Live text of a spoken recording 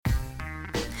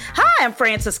I'm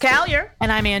Frances Callier.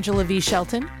 And I'm Angela V.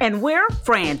 Shelton. And we're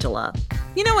Frangela.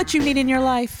 You know what you need in your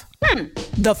life?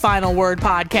 The Final Word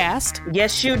podcast.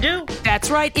 Yes, you do. That's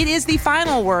right. It is the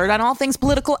final word on all things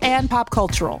political and pop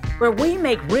cultural. Where we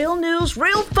make real news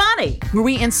real funny. Where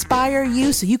we inspire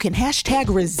you so you can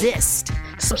 #resist.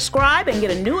 Subscribe and get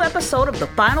a new episode of the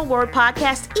Final Word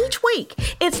podcast each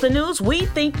week. It's the news we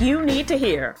think you need to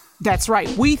hear. That's right.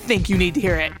 We think you need to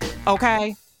hear it.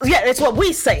 Okay? Yeah, it's what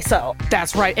we say so.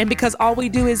 That's right. And because all we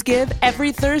do is give,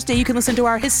 every Thursday you can listen to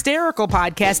our hysterical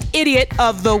podcast, Idiot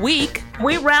of the Week.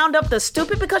 We round up the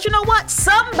stupid because you know what?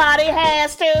 Somebody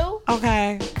has to.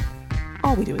 Okay.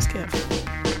 All we do is give.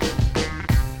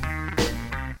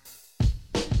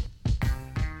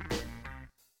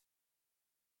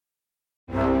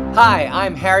 Hi,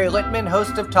 I'm Harry Littman,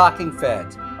 host of Talking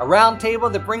Feds, a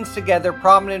roundtable that brings together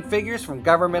prominent figures from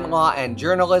government law and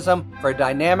journalism for a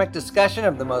dynamic discussion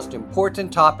of the most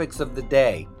important topics of the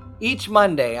day. Each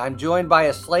Monday, I'm joined by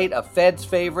a slate of Feds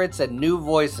favorites and new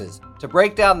voices to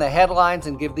break down the headlines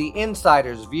and give the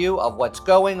insider's view of what's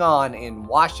going on in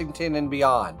Washington and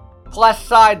beyond. Plus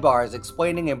sidebars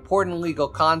explaining important legal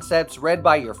concepts read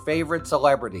by your favorite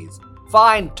celebrities.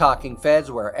 Find Talking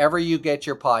Feds wherever you get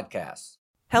your podcasts.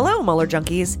 Hello, Mueller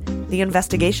Junkies. The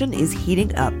investigation is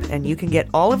heating up, and you can get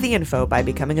all of the info by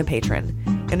becoming a patron.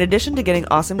 In addition to getting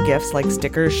awesome gifts like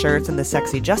stickers, shirts, and the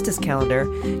Sexy Justice calendar,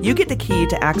 you get the key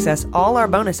to access all our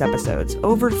bonus episodes,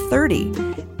 over 30,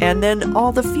 and then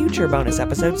all the future bonus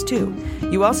episodes, too.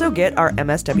 You also get our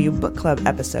MSW Book Club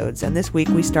episodes, and this week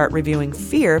we start reviewing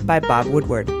Fear by Bob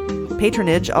Woodward.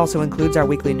 Patronage also includes our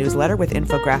weekly newsletter with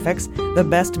infographics, the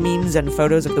best memes and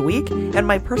photos of the week, and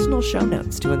my personal show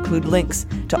notes to include links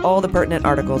to all the pertinent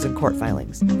articles and court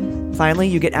filings. Finally,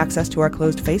 you get access to our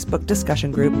closed Facebook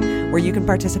discussion group where you can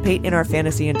participate in our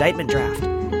fantasy indictment draft.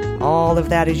 All of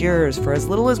that is yours for as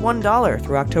little as $1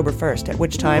 through October 1st, at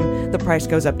which time the price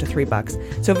goes up to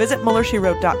 $3. So visit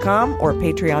MuellerSheWrote.com or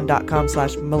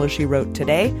patreon.com/MuellerSheWrote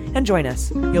today and join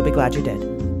us. You'll be glad you did.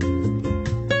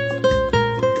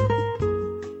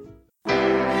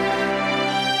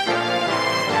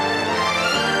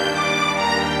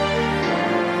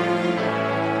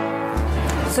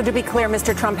 So to be clear,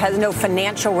 Mr. Trump has no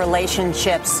financial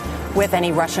relationships with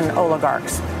any Russian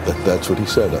oligarchs. That's what he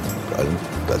said.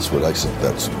 That's what I said.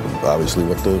 That's obviously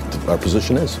what our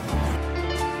position is.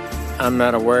 I'm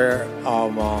not aware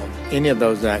of any of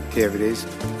those activities.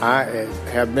 I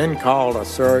have been called a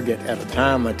surrogate at a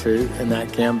time or two in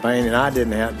that campaign, and I did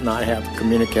not have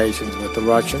communications with the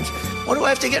Russians. What do I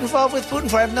have to get involved with Putin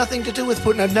for? I have nothing to do with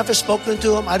Putin. I've never spoken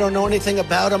to him. I don't know anything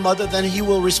about him other than he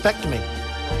will respect me.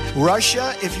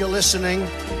 Russia, if you're listening,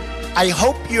 I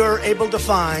hope you're able to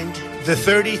find the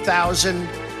 30,000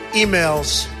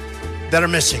 emails that are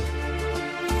missing.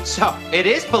 So, it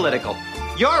is political.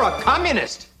 You're a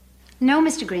communist. No,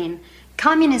 Mr. Green.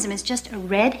 Communism is just a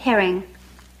red herring.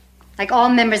 Like all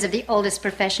members of the oldest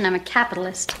profession, I'm a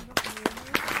capitalist.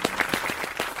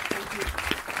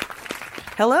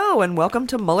 Hello, and welcome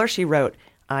to Mueller, She Wrote.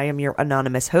 I am your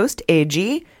anonymous host,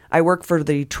 AG. I work for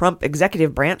the Trump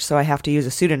executive branch, so I have to use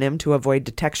a pseudonym to avoid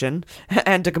detection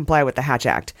and to comply with the Hatch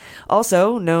Act,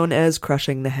 also known as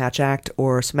Crushing the Hatch Act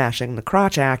or Smashing the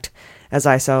Crotch Act, as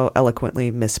I so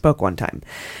eloquently misspoke one time.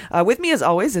 With me, as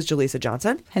always, is Jaleesa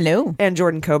Johnson. Hello. And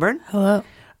Jordan Coburn. Hello.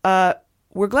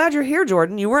 We're glad you're here,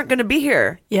 Jordan. You weren't going to be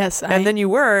here. Yes. And then you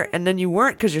were, and then you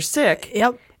weren't because you're sick.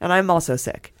 Yep. And I'm also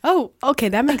sick. Oh, okay.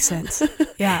 That makes sense.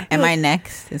 Yeah. Am I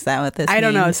next? Is that what this means? I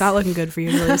don't know. It's not looking good for you,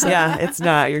 Jaleesa. Yeah, it's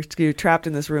not. You're trapped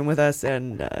in this room with us,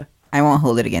 and I won't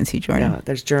hold it against you, Jordan. Yeah,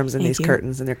 there's germs in these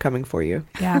curtains, and they're coming for you.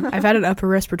 Yeah, I've had an upper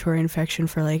respiratory infection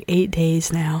for like 8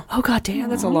 days now. Oh, God damn.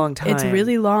 That's a long time. It's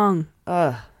really long.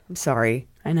 I'm sorry.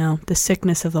 I know. The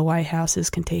sickness of the White House is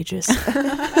contagious.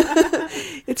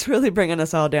 It's really bringing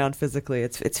us all down physically.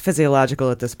 It's physiological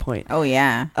at this point. Oh,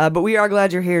 yeah. But we are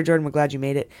glad you're here, Jordan. We're glad you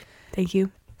made it. Thank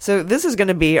you. So this is going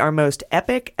to be our most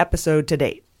epic episode to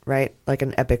date, right? Like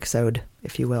an Epic-sode,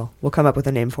 if you will. We'll come up with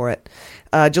a name for it.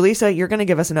 Jaleesa, you're going to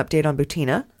give us an update on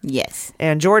Butina. Yes.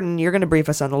 And Jordan, you're going to brief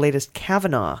us on the latest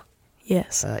Kavanaugh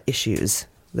issues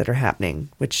that are happening,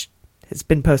 which has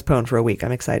been postponed for a week.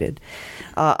 I'm excited.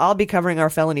 I'll be covering our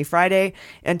Felony Friday.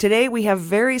 And today we have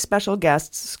very special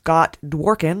guest, Scott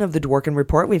Dworkin of the Dworkin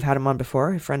Report. We've had him on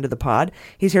before, a friend of the pod.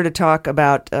 He's here to talk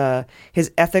about his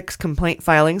ethics complaint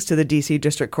filings to the D.C.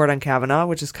 District Court on Kavanaugh,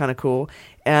 which is kind of cool.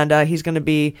 And he's going to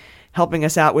be helping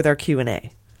us out with our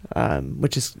Q&A,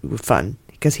 which is fun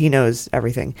because he knows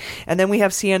everything. And then we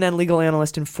have CNN legal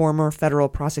analyst and former federal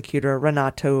prosecutor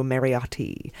Renato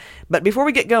Mariotti. But before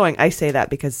we get going, I say that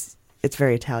because it's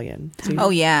very Italian. So oh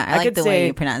yeah, I like the way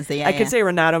you pronounce it. Yeah, I could say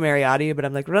Renato Mariotti, but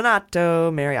I'm like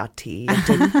Renato Mariotti. You have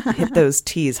to hit those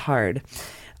T's hard.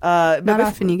 Not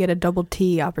often you get a double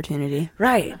T opportunity.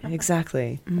 Right,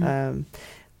 exactly.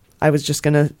 I was just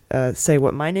going to say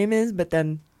what my name is, but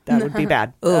then that would be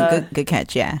bad. Oh, good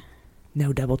catch, yeah.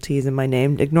 No double T's in my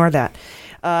name. Ignore that.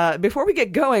 Before we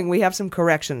get going, we have some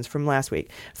corrections from last week.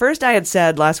 First, I had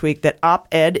said last week that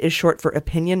op-ed is short for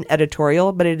opinion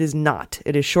editorial, but it is not.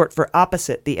 It is short for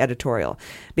opposite the editorial,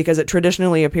 because it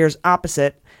traditionally appears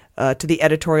opposite to the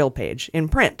editorial page in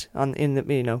print, in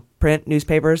the print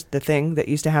newspapers, the thing that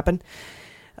used to happen.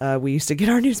 We used to get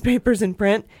our newspapers in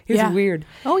print. It was weird.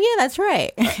 Oh yeah, that's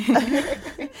right.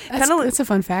 That's a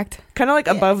fun fact. Kind of like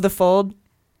above the fold.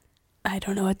 I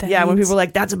don't know what that means. Yeah, when people are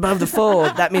like, that's above the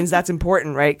fold, that means that's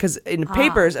important, right? Because in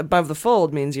papers, above the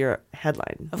fold means your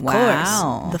headline. Of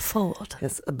course. The fold.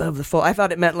 It's above the fold. I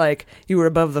thought it meant like you were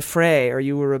above the fray or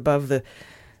you were above the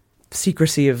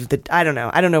secrecy of the... I don't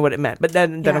know. I don't know what it meant. But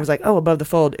then I was like, oh, above the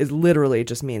fold is literally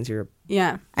just means you're...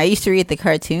 Yeah. I used to read the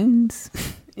cartoons.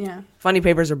 Yeah. Funny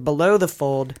papers are below the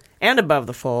fold and above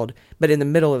the fold, but in the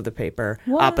middle of the paper,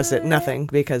 opposite nothing,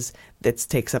 because it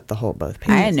takes up the whole both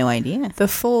pages. I had no idea. The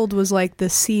fold was like the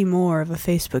see more of a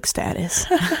Facebook status.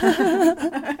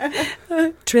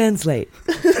 Translate.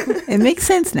 It makes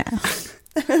sense now.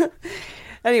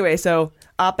 Anyway, so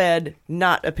op-ed,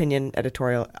 not opinion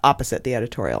editorial, opposite the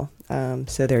editorial.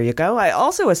 So there you go. I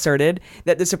also asserted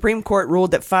that the Supreme Court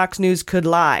ruled that Fox News could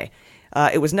lie.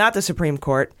 It was not the Supreme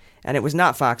Court, and it was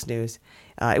not Fox News.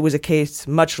 It was a case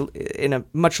in a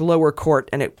much lower court,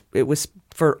 and it was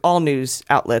for all news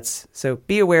outlets. So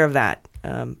be aware of that.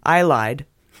 I lied,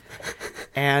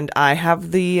 and I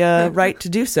have the right to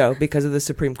do so because of the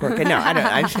Supreme Court. Okay, no, I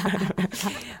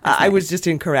don't. I was just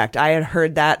incorrect. I had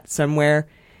heard that somewhere,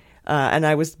 and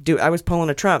I was pulling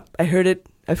a Trump. I heard it.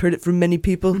 I've heard it from many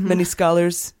people, many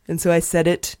scholars, and so I said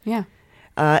it. Yeah.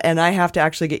 And I have to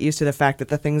actually get used to the fact that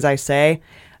the things I say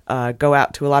go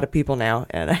out to a lot of people now,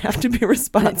 and I have to be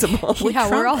responsible. Yeah,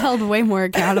 we're all held way more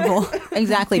accountable.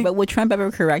 Exactly, but would Trump ever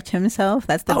correct himself?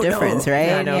 That's the difference, no. right?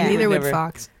 Yeah, no, neither would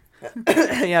Fox.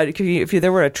 Yeah, if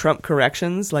there were a Trump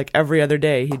corrections, like every other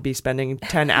day, he'd be spending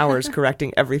 10 hours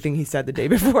correcting everything he said the day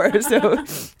before. So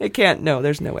it can't. No,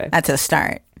 there's no way. That's a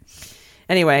start.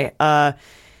 Anyway,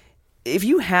 if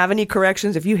you have any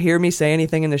corrections, if you hear me say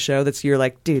anything in the show you're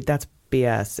like, dude, that's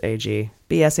BS, AG.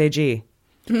 BS, AG.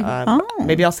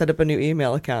 Maybe I'll set up a new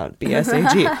email account,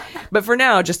 BSAG. But for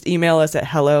now, just email us at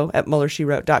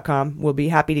hello@MullerSheWrote.com. We'll be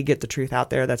happy to get the truth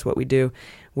out there. That's what we do.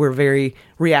 We're a very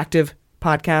reactive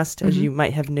podcast, as you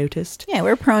might have noticed. Yeah,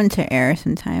 we're prone to error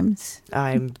sometimes.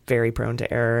 I'm very prone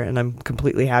to error, and I'm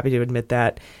completely happy to admit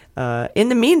that. In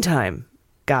the meantime,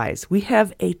 guys, we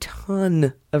have a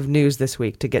ton of news this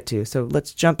week to get to, so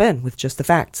let's jump in with just the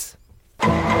facts.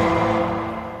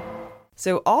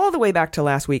 So all the way back to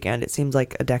last weekend, it seems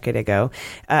like a decade ago,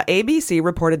 ABC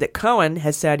reported that Cohen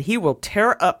has said he will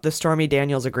tear up the Stormy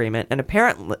Daniels agreement, and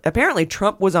apparently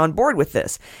Trump was on board with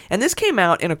this. And this came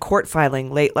out in a court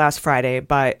filing late last Friday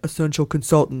by Essential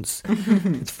Consultants.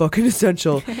 It's fucking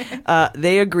essential.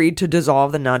 They agreed to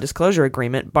dissolve the non-disclosure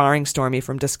agreement, barring Stormy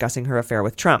from discussing her affair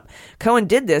with Trump. Cohen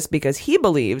did this because he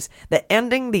believes that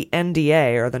ending the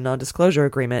NDA, or the non-disclosure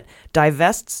agreement,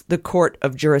 divests the court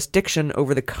of jurisdiction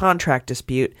over the contract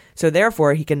dispute, so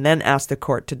therefore he can then ask the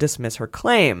court to dismiss her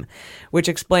claim, which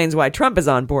explains why Trump is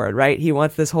on board, right? He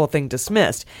wants this whole thing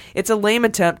dismissed. It's a lame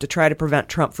attempt to try to prevent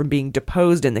Trump from being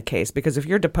deposed in the case, because if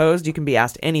you're deposed, you can be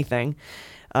asked anything,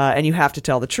 and you have to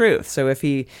tell the truth. So if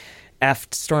he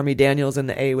effed Stormy Daniels in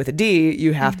the A with a D,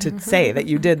 you have to say that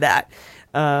you did that.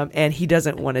 And he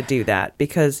doesn't want to do that,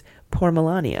 because poor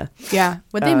Melania. Yeah.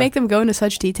 Would they make them go into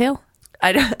such detail?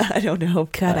 I don't know.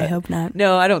 God, I hope not.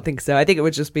 No, I don't think so. I think it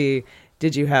would just be,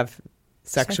 did you have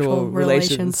sexual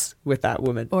relations with that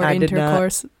woman? Or I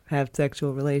intercourse. did not have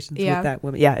sexual relations with that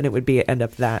woman. Yeah, and it would be end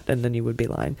up that, and then you would be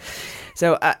lying.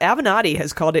 So Avenatti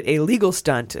has called it a legal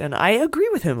stunt, and I agree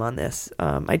with him on this.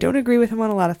 I don't agree with him on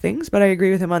a lot of things, but I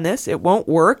agree with him on this. It won't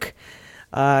work.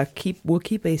 We'll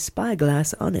keep a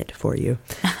spyglass on it for you.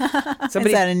 Is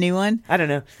that a new one? I don't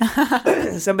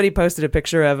know. Somebody posted a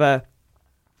picture of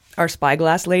our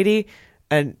spyglass lady,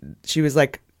 and she was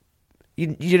like,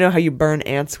 you know how you burn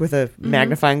ants with a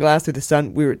magnifying glass through the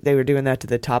sun? They were doing that to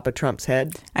the top of Trump's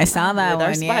head. I saw that one.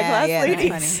 Our spyglass lady.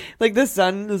 That's funny. Like the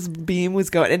sun's beam was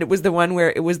going, and it was the one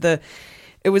where it was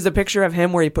a picture of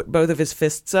him where he put both of his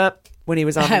fists up when he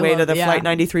was on the way to the Flight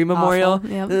 93 memorial.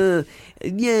 Yep.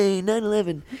 Yay,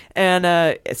 9/11.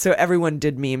 And so everyone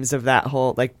did memes of that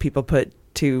whole, like, people put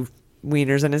two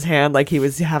wieners in his hand, like he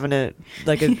was having a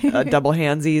double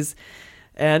handsies.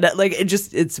 And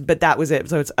but that was it.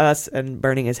 So it's us and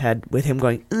burning his head with him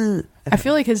going, ugh. I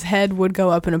feel like his head would go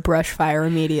up in a brush fire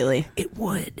immediately. It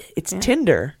would. It's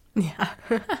Tinder. Yeah.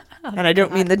 And I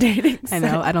don't mean the dating I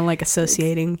know. I don't like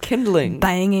associating kindling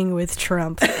banging with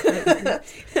Trump. I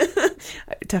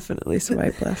definitely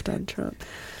swipe left on Trump.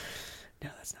 No,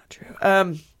 that's not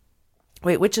true.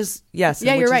 Wait, which is yes?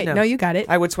 Yeah, which you're is right. No. No, you got it.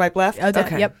 I would swipe left.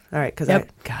 Okay. Yep. All right, because Yep.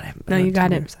 I got him. No, you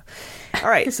got it. So. All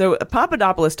right. So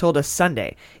Papadopoulos told us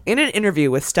Sunday in an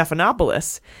interview with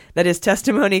Stephanopoulos that his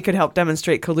testimony could help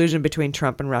demonstrate collusion between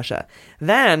Trump and Russia.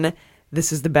 Then,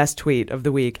 this is the best tweet of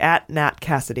the week at Nat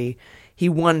Cassidy. He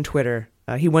won Twitter.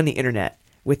 He won the internet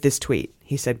with this tweet.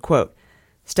 He said, quote,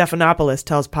 Stephanopoulos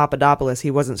tells Papadopoulos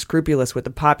he wasn't scrupulous with the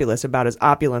populace about his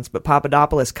opulence, but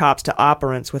Papadopoulos cops to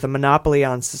operants with a monopoly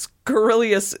on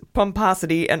scurrilous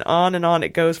pomposity, and on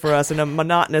it goes for us in a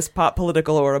monotonous pop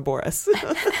political Ouroboros.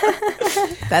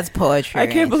 That's poetry. I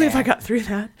can't believe there. I got through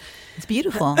that. It's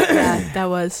beautiful. Yeah, that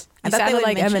was. I You thought they sounded would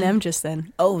like mention- Eminem just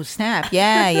then. Oh, snap.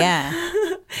 Yeah, yeah.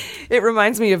 It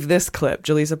reminds me of this clip.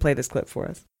 Jaleesa, play this clip for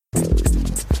us.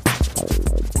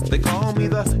 They call me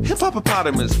the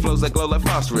hippopotamus, flows that glow like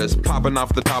phosphorus, popping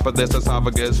off the top of this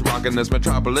esophagus, rocking this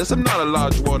metropolis. I'm not a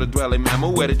large water-dwelling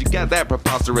mammal. Where did you get that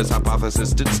preposterous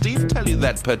hypothesis? Did Steve tell you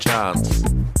that perchance?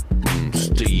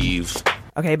 Steve.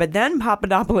 Okay, but then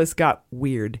Papadopoulos got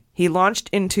weird. He launched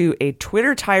into a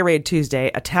Twitter tirade Tuesday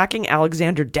attacking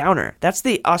Alexander Downer. That's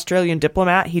the Australian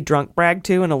diplomat he drunk bragged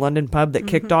to in a London pub that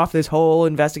kicked off this whole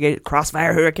investigated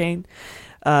crossfire hurricane.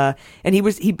 And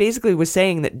he basically was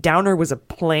saying that Downer was a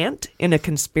plant in a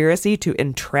conspiracy to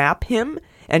entrap him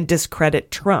and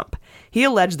discredit Trump. He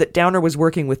alleged that Downer was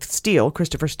working with Steele,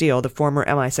 Christopher Steele, the former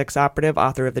MI6 operative,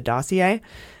 author of the dossier.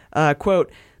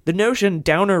 Quote, the notion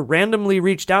Downer randomly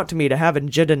reached out to me to have a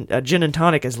gin and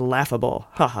tonic is laughable.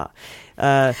 Haha.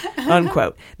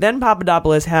 Unquote. Then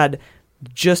Papadopoulos had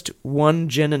just one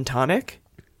gin and tonic.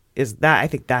 I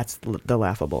think that's the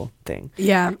laughable thing.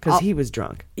 Yeah. Because he was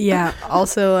drunk. Yeah.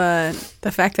 Also,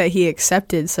 the fact that he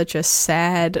accepted such a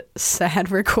sad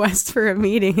request for a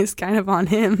meeting is kind of on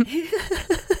him.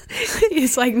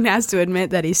 He's like has to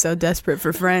admit that he's so desperate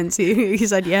for friends. He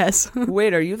said yes.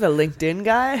 Wait, are you the LinkedIn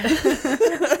guy?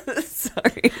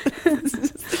 Sorry.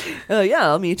 Yeah,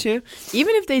 I'll meet you.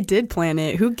 Even if they did plan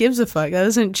it, who gives a fuck? That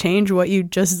doesn't change what you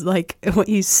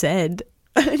said.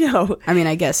 I know. I mean,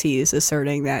 I guess he's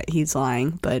asserting that he's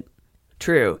lying, but...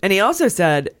 True. And he also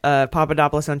said,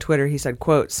 Papadopoulos on Twitter, he said,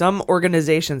 quote, some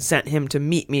organization sent him to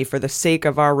meet me for the sake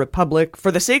of our republic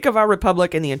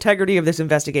and the integrity of this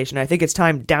investigation. I think it's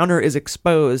time Downer is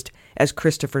exposed as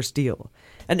Christopher Steele.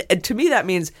 And to me, that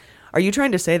means, are you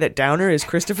trying to say that Downer is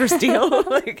Christopher Steele?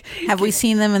 Have we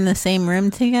seen them in the same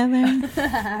room together?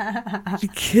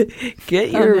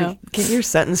 Get your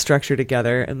sentence structure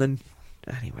together and then...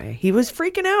 Anyway, he was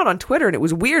freaking out on Twitter, and it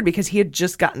was weird because he had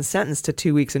just gotten sentenced to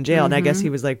 2 weeks in jail, and I guess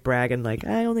he was like bragging, like,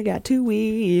 I only got 2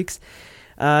 weeks.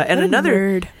 And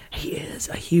another nerd. He is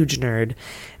a huge nerd,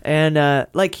 and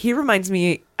he reminds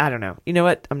me. I don't know. You know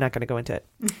what? I'm not going to go into it.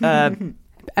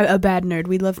 A bad nerd.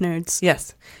 We love nerds.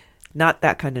 Yes, not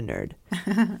that kind of nerd.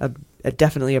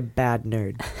 Definitely a bad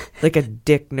nerd, like a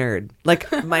dick nerd.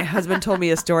 Like my husband told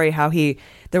me a story how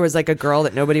there was like a girl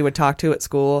that nobody would talk to at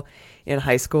school. In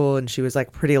high school, and she was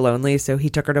like pretty lonely, so he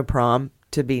took her to prom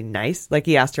to be nice. Like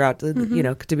he asked her out to,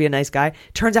 to be a nice guy.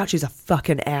 Turns out she's a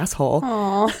fucking asshole.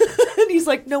 Aww. And he's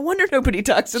like, no wonder nobody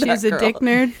talks to that girl. She's a dick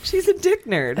nerd? She's a dick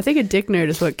nerd. I think a dick nerd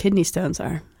is what kidney stones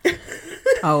are.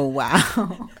 Oh, wow.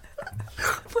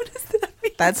 What does that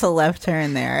mean? That's a left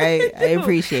turn there. I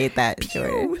appreciate that,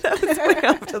 Jordan. That was way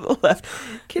off to the left.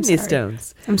 Kidney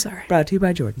stones. I'm sorry. Brought to you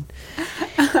by Jordan.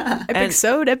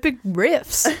 Epic-sode, epic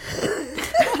riffs.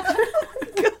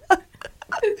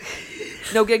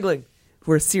 No giggling.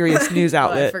 We're a serious news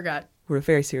outlet. I forgot. We're a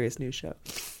very serious news show.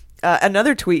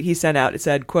 Another tweet he sent out, it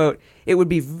said, quote, it would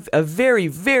be a very,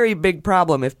 very big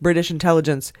problem if British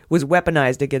intelligence was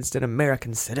weaponized against an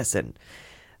American citizen.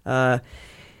 I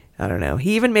don't know.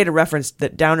 He even made a reference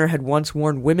that Downer had once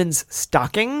worn women's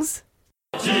stockings.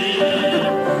 He's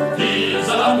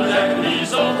up and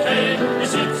he's okay. He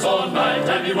sits all night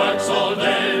and he works all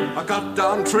day. I cut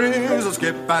down trees, I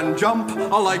skip and jump.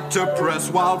 I like to press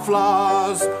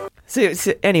wildflowers. So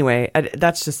anyway,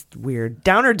 that's just weird.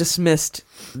 Downer dismissed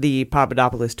the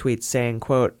Papadopoulos tweets saying,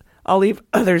 quote, I'll leave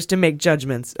others to make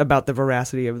judgments about the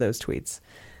veracity of those tweets.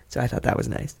 So I thought that was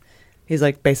nice. He's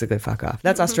like, basically, fuck off.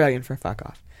 That's Australian for fuck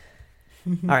off.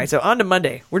 All right, so on to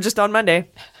Monday. We're just on Monday.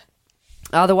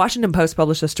 The Washington Post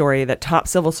published a story that top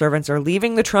civil servants are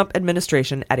leaving the Trump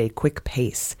administration at a quick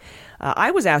pace.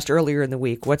 I was asked earlier in the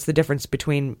week, what's the difference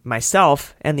between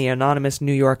myself and the anonymous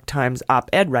New York Times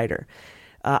op-ed writer?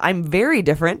 I'm very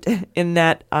different in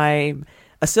that I'm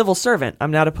a civil servant.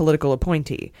 I'm not a political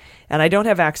appointee, and I don't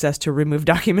have access to remove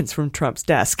documents from Trump's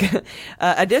desk.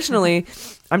 Additionally,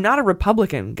 I'm not a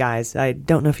Republican, guys. I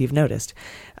don't know if you've noticed.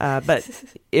 But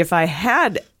if I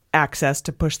had access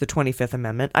to push the 25th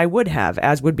Amendment, I would have,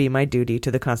 as would be my duty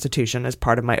to the Constitution as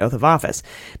part of my oath of office.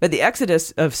 But the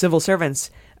exodus of civil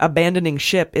servants abandoning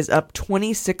ship is up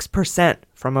 26%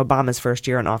 from Obama's first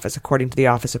year in office, according to the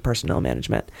Office of Personnel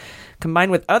Management.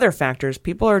 Combined with other factors,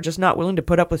 people are just not willing to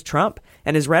put up with Trump,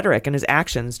 and his rhetoric and his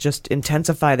actions just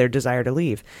intensify their desire to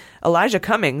leave. Elijah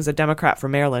Cummings, a Democrat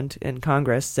from Maryland in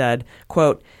Congress, said,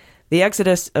 quote, "The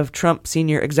exodus of Trump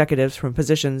senior executives from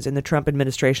positions in the Trump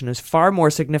administration is far more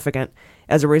significant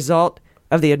as a result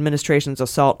of the administration's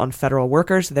assault on federal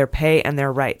workers, their pay, and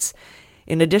their rights.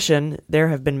 In addition, there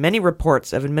have been many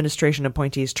reports of administration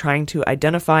appointees trying to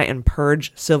identify and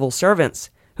purge civil servants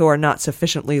who are not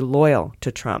sufficiently loyal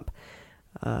to Trump,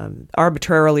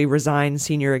 arbitrarily resign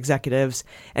senior executives,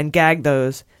 and gag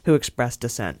those who express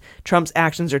dissent. Trump's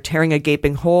actions are tearing a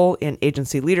gaping hole in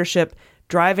agency leadership,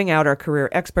 driving out our career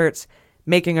experts,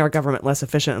 making our government less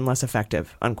efficient and less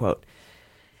effective," unquote.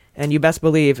 And you best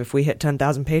believe if we hit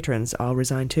 10,000 patrons, I'll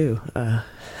resign too. I'll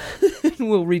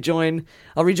rejoin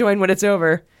when it's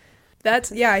over.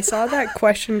 I saw that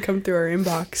question come through our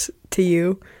inbox to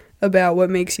you about what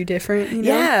makes you different. You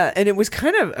know? Yeah, and it was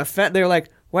kind of they're like,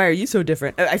 "Why are you so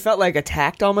different?" I felt like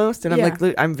attacked almost, and I'm like,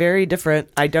 "Look, I'm very different.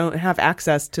 I don't have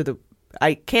access to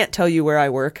I can't tell you where I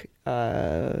work.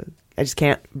 I just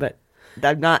can't, but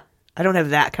I don't have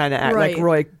that kind of like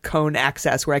Roy Cohn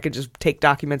access where I could just take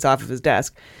documents off of his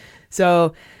desk.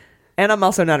 So, and I'm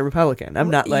also not a Republican. I'm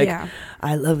not like,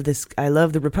 I love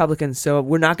the Republicans, so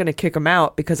we're not going to kick them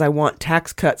out because I want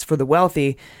tax cuts for the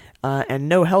wealthy and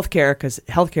no health care because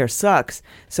health care sucks.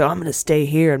 So I'm going to stay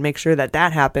here and make sure that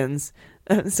happens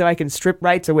so I can strip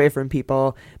rights away from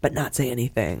people but not say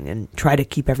anything and try to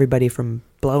keep everybody from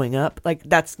blowing up. Like,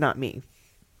 that's not me.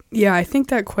 Yeah, I think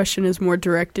that question is more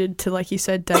directed to, like you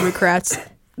said, Democrats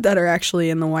that are actually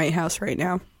in the White House right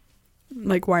now.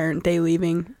 Like, why aren't they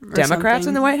leaving? Democrats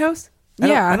in the White House?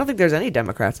 I don't think there's any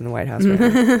Democrats in the White House right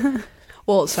now.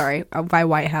 Well, sorry. By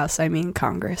White House, I mean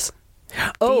Congress.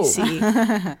 Oh.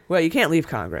 DC. Well, you can't leave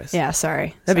Congress. Yeah,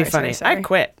 sorry. That'd be funny. Sorry. I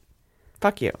quit.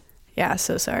 Fuck you. Yeah,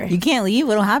 so sorry. You can't leave?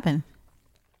 What'll happen?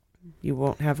 You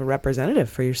won't have a representative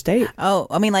for your state. Oh,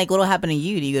 I mean, like, what'll happen to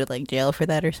you? Do you go to, like, jail for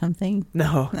that or something?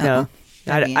 No.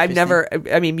 I've never,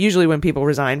 usually when people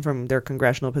resign from their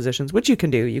congressional positions, which you can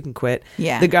do, you can quit.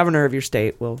 Yeah. The governor of your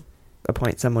state will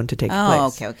appoint someone to take the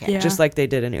place. Okay. Yeah. Just like they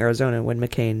did in Arizona when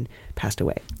McCain passed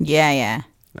away. Yeah.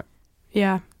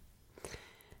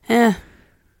 Yeah.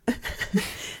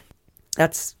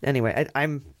 That's, anyway,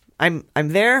 I'm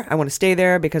there. I want to stay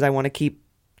there because I want to keep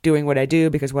doing what I do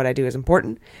because what I do is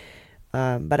important.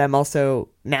 But I'm also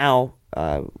now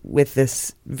with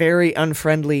this very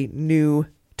unfriendly new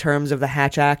terms of the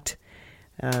Hatch Act,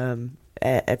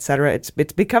 et cetera. It's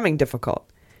becoming difficult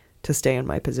to stay in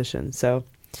my position. So,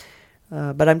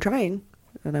 but I'm trying,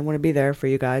 and I want to be there for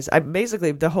you guys.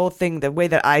 Basically, the whole thing, the way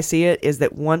that I see it is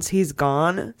that once he's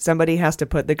gone, somebody has to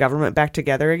put the government back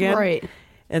together again. Right.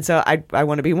 And so I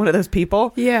want to be one of those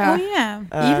people. Yeah. Oh,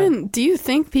 yeah. Even, do you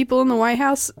think people in the White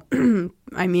House,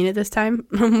 I mean at this time,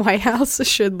 White House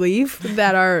should leave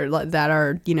that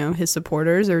are, his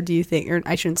supporters? Or do you think, or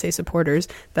I shouldn't say supporters,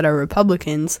 that are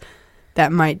Republicans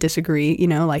that might disagree,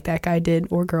 like that guy did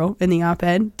or girl in the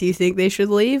op-ed? Do you think they should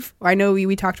leave? I know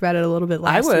we talked about it a little bit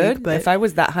last week. I would. But if I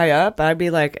was that high up, I'd be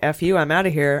like, F you, I'm out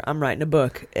of here. I'm writing a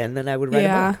book. And then I would write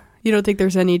a book. You don't think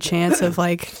there's any chance of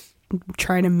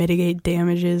trying to mitigate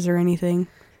damages or anything?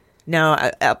 No,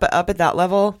 up at that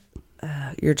level,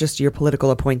 you're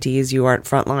political appointees. You aren't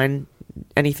frontline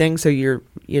anything, so you're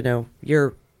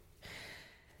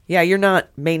not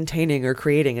maintaining or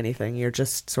creating anything. You're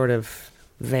just sort of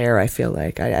there. I feel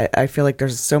like I feel like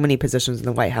there's so many positions in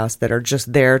the White House that are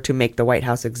just there to make the White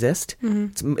House exist.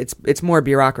 Mm-hmm. It's more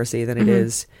bureaucracy than it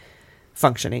is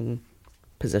functioning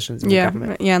positions in the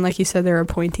government. Yeah, and like you said, they're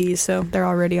appointees, so they're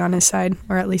already on his side,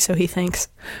 or at least so he thinks.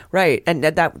 Right, and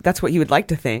that's what you would like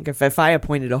to think. If I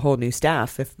appointed a whole new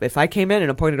staff, if I came in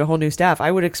and appointed a whole new staff, I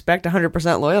would expect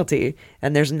 100% loyalty,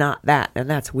 and there's not that, and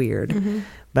that's weird. Mm-hmm.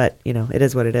 But, it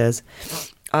is what it is.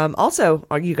 Also,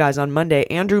 you guys, on Monday,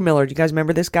 Andrew Miller, do you guys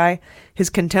remember this guy? His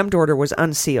contempt order was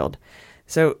unsealed.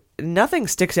 So nothing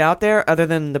sticks out there other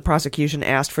than the prosecution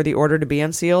asked for the order to be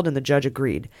unsealed and the judge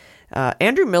agreed.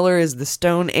 Andrew Miller is the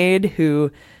Stone aide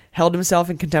who held himself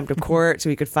in contempt of court so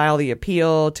he could file the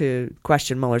appeal to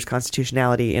question Mueller's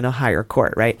constitutionality in a higher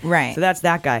court, right? Right. So that's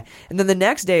that guy. And then the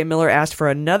next day, Miller asked for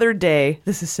another day.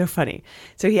 This is so funny.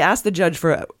 So he asked the judge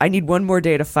I need one more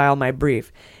day to file my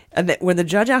brief. And when the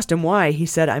judge asked him why, he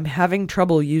said, I'm having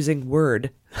trouble using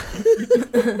Word.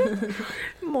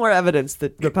 More evidence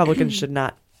that Republicans should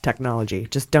not technology.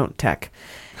 Just don't tech.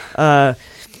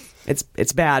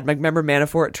 It's bad. Remember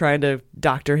Manafort trying to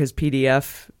doctor his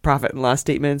PDF profit and loss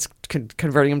statements,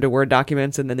 converting them to Word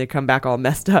documents, and then they come back all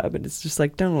messed up. And it's just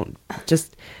like, don't.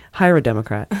 Just hire a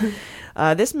Democrat.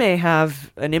 This may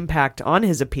have an impact on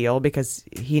his appeal because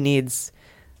he needs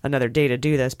another day to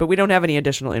do this, but we don't have any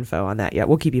additional info on that yet.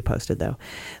 We'll keep you posted, though.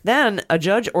 Then a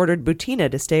judge ordered Butina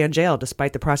to stay in jail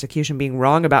despite the prosecution being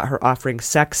wrong about her offering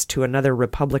sex to another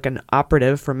Republican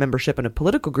operative for membership in a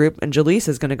political group, and Jaleesa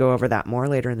is going to go over that more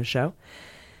later in the show.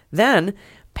 Then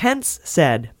Pence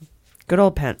said, good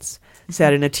old Pence,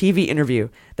 said in a TV interview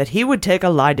that he would take a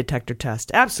lie detector test.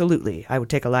 Absolutely, I would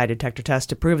take a lie detector test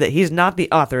to prove that he's not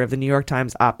the author of the New York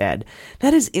Times op-ed.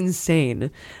 That is insane.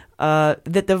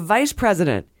 That the vice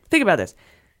president, think about this.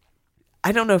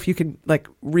 I don't know if you can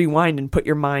rewind and put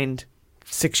your mind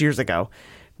 6 years ago,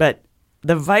 but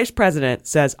the vice president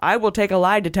says, I will take a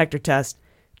lie detector test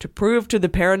to prove to the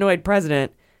paranoid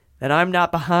president that I'm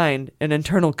not behind an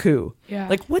internal coup.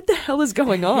 Yeah. What the hell is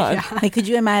going on? Yeah. Could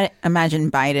you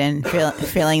imagine Biden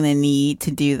feeling the need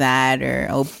to do that, or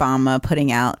Obama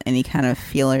putting out any kind of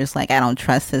feelers I don't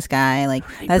trust this guy?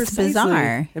 That's Precisely.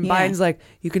 Bizarre. And Biden's like,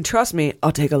 you can trust me,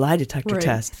 I'll take a lie detector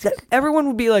test. Everyone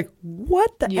would be like,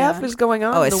 what the F is going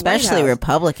on? Oh, in the especially White House?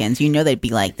 Republicans. They'd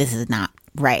be like, this is not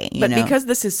right. But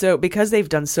because they've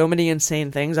done so many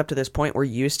insane things up to this point, we're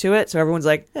used to it. So everyone's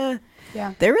like,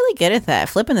 Yeah. They're really good at that.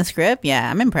 Flipping the script. Yeah,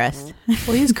 I'm impressed.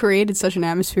 Well, he's created such an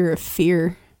atmosphere of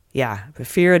fear. Yeah,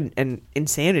 fear and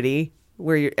insanity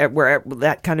where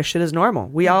that kind of shit is normal.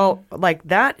 We all like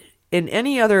that in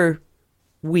any other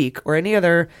week or any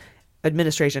other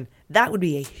administration. That would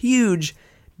be a huge,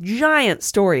 giant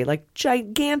story,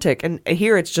 gigantic. And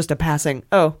here it's just a passing,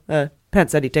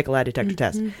 Pence said he'd take a lie detector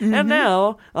test. Mm-hmm. And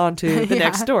now on to the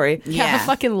next story. Yeah, the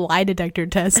fucking lie detector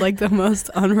test, the most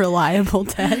unreliable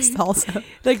test also.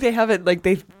 They haven't,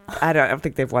 I don't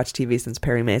think they've watched TV since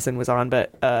Perry Mason was on,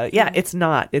 but it's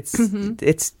not. It's,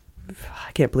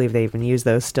 I can't believe they even use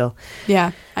those still.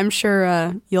 Yeah, I'm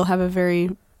sure you'll have a very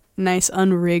nice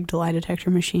unrigged lie detector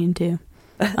machine too.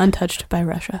 Untouched by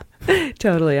Russia.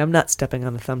 Totally. I'm not stepping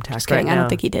on the thumbtack right now. I don't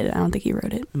think he did it. I don't think he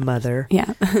wrote it. Mother.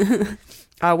 Yeah.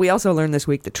 We also learned this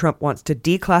week that Trump wants to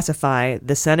declassify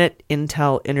the Senate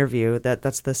Intel interview.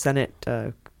 That's the Senate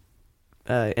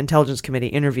Intelligence Committee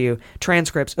interview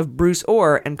transcripts of Bruce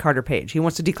Orr and Carter Page. He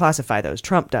wants to declassify those.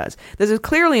 Trump does. This is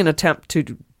clearly an attempt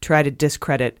to try to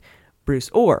discredit Bruce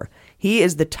Orr. He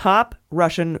is the top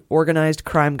Russian organized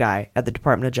crime guy at the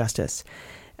Department of Justice.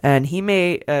 And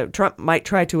Trump might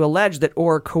try to allege that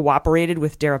Orr cooperated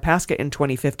with Deripaska in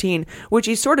 2015, which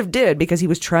he sort of did because he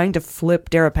was trying to flip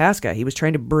Deripaska. He was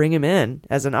trying to bring him in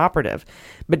as an operative,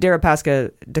 but Deripaska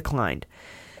declined.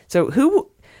 So who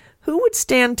would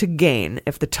stand to gain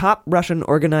if the top Russian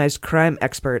organized crime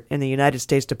expert in the United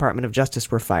States Department of Justice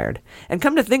were fired? And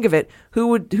come to think of it,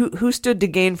 who stood to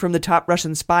gain from the top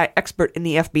Russian spy expert in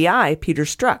the FBI, Peter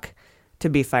Strzok, to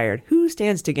be fired? Who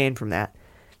stands to gain from that?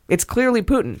 It's clearly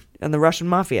Putin and the Russian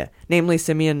mafia, namely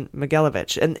Semyon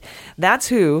Mogilevich. And that's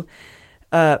who,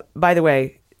 by the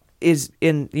way, is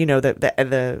in, he's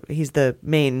the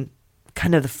main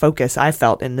kind of the focus I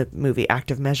felt in the movie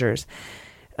Active Measures.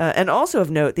 And also of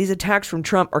note, these attacks from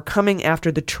Trump are coming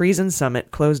after the treason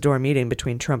summit closed door meeting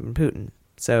between Trump and Putin.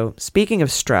 So speaking of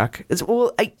Strzok,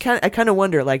 I kind of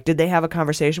wonder, did they have a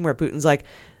conversation where Putin's like,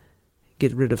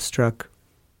 get rid of Strzok,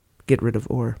 get rid of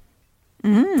Orr?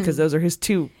 Because those are his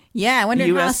two I wonder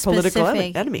U.S. how political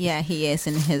specific enemies. Yeah, he is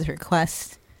in his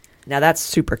request. Now that's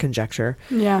super conjecture.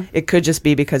 Yeah. It could just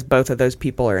be because both of those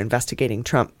people are investigating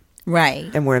Trump.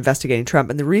 Right. And we're investigating Trump.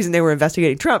 And the reason they were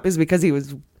investigating Trump is because he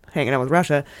was hanging out with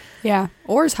Russia. Yeah.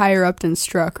 Orr's higher up than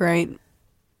Strzok, right?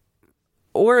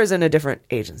 Orr is in a different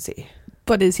agency.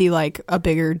 But is he a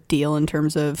bigger deal in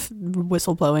terms of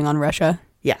whistleblowing on Russia?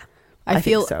 Yeah. I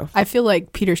think so. I feel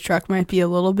like Peter Strzok might be a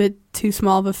little bit too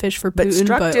small of a fish for Putin. But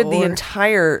Strzok did the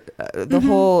entire, the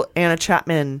whole Anna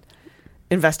Chapman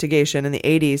investigation in the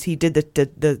 80s. He did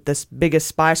the biggest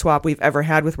spy swap we've ever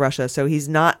had with Russia. So he's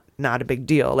not a big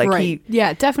deal. Right. Yeah,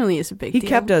 it definitely is a big deal. He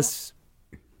kept us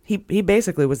He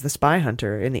basically was the spy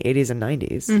hunter in the 80s and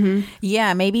 90s.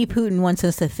 Yeah, maybe Putin wants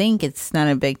us to think it's not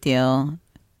a big deal,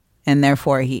 and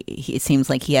therefore he it seems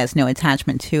like he has no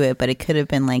attachment to it, but it could have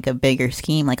been like a bigger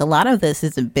scheme. Like a lot of this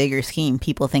is a bigger scheme.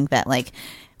 People think that like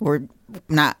we're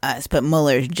not us, but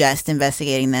Mueller's just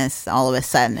investigating this all of a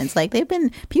sudden. It's like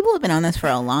people have been on this for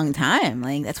a long time.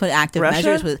 Like that's what active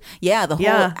measures was. Yeah, the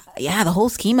whole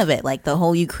scheme of it, like the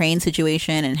whole Ukraine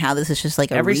situation and how this is just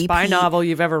like every spy novel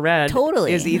you've ever read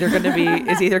totally is either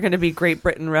going to be Great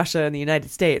Britain, Russia, and the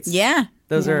United States. Yeah.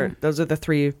 Those are the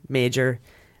three major.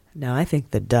 Now I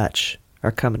think the Dutch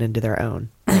are coming into their own.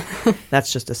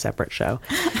 That's just a separate show.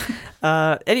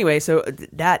 Anyway, so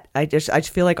that I just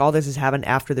feel like all this has happened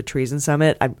after the treason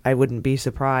summit. I wouldn't be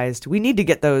surprised. We need to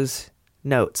get those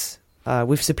notes.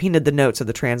 We've subpoenaed the notes of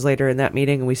the translator in that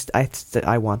meeting, and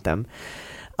I want them.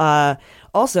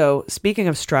 Also, speaking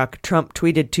of Strzok, Trump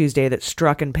tweeted Tuesday that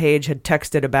Strzok and Page had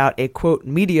texted about a, quote,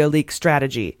 media leak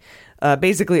strategy,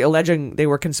 basically alleging they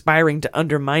were conspiring to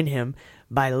undermine him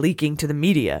by leaking to the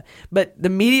media. But the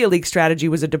media leak strategy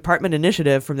was a department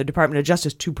initiative from the Department of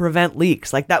Justice to prevent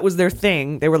leaks. Like, that was their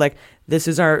thing. They were like, this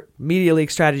is our media leak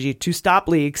strategy to stop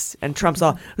leaks. And Trump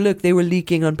saw, look, they were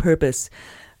leaking on purpose.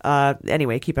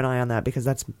 Anyway, keep an eye on that because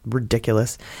that's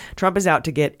ridiculous. Trump is out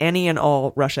to get any and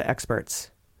all Russia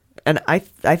experts. And I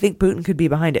think Putin could be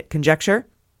behind it. Conjecture?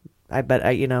 I bet,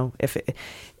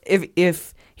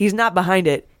 if he's not behind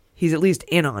it, he's at least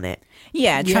in on it.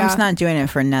 Yeah, Trump's not doing it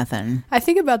for nothing. I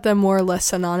think about them more or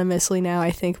less synonymously now.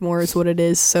 I think more is what it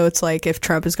is. So it's like if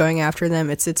Trump is going after them,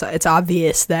 it's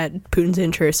obvious that Putin's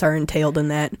interests are entailed in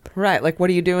that. Right. Like, what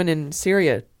are you doing in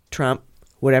Syria, Trump?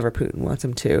 Whatever Putin wants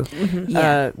him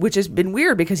to. Which has been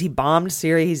weird because he bombed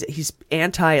Syria. He's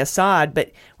anti-Assad,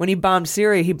 but when he bombed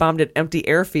Syria, he bombed an empty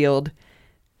airfield.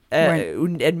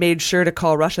 And made sure to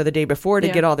call Russia the day before to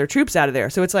get all their troops out of there.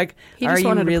 So it's like, he just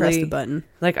wanted to press the button.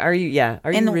 Like, are you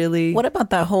really? What about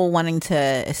the whole wanting to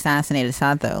assassinate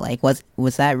Assad though? Like,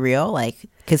 was that real? Like,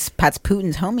 because that's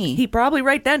Putin's homie. He probably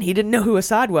right then he didn't know who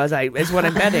Assad was. Is what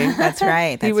I'm betting. That's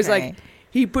right. He was like,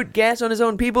 he put gas on his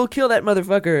own people. Kill that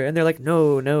motherfucker. And they're like,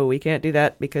 no, we can't do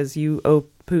that because you owe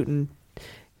Putin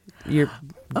your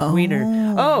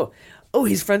wiener. Oh,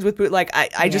 he's friends with Putin. Like,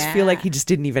 I just feel like he just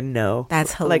didn't even know.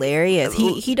 That's hilarious.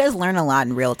 Like, he does learn a lot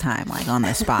in real time, like on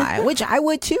the spy, which I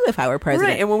would too if I were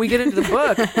president. Right. And when we get into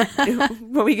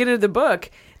the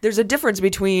book, there's a difference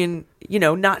between,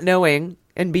 not knowing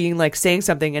and being like saying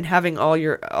something and having all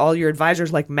your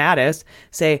advisors like Mattis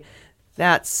say,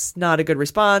 that's not a good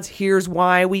response. Here's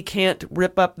why we can't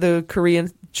rip up the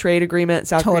Korean trade agreement,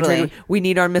 South Korean trade agreement. We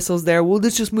need our missiles there. Well,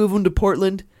 let's just move them to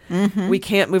Portland. We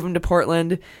can't move them to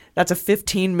Portland. That's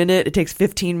it takes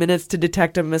 15 minutes to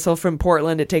detect a missile from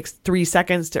Portland. It takes 3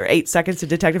 seconds or 8 seconds to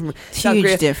detect it from South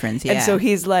Korea. Huge difference, yeah. And so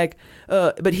he's like,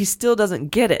 but he still doesn't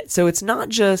get it. So it's not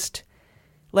just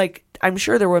like, I'm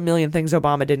sure there were a million things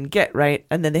Obama didn't get, right?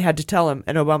 And then they had to tell him,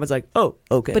 and Obama's like, oh,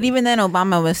 okay. But even then,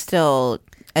 Obama was still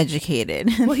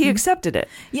educated. Well, he accepted it.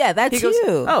 Yeah, that's he goes,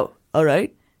 oh, all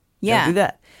right. Yeah. Don't do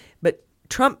that. But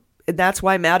Trump, that's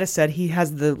why Mattis said he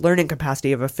has the learning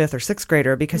capacity of a 5th or 6th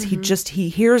grader because he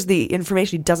hears the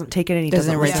information, he doesn't take it and he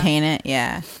doesn't retain it.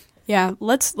 Yeah. Yeah,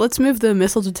 let's move the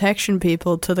missile detection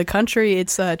people to the country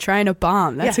it's trying to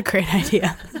bomb. That's a great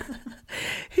idea.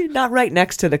 Not right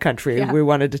next to the country we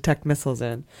want to detect missiles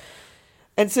in.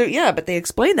 And so, but they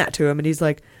explain that to him and he's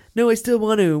like, no, I still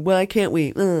want to. Why can't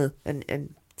we?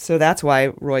 And so that's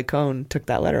why Roy Cohn took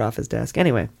that letter off his desk.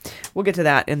 Anyway, we'll get to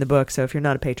that in the book. So if you're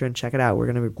not a patron, check it out.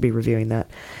 We're going to be reviewing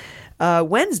that.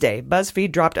 Wednesday,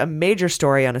 BuzzFeed dropped a major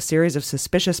story on a series of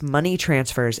suspicious money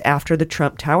transfers after the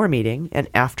Trump Tower meeting and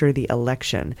after the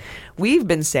election. We've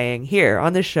been saying here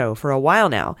on this show for a while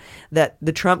now that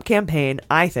the Trump campaign,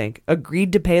 I think,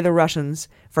 agreed to pay the Russians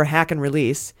for hack and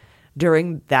release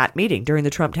during that meeting, during the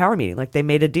Trump Tower meeting. Like, they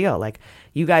made a deal. Like,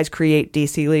 you guys create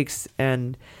DC leaks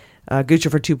and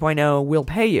Gucci for 2.0 will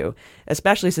pay you,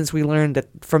 especially since we learned that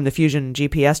from the Fusion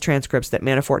GPS transcripts that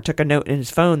Manafort took a note in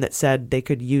his phone that said they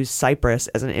could use Cyprus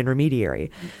as an intermediary.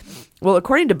 Well,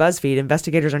 according to BuzzFeed,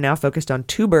 investigators are now focused on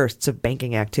 2 bursts of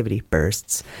banking activity.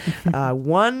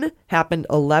 One happened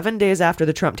 11 days after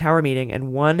the Trump Tower meeting,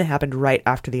 and one happened right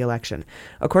after the election.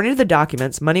 According to the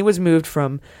documents, money was moved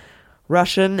from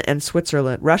Russia and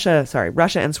Switzerland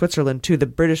to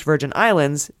the British Virgin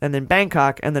Islands, and then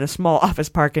Bangkok, and then a small office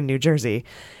park in New Jersey.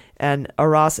 And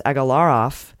Aras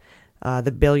Agalarov,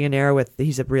 the billionaire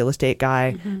he's a real estate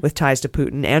guy with ties to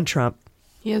Putin and Trump.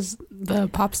 He is the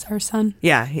pop star son.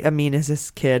 Yeah, Amin is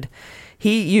his kid.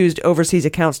 He used overseas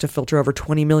accounts to filter over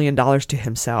 $20 million to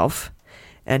himself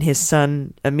and his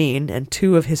son Amin and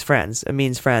 2 of his friends,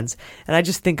 Amin's friends. And I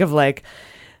just think of like,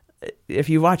 if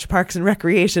you watch Parks and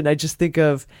Recreation, I just think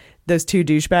of those two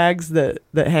douchebags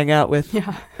that hang out with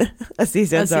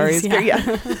Aziz Ansari's.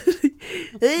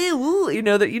 Hey, woo, you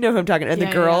know who I'm talking about. And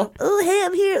the girl, oh, hey,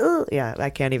 I'm here. Ooh. Yeah,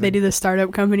 I can't even. They do the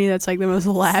startup company that's like the most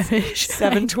lavish.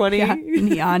 720.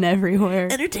 Neon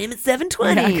everywhere. Entertainment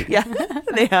 720. Yeah.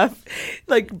 They have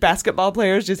like basketball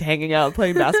players just hanging out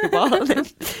playing basketball. And then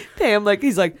pay him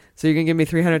he's like, so you're going to give me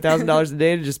 $300,000 a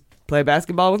day to just play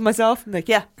basketball with myself? I'm like,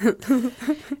 yeah.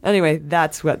 Anyway,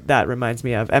 that's what that reminds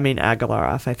me of. I mean,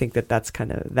 Agalarov. I think that's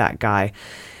kind of that guy.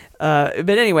 But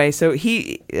anyway, so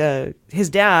his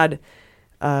dad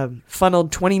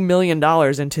funneled $20 million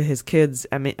into his kid's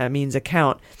Amin's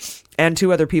account, and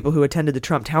two other people who attended the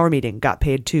Trump Tower meeting got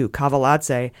paid too.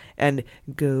 Kavaladze and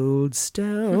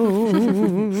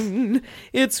Goldstone.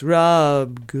 It's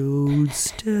Rob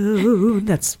Goldstone.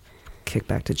 That's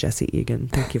kickback to Jesse Egan.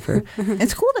 Thank you for.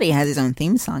 It's cool that he has his own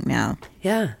theme song now.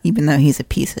 Yeah, even though he's a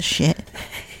piece of shit.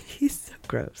 He's so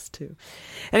gross too.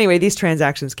 Anyway, these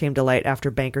transactions came to light after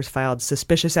bankers filed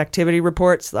suspicious activity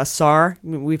reports, SAR.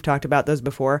 We've talked about those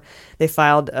before. They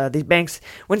filed these banks.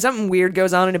 When something weird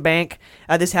goes on in a bank,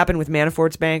 this happened with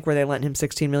Manafort's bank where they lent him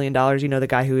 $16 million. You know, the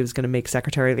guy who was going to make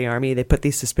Secretary of the Army. They put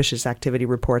these suspicious activity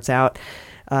reports out.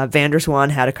 Van der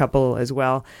Swan had a couple as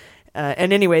well.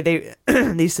 And anyway,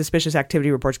 these suspicious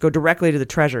activity reports go directly to the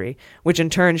Treasury, which in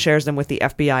turn shares them with the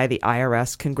FBI, the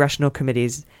IRS, congressional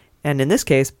committees, and in this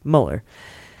case, Mueller.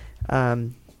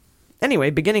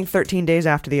 Anyway, beginning 13 days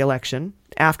after the election,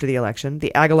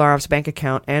 the Agalov's bank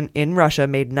account and in Russia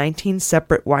made 19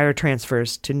 separate wire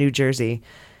transfers to New Jersey,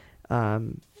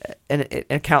 an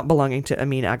account belonging to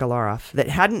Amin Agalarov that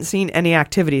hadn't seen any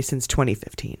activity since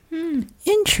 2015.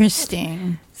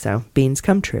 Interesting. So, beans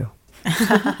come true.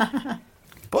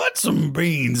 Put some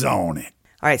beans on it.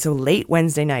 All right, so late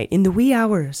Wednesday night, in the wee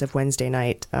hours of Wednesday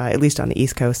night, at least on the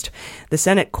East Coast, the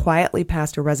Senate quietly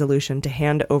passed a resolution to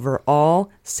hand over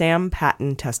all Sam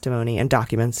Patten testimony and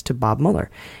documents to Bob Mueller.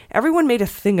 Everyone made a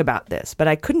thing about this, but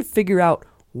I couldn't figure out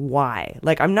why.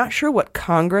 I'm not sure what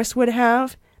Congress would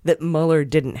have that Mueller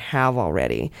didn't have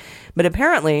already. But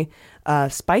apparently,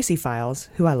 Spicy Files,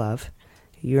 who I love,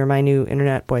 you're my new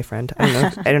internet boyfriend.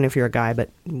 I don't know if you're a guy, but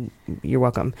you're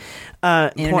welcome.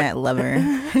 Internet lover.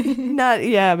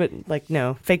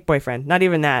 No, fake boyfriend. Not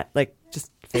even that.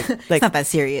 Just fake. It's not that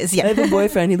serious. Yeah. I have a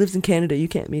boyfriend. He lives in Canada. You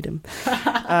can't meet him.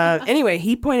 Anyway,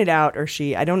 he pointed out, or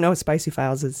she, I don't know what Spicy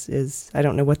Files is. I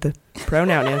don't know what the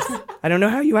pronoun is. I don't know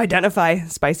how you identify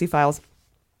Spicy Files.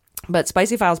 But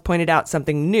Spicy Files pointed out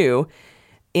something new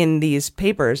in these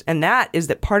papers, and that is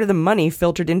that part of the money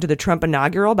filtered into the Trump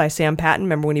inaugural by Sam Patten.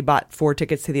 Remember when he bought 4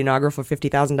 tickets to the inaugural for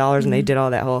 $50,000 and they did all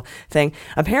that whole thing?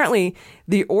 Apparently,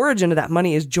 the origin of that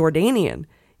money is Jordanian.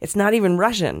 It's not even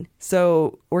Russian.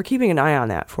 So we're keeping an eye on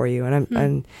that for you. And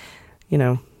I'm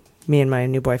me and my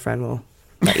new boyfriend will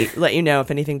let you know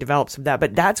if anything develops with that.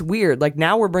 But that's weird.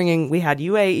 Now we had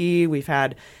UAE, we've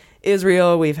had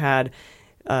Israel, we've had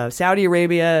Saudi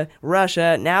Arabia,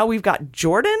 Russia. Now we've got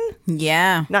Jordan?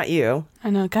 Yeah. Not you. I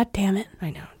know. God damn it.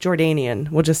 I know. Jordanian,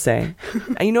 we'll just say.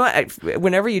 You know what?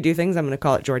 Whenever you do things, I'm going to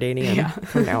call it Jordanian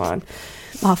from now on.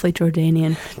 Awfully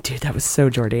Jordanian. Dude, that was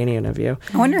so Jordanian of you.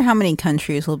 I wonder how many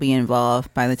countries will be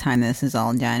involved by the time this is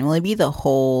all done. Will it be the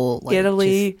whole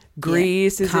Italy,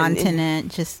 Greece,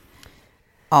 continent, just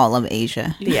all of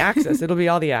Asia? The Axis. It'll be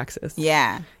all the Axis.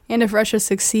 Yeah. And if Russia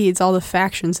succeeds, all the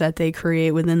factions that they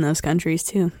create within those countries,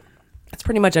 too. It's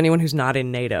pretty much anyone who's not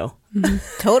in NATO.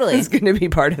 Totally. Is going to be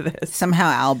part of this. Somehow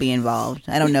I'll be involved.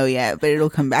 I don't know yet, but it'll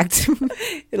come back to me.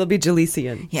 It'll be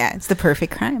Jaleesian. Yeah, it's the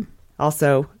perfect crime.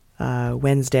 Also,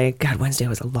 Wednesday. God, Wednesday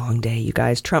was a long day, you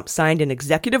guys. Trump signed an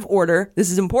executive order.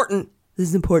 This is important.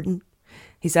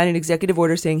 He signed an executive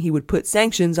order saying he would put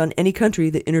sanctions on any country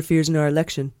that interferes in our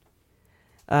election.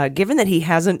 Given that he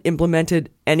hasn't implemented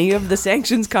any of the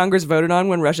sanctions Congress voted on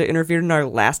when Russia interfered in our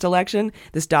last election,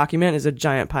 this document is a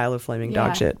giant pile of flaming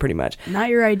dog shit, pretty much. Not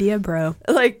your idea, bro.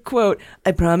 Quote,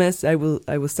 I promise I will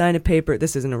sign a paper.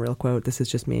 This isn't a real quote. This is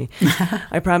just me.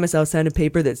 I promise I'll sign a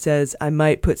paper that says I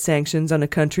might put sanctions on a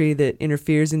country that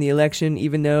interferes in the election,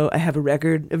 even though I have a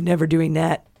record of never doing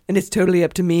that. And it's totally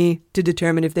up to me to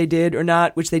determine if they did or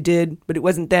not, which they did, but it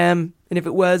wasn't them. And if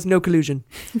it was, no collusion.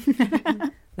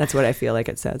 That's what I feel like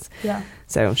it says. Yeah.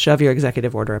 So shove your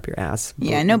executive order up your ass.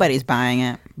 Yeah, nobody's buying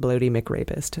it. Bloaty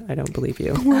McRapist. I don't believe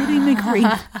you. Bloaty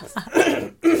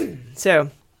McRapist. So,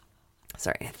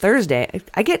 sorry. Thursday,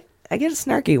 I get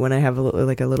snarky when I have a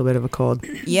little bit of a cold.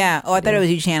 Yeah. Oh, I thought it was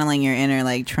you channeling your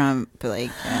inner Trump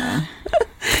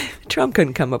Trump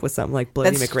couldn't come up with something like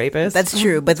bloaty McRapist. That's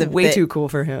true, but it's way too cool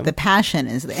for him. The passion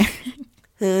is there.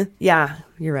 Yeah,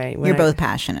 you're right. You're both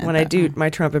passionate. When I do my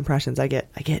Trump impressions, I get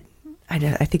I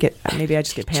know. I think maybe I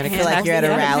just get panicked. I feel like you're at a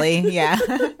rally. Yeah.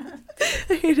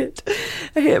 I hate it.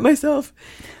 I hate it myself.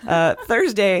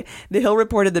 Thursday, The Hill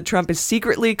reported that Trump is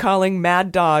secretly calling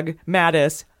Mad Dog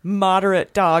Mattis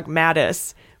Moderate Dog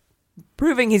Mattis,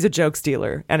 proving he's a joke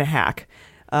stealer and a hack.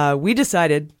 We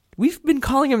decided we've been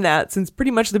calling him that since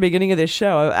pretty much the beginning of this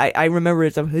show. I remember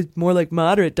it's more like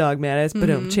Moderate Dog Mattis,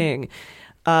 but ching.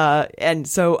 And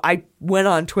so I went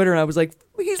on Twitter and I was like,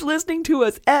 he's listening to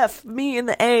us. F me in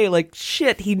the A. Like,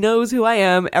 shit, he knows who I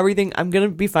am. Everything. I'm going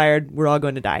to be fired. We're all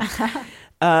going to die.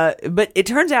 But it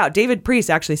turns out David Priest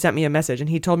actually sent me a message and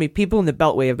he told me people in the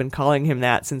Beltway have been calling him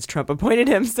that since Trump appointed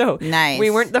him. So nice.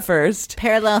 We weren't the first.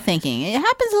 Parallel thinking. It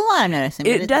happens a lot, I'm noticing.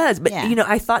 It does. But,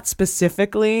 I thought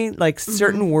specifically like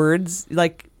certain words,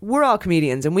 like we're all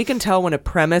comedians and we can tell when a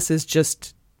premise is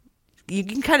just, you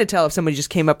can kind of tell if somebody just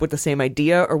came up with the same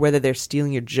idea or whether they're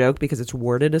stealing your joke because it's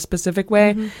worded a specific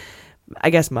way.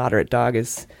 I guess Moderate Dog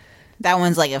is... That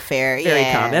one's like a fair...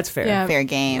 Very common. That's fair. Yeah. Fair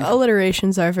game.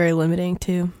 Alliterations are very limiting,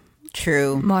 too.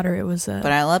 True. Moderate was... But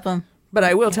I love them. But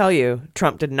I will tell you,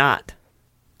 Trump did not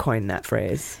coin that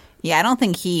phrase. Yeah, I don't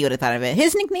think he would have thought of it.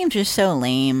 His nicknames are so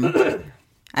lame.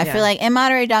 I feel like in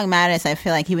Moderate Dog Mattis, I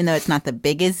feel like even though it's not the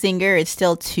biggest zinger, it's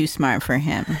still too smart for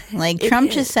him. Like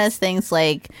Trump just says things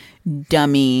like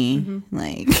dummy,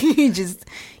 like just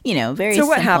very.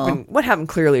 So simple. What happened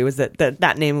clearly was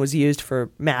that name was used for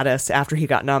Mattis after he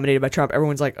got nominated by Trump.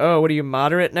 Everyone's like, oh, what are you,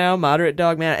 moderate now? Moderate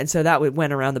Dog Mattis, and so that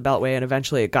went around the Beltway, and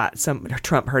eventually it got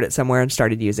Trump heard it somewhere and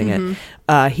started using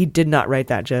it. He did not write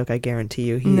that joke. I guarantee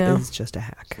you, he is just a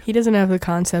hack. He doesn't have the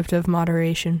concept of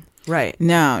moderation. Right.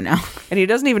 No. And he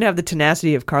doesn't even have the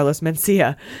tenacity of Carlos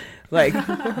Mencia, like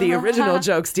the original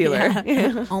joke stealer.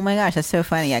 Yeah. Oh my gosh, that's so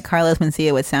funny. Yeah, Carlos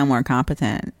Mencia would sound more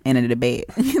competent in a debate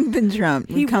than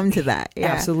Trump. He'd come to that. Yeah.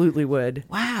 Absolutely would.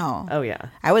 Wow. Oh yeah.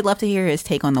 I would love to hear his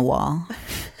take on the wall.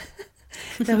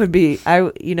 That would be,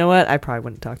 you know what? I probably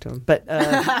wouldn't talk to him. But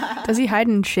does he hide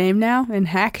in shame now and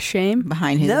hack shame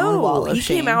behind his own wall of he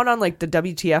shame? Came out on like the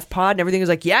WTF pod and everything was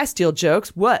like, yeah, I steal jokes.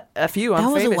 What? I'm famous.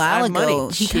 That was a while ago.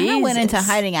 Money. He kind of went into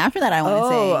hiding after that, I want to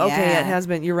say. Oh, okay. Yeah. It has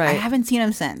been. You're right. I haven't seen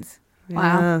him since.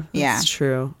 Wow. Yeah. That's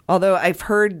true. Although I've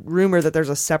heard rumor that there's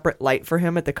a separate light for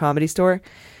him at the Comedy Store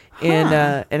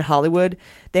in Hollywood.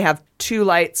 They have two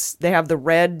lights. They have the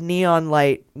red neon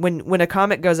light. When a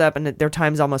comic goes up and their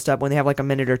time's almost up, when they have like a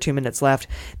minute or 2 minutes left,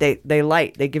 they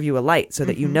give you a light so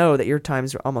that you know that your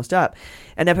time's almost up.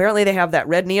 And apparently they have that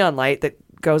red neon light that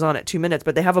goes on at 2 minutes,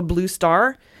 but they have a blue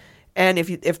star. And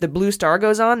if the blue star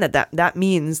goes on, that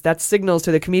means that signals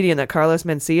to the comedian that Carlos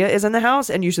Mencia is in the house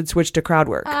and you should switch to crowd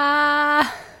work.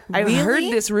 I've heard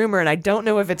this rumor and I don't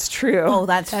know if it's true. Oh,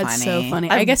 that's funny. So funny.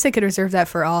 I guess they could reserve that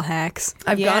for all hacks.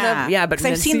 I've gone up, but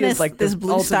I've seen this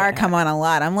blue star come on a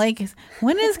lot. I'm like,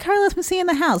 when is Carlos Mencia in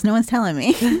the house? No one's telling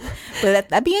me. But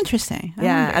that'd be interesting.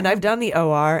 And I've done the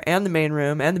OR and the main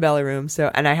room and the belly room.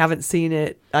 And I haven't seen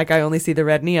it. Like I only see the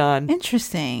red neon.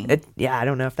 Interesting. I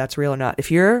don't know if that's real or not.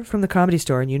 If you're from the Comedy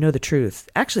Store and you know the truth,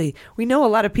 actually, we know a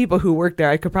lot of people who work there.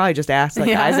 I could probably just ask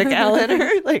Isaac Allen or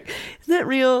like, is that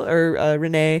real? Or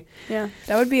Renee. Yeah,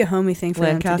 that would be a homie thing for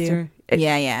them to do.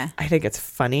 Yeah. I think it's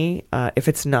funny. If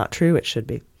it's not true, it should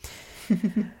be.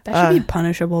 That should be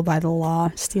punishable by the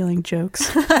law, stealing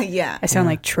jokes. Yeah. I sound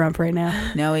like Trump right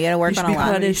now. No, we got to work on a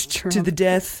lot. Punished to the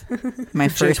death. My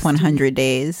first 100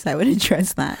 days, I would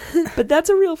address that. But that's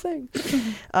a real thing.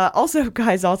 Also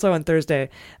on Thursday,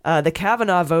 the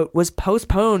Kavanaugh vote was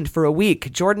postponed for a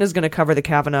week. Jordan is going to cover the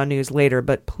Kavanaugh news later,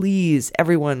 but please,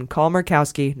 everyone, call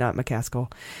Murkowski, not McCaskill,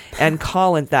 and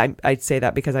Collins. I'd say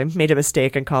that because I made a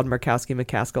mistake and called Murkowski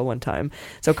McCaskill one time.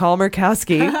 So call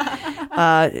Murkowski,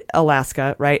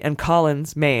 Alaska, right? And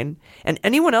Collins, Maine, and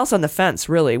anyone else on the fence,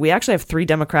 really. We actually have 3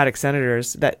 Democratic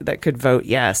senators that could vote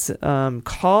yes.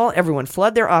 Call everyone,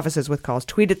 flood their offices with calls,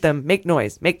 tweet at them, make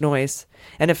noise.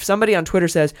 And if somebody on Twitter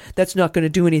says that's not going to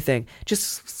do anything,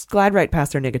 just glide right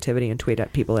past their negativity and tweet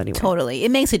at people anyway. Totally.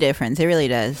 It makes a difference. It really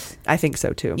does. I think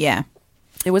so too. Yeah.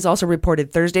 It was also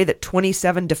reported Thursday that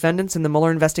 27 defendants in the Mueller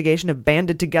investigation have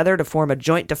banded together to form a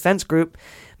joint defense group,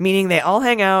 meaning they all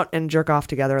hang out and jerk off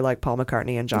together like Paul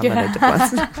McCartney and John Lennon did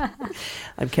once.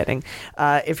 I'm kidding.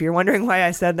 If you're wondering why I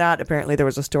said that, apparently there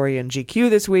was a story in GQ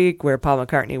this week where Paul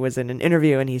McCartney was in an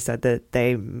interview and he said that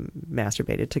they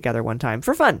masturbated together one time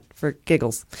for fun, for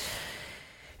giggles.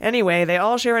 Anyway, they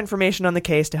all share information on the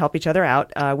case to help each other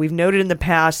out. We've noted in the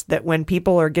past that when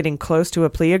people are getting close to a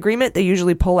plea agreement, they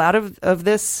usually pull out of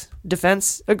this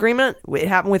defense agreement. It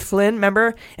happened with Flynn,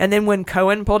 remember? And then when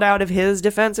Cohen pulled out of his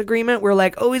defense agreement, we're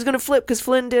like, oh, he's going to flip because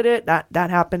Flynn did it. That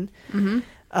happened.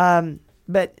 Mm-hmm.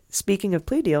 But speaking of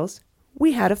plea deals,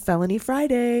 we had a Felony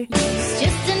Friday. It's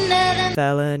just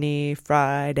Felony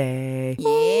Friday.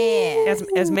 Yeah.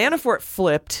 As Manafort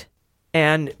flipped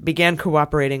and began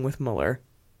cooperating with Mueller,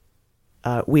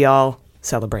 we all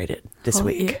celebrated this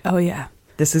week. Yeah. Oh, yeah.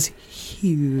 This is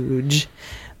huge.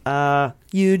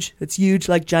 Huge. It's huge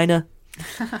like China.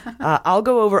 I'll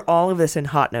go over all of this in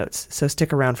hot notes, so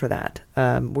stick around for that.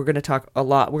 We're going to talk a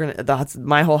lot.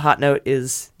 My whole hot note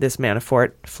is this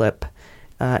Manafort flip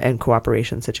and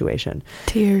cooperation situation.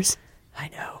 Tears. I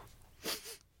know.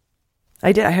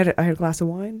 I did. I had a glass of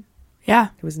wine. Yeah.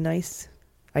 It was nice.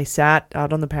 I sat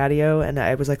out on the patio and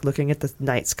I was like looking at the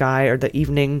night sky or the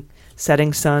evening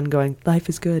setting sun going, life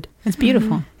is good. It's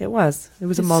beautiful. Mm-hmm. It was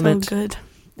a moment. So good.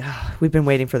 We've been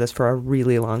waiting for this for a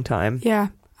really long time. Yeah.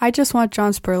 I just want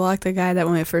John Spurlock, the guy that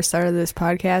when we first started this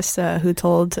podcast, who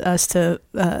told us to,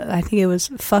 I think it was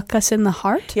fuck us in the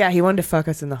heart. Yeah, he wanted to fuck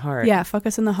us in the heart. Yeah, fuck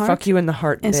us in the heart. Fuck you in the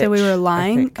heart, and bitch, so we were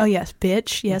lying. I Oh, yes,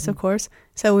 bitch. Yes, of course.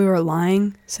 So we were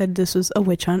lying, said this was a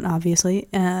witch hunt, obviously.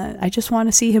 I just want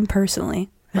to see him personally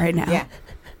right now. Yeah.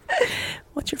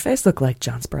 What's your face look like,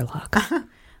 John Spurlock?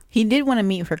 He did want to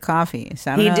meet for coffee,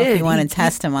 so I don't know if you want to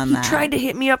test him on that. He tried to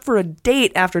hit me up for a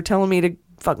date after telling me to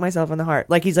fuck myself in the heart.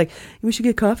 Like, he's like, we should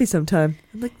get coffee sometime.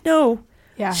 I'm like, no.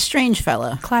 Yeah. Strange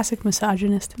fellow. Classic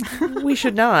misogynist. We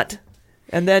should not.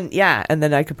 And then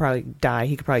I could probably die.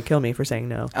 He could probably kill me for saying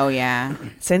no. Oh, yeah.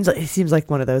 He seems like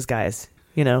one of those guys,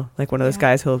 you know, like one of those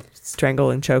guys who'll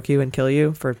strangle and choke you and kill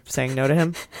you for saying no to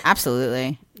him.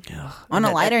 Absolutely. On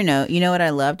a lighter note, you know what I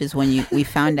loved is when we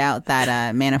found out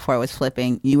that Manafort was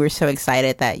flipping, you were so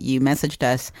excited that you messaged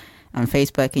us on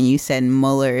Facebook and you said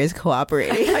Mueller is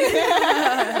cooperating.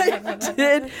 I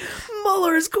did.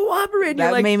 Mueller is cooperating.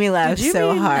 That made me laugh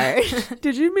so hard.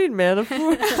 Did you mean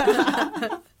Manafort?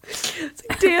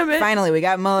 Like, damn it. Finally, we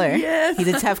got Mueller. Yes. He's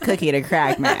a tough cookie to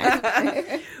crack,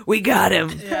 man. We got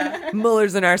him. Yeah.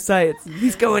 Mueller's in our sights.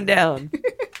 He's going down.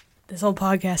 This whole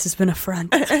podcast has been a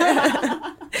front.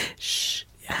 Shh.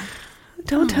 Yeah.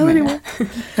 Don't tell anyone.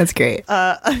 That's great.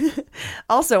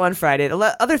 Also on Friday,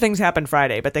 other things happened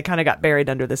Friday, but they kind of got buried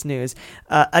under this news.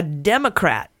 A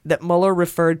Democrat that Mueller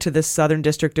referred to the Southern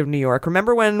District of New York.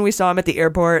 Remember when we saw him at the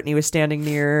airport and he was standing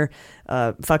near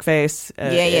Fuckface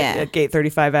at Gate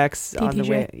 35X DT on the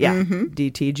way? Yeah,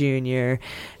 DT Jr.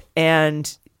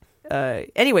 And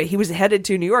anyway, he was headed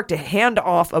to New York to hand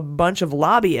off a bunch of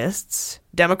lobbyists,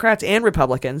 Democrats and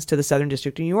Republicans, to the Southern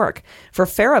District of New York for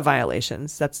FARA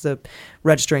violations. That's the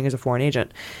registering as a foreign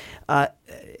agent.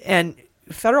 And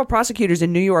federal prosecutors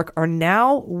in New York are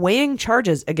now weighing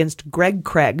charges against Greg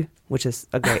Craig, which is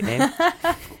a great name.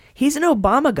 He's an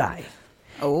Obama guy.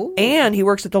 Oh. And he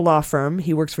works at the law firm.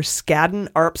 He works for Skadden,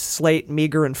 Arps, Slate,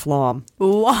 Meagher, and Flom.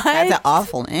 What? That's an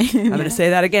awful name. I'm going to say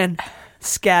that again.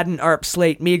 Skadden, Arp,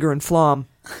 Slate, Meagher, and Flom.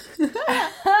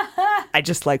 I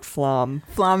just like Flom.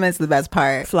 Flom is the best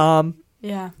part. Flom.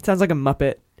 Yeah. Sounds like a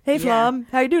Muppet. Hey, Flom.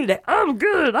 How you doing today? I'm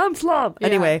good. I'm Flom. Yeah.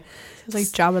 Anyway. It's like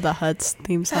Jabba the Hutt's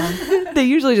theme song. They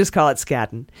usually just call it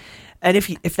Skadden. And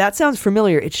if that sounds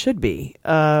familiar, it should be.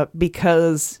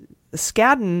 Because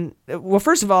Skadden, well,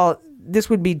 first of all,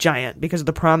 this would be giant because of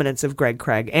the prominence of Greg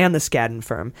Craig and the Skadden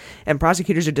firm. And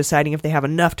prosecutors are deciding if they have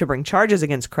enough to bring charges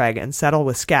against Craig and settle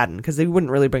with Skadden, because they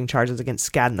wouldn't really bring charges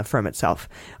against Skadden, the firm itself.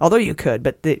 Although you could,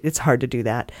 but it's hard to do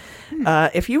that.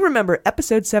 If you remember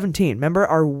episode 17, remember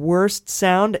our worst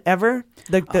sound ever?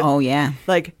 Oh, yeah.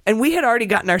 And we had already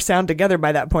gotten our sound together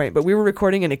by that point, but we were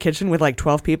recording in a kitchen with like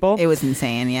 12 people. It was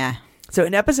insane, yeah. So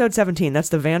in episode 17, that's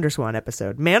the Vanderswan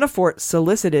episode, Manafort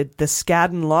solicited the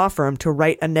Skadden law firm to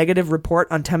write a negative report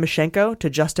on Tymoshenko to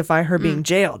justify her being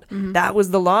jailed. Mm-hmm. That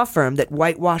was the law firm that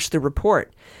whitewashed the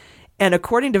report. And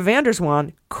according to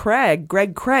Vanderswan,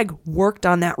 Greg Craig worked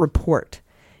on that report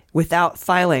without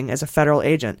filing as a federal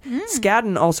agent.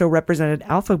 Skadden also represented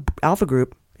Alpha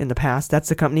Group in the past. That's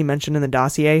the company mentioned in the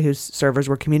dossier whose servers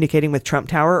were communicating with Trump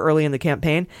Tower early in the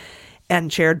campaign, and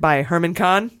chaired by Herman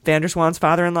Kahn, Vanderswan's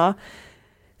father-in-law.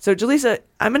 So, Jaleesa,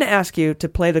 I'm going to ask you to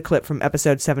play the clip from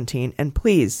episode 17, and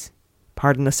please,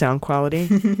 pardon the sound quality.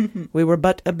 We were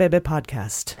but a baby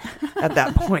podcast at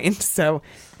that point. So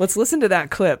let's listen to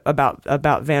that clip about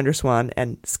Vanderswan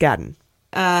and Skadden.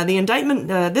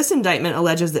 This indictment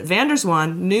alleges that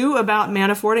Vanderswan knew about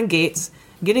Manafort and Gates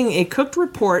getting a cooked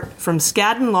report from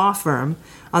Skadden law firm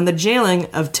on the jailing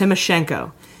of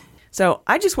Tymoshenko. So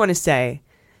I just want to say,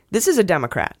 this is a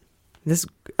Democrat. This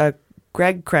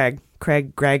Greg Craig,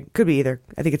 could be either.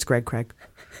 I think it's Greg Craig.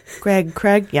 Greg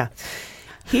Craig, yeah.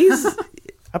 He's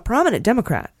a prominent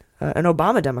Democrat, an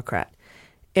Obama Democrat.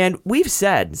 And we've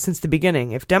said since the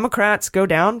beginning, if Democrats go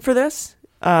down for this...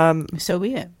 so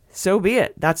be it. So be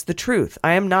it. That's the truth.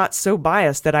 I am not so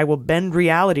biased that I will bend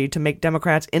reality to make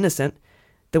Democrats innocent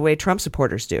the way Trump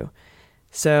supporters do.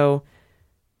 So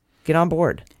get on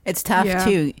board. It's tough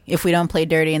too if we don't play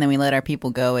dirty and then we let our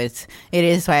people go. It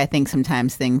is why I think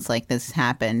sometimes things like this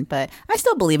happen. But I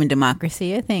still believe in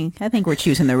democracy. I think we're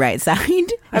choosing the right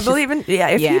side. I believe in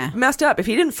if he messed up, if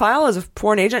he didn't file as a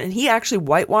foreign agent and he actually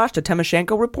whitewashed a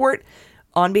Timoshenko report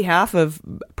on behalf of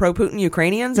pro-Putin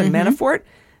Ukrainians and Manafort,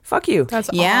 fuck you. That's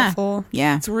awful.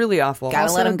 Yeah, it's really awful.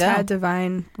 Gotta let him go. Tad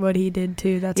Devine, what he did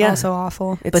too. That's also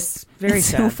awful. It's very it's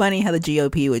sad. so funny how the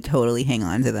GOP would totally hang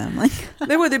on to them. Like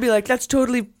they'd be like, "That's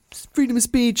totally freedom of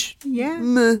speech."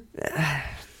 Yeah.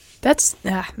 That's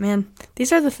man.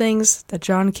 These are the things that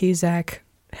John Cusack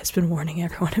has been warning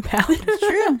everyone about. It's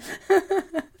true.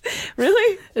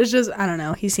 Really? It's just, I don't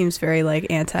know. He seems very like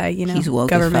anti, He's woke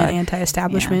government, as fuck.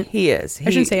 anti-establishment. He is. I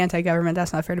shouldn't say anti-government.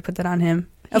 That's not fair to put that on him.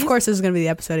 Of course, this is going to be the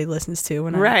episode he listens to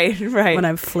when when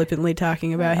I'm flippantly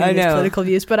talking about his political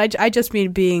views. But I just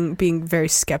mean being very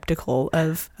skeptical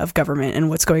of government and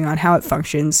what's going on, how it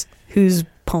functions, who's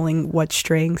pulling what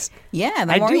strings. Yeah,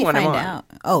 the more you find out.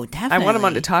 Oh, definitely. I want him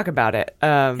on to talk about it.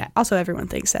 Also, everyone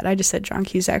thinks that. I just said John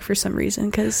Cusack for some reason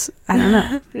because I don't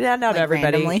know. Yeah, not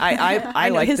everybody. Randomly. I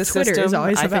like his the Twitter system. is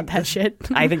always I about think that shit.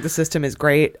 I think the system is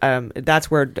great. That's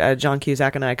where John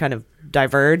Cusack and I kind of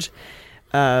diverge.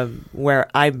 Where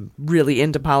I'm really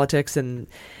into politics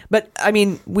but I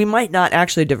mean, we might not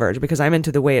actually diverge because I'm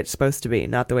into the way it's supposed to be,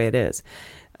 not the way it is,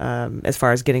 as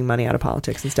far as getting money out of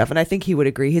politics and stuff. And I think he would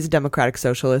agree. He's a democratic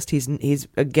socialist. He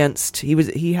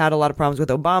had a lot of problems with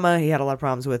Obama. He had a lot of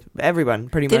problems with everyone,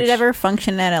 pretty much. Did it ever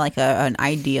function at an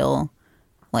ideal,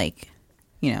 like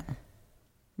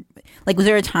was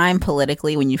there a time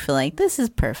politically when you feel like this is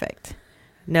perfect?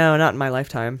 No, not in my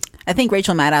lifetime. I think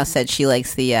Rachel Maddow said she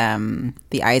likes the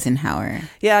Eisenhower.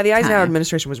 Yeah, the Eisenhower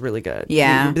administration was really good.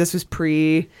 Yeah. This was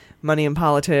pre-money in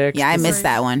politics. Yeah, I missed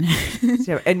that one.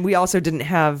 And we also didn't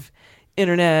have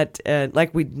internet.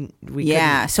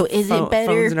 Yeah, so is it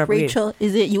better, Rachel?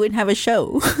 Is it you wouldn't have a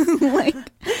show? Like,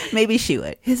 maybe she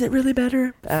would. Is it really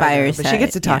better? But she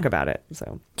gets to talk about it.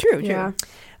 So True. Yeah.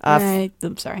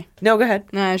 I'm sorry. No, go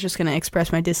ahead. No, I was just going to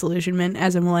express my disillusionment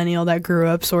as a millennial that grew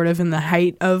up sort of in the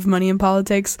height of money in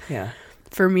politics. Yeah.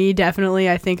 For me, definitely,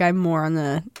 I think I'm more on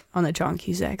the John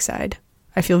Cusack side.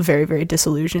 I feel very, very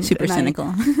disillusioned. Super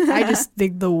cynical. I just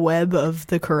think the web of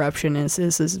the corruption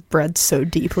is bred so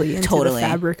deeply into the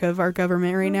fabric of our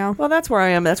government right now. Well, that's where I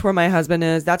am. That's where my husband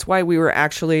is. That's why we were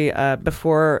actually,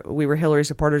 before we were Hillary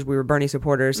supporters, we were Bernie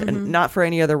supporters. And not for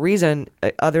any other reason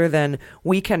other than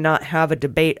we cannot have a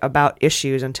debate about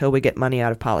issues until we get money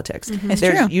out of politics. It's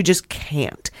true. You just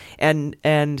can't.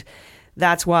 And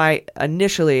that's why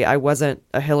initially I wasn't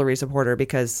a Hillary supporter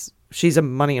because she's a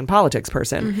money in politics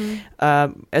person.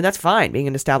 And that's fine, being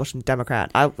an establishment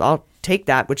Democrat. I'll take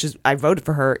that, which is, I voted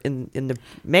for her in the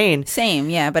main. Same,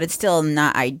 yeah, but it's still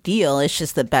not ideal. It's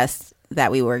just the best that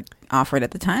we were offered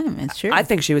at the time. It's true. I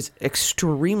think she was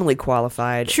extremely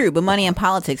qualified. True, but money in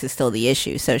politics is still the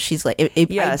issue. So she's like,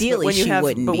 ideally she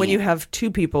wouldn't be. But when you have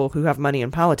two people who have money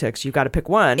in politics, you've got to pick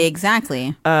one.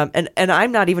 Exactly. And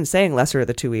I'm not even saying lesser of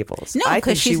the two evils. No, I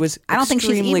think she was I don't think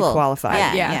she's extremely evil.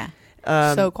 qualified. Yeah.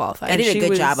 So qualified. I did a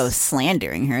good job of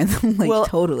slandering her.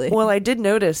 Totally. Well, I did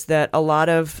notice that a lot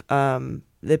of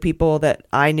the people that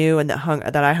I knew and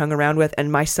that I hung around with,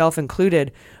 and myself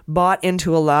included, bought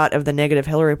into a lot of the negative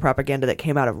Hillary propaganda that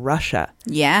came out of Russia.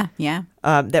 Yeah.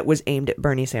 That was aimed at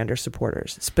Bernie Sanders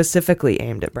supporters, specifically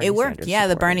aimed at Bernie Sanders. It worked. Yeah,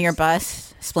 the Bernie or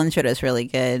Bust splintered us really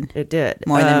good. It did.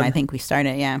 More than I think we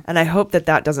started, yeah. And I hope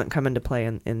that doesn't come into play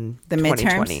in the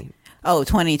 2020. Midterms? Oh,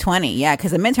 2020. Yeah,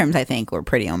 because the midterms, I think, were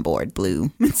pretty on board.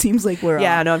 Blue. It seems like we're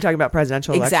Yeah, no, I'm talking about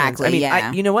presidential elections. Exactly, I mean,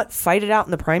 yeah. you know what? Fight it out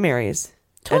in the primaries.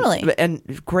 Totally.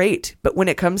 And great. But when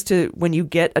it comes to when you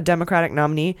get a Democratic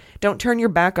nominee, don't turn your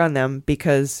back on them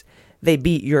because they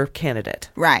beat your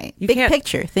candidate. Right. Big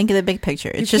picture. Think of the big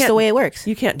picture. It's just the way it works.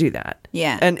 You can't do that.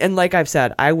 Yeah. And like I've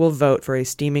said, I will vote for a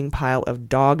steaming pile of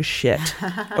dog shit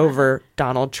over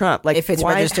Donald Trump. Like, if it's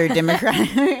registered Democrat.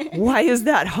 Why is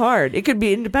that hard? It could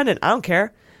be independent. I don't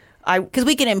care. Because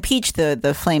we can impeach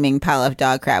the flaming pile of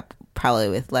dog crap probably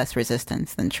with less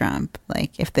resistance than Trump.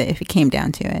 Like if it came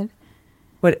down to it.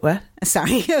 What?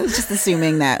 Sorry, I was just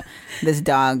assuming that this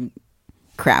dog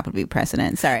crap would be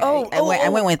precedent. Sorry, I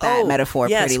went with that metaphor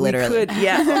pretty literally. We could,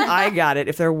 I got it.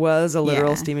 If there was a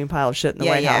literal steaming pile of shit in the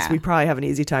White House, we'd probably have an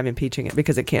easy time impeaching it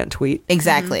because it can't tweet.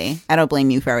 Exactly. I don't blame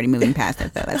you for already moving past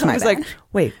it, though. That's my bad. I was like,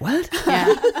 wait, what?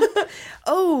 Yeah.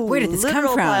 Where did this come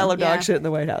literal from? Pile of dog shit in the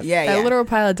White House. That literal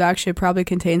pile of dog shit probably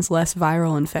contains less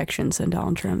viral infections than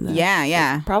Donald Trump, though.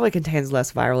 Yeah. It probably contains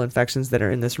less viral infections that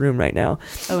are in this room right now.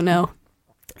 Oh, no.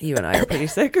 You and I are pretty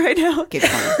sick right now.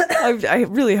 I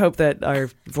really hope that our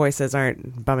voices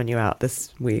aren't bumming you out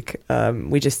this week.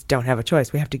 We just don't have a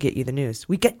choice. We have to get you the news.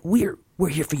 We're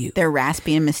here for you. They're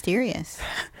raspy and mysterious.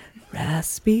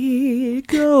 Raspy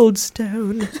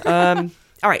Goldstone.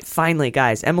 All right, finally,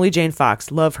 guys. Emily Jane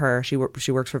Fox, love her. She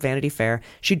works for Vanity Fair.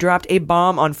 She dropped a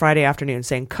bomb on Friday afternoon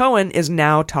saying Cohen is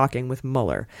now talking with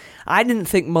Mueller. I didn't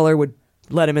think Mueller would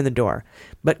let him in the door,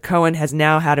 but Cohen has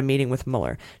now had a meeting with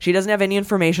Mueller. She doesn't have any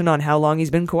information on how long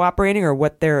he's been cooperating or where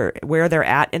they're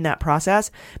at in that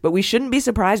process, but we shouldn't be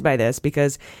surprised by this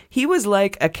because he was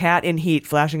like a cat in heat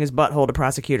flashing his butthole to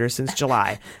prosecutors since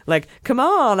July. Like, come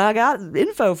on, I got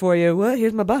info for you. What?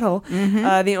 Here's my butthole.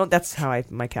 Mm-hmm. That's how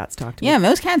my cats talk to me. Yeah,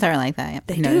 most cats are like that.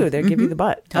 They do. They give you the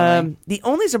butt. Totally. The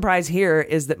only surprise here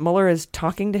is that Mueller is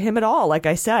talking to him at all, like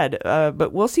I said,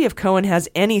 but we'll see if Cohen has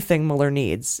anything Mueller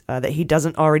needs that he doesn't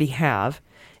already have,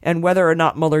 and whether or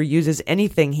not Mueller uses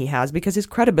anything he has, because his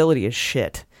credibility is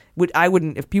shit.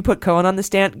 If you put Cohen on the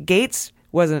stand, Gates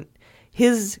wasn't,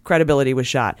 his credibility was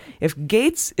shot. If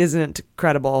Gates isn't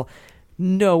credible,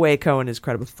 no way Cohen is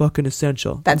credible. Fucking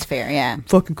essential. That's fair, yeah.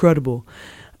 Fucking credible.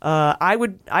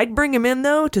 I'd bring him in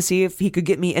though to see if he could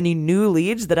get me any new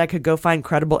leads that I could go find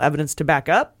credible evidence to back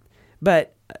up.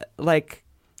 But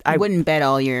I wouldn't bet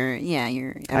all your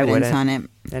evidence on it.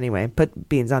 Anyway, put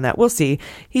beans on that. We'll see.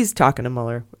 He's talking to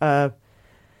Mueller.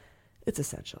 It's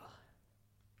essential.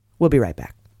 We'll be right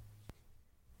back.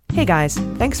 Hey guys,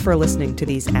 thanks for listening to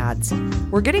these ads.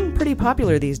 We're getting pretty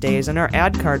popular these days and our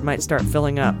ad card might start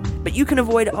filling up, but you can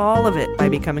avoid all of it by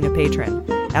becoming a patron.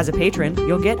 As a patron,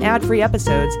 you'll get ad-free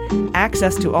episodes,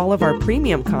 access to all of our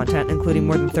premium content, including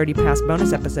more than 30 past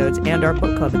bonus episodes and our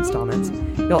book club installments.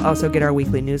 You'll also get our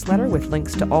weekly newsletter with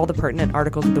links to all the pertinent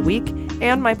articles of the week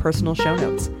and my personal show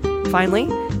notes. Finally,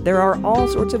 there are all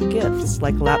sorts of gifts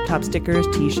like laptop stickers,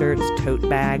 t-shirts, tote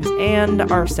bags, and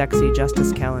our sexy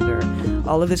justice calendar.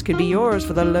 All of this could be yours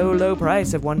for the low, low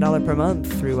price of $1 per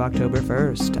month through October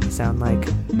 1st. I sound like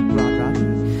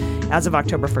Rodney. As of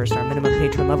October 1st, our minimum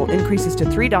patron level increases to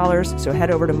 $3, so head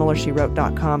over to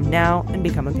MullerSheWrote.com now and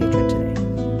become a patron today.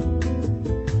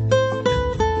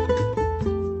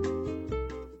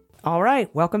 All right,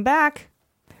 welcome back.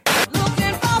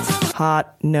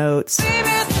 Hot notes.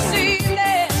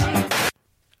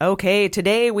 Okay,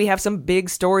 today we have some big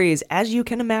stories. As you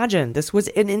can imagine, this was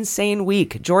an insane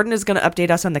week. Jordan is going to update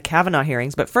us on the Kavanaugh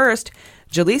hearings, but first,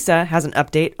 Jaleesa has an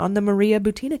update on the Maria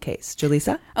Butina case.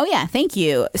 Jaleesa? Oh, yeah, thank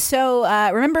you. So,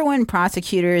 remember when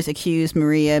prosecutors accused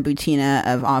Maria Butina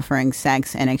of offering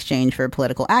sex in exchange for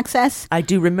political access? I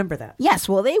do remember that. Yes,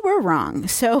 well, they were wrong.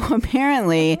 So,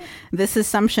 apparently, this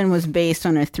assumption was based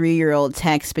on a 3-year-old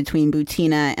text between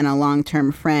Butina and a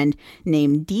long-term friend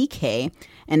named DK.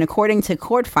 And according to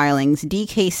court filings,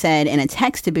 DK said in a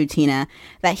text to Butina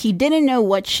that he didn't know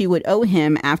what she would owe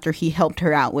him after he helped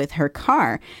her out with her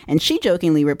car. And she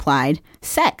jokingly replied,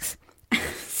 sex.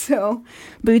 So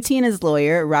Butina's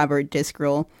lawyer, Robert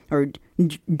Driscoll,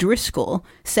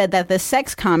 said that the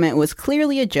sex comment was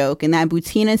clearly a joke and that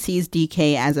Butina sees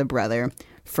DK as a brother.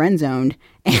 Friend-zoned.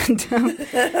 And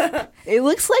it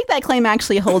looks like that claim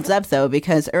actually holds up, though,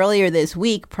 because earlier this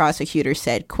week, prosecutors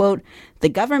said, quote, the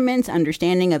government's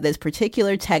understanding of this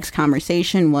particular text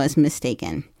conversation was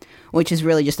mistaken, which is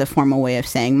really just a formal way of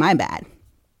saying my bad.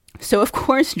 So, of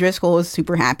course, Driscoll was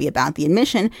super happy about the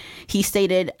admission. He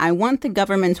stated, I want the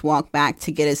government's walk back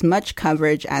to get as much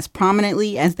coverage as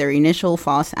prominently as their initial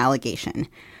false allegation.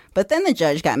 But then the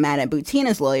judge got mad at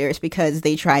Butina's lawyers because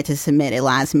they tried to submit a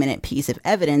last-minute piece of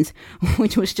evidence,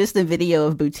 which was just a video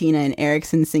of Butina and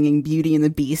Erickson singing Beauty and the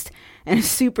Beast and a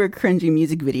super cringy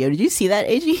music video. Did you see that,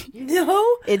 AG?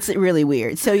 No. It's really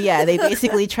weird. So, yeah, they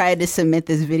basically tried to submit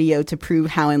this video to prove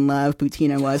how in love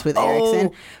Butina was with Erickson.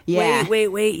 Yeah.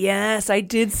 Wait. Yes, I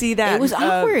did see that. It was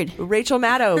awkward. Rachel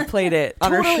Maddow played it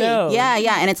on her show.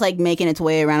 Yeah. And it's like making its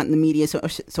way around the media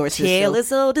sources. Tale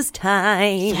as old as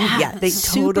time. Yeah, they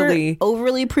totally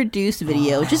overly produced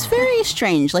video. Just very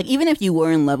strange. Like, even if you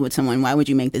were in love with someone, why would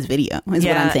you make this video? Is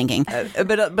what I'm thinking.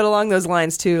 But along those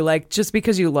lines too, like, just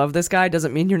because you love this guy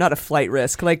doesn't mean you're not a flight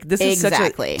risk. Like, this is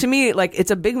exactly. to me, like, it's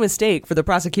a big mistake for the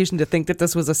prosecution to think that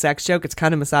this was a sex joke. It's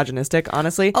kind of misogynistic,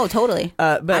 honestly. Oh, totally.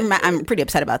 But I'm pretty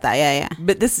upset about that. Yeah.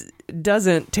 But this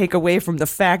doesn't take away from the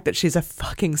fact that she's a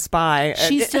fucking spy.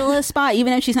 She's still a spy,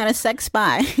 even if she's not a sex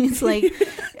spy. It's like,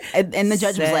 And the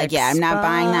judge was like, yeah, I'm not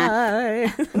buying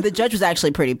that. The judge was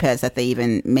actually pretty pissed that they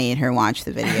even made her watch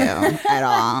the video at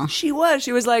all. She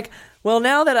was like, well,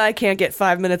 now that I can't get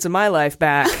 5 minutes of my life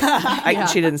back.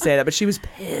 She didn't say that, but she was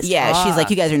pissed. Yeah, she's like,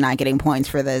 you guys are not getting points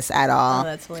for this at all. Oh,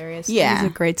 that's hilarious. Yeah.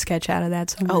 There's a great sketch out of that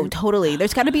somewhere. Oh, totally.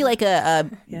 There's got to be like a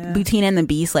Butina and the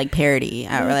Beast like parody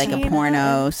or like a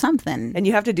porno something. And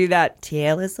you have to do that.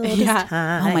 Tale is all this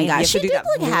time. Oh my gosh, she did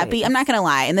look happy. I'm not gonna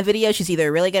lie. In the video, she's either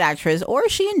a really good actress or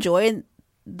she enjoyed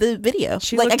the video.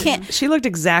 She looked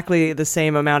exactly the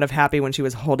same amount of happy when she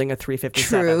was holding a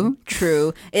 357.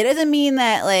 True. It doesn't mean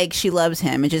that like she loves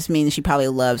him. It just means she probably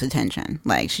loves attention.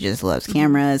 Like she just loves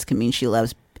cameras. Could mean she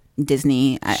loves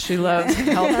Disney. She loves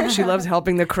she loves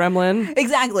helping the Kremlin.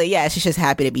 Exactly. Yeah, she's just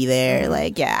happy to be there.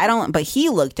 Like, yeah, I don't. But he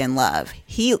looked in love.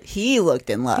 He looked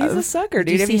in love. He's a sucker,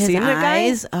 dude. Have you seen that guy?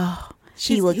 Eyes? Oh,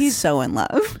 he's so in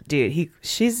love, dude.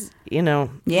 She's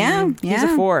yeah. He's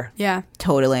a 4. Yeah,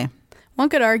 totally. One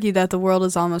could argue that the world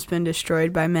has almost been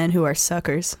destroyed by men who are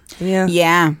suckers.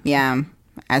 Yeah.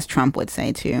 As Trump would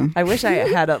say too. I wish I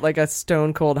had a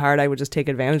stone cold heart. I would just take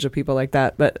advantage of people like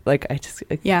that. But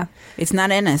it's not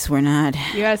in us. We're not.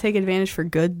 You gotta take advantage for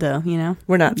good, though. You know,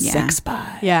 we're not sex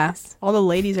spies. Yeah, all the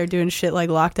ladies are doing shit like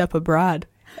Locked Up Abroad.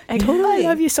 Totally. I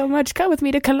love you so much. Come with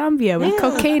me to Colombia with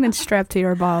cocaine and strapped to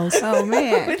your balls. Oh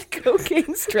man, with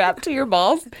cocaine strapped to your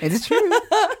balls. It's true.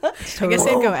 I guess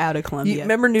they'd go out of Colombia.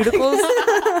 Remember Nudicles?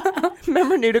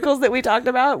 Remember Nudicles that we talked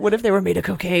about? What if they were made of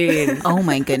cocaine? Oh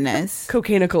my goodness,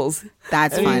 Cocainicles.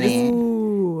 That's funny.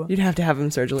 You'd have to have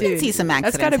them surgically. Dude, see some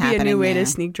accidents. That's got to be a new way there.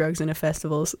 to sneak drugs into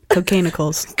festivals.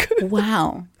 Cocainicles.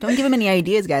 Wow! Don't give him any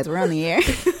ideas, guys. We're on the air.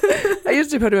 I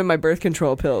used to put them in my birth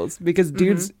control pills because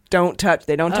dudes don't touch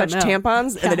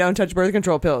tampons and they don't touch birth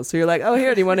control pills. So you're like, oh,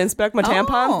 here, do you want to inspect my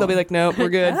tampons? They'll be like, nope, we're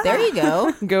good. There you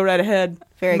go. Go right ahead.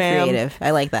 Very ma'am. creative.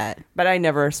 I like that. But I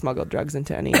never smuggled drugs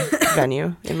into any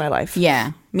venue in my life.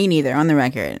 Yeah, me neither. On the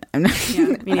record, I'm not.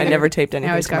 I never taped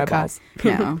anything to my balls.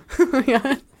 No.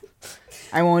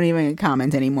 I won't even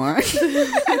comment anymore.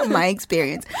 My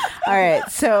experience. All right.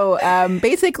 So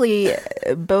basically,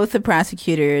 both the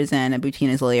prosecutors and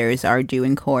Butina's lawyers are due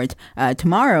in court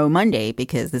tomorrow, Monday,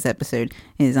 because this episode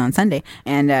is on Sunday.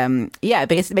 And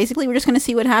basically, we're just going to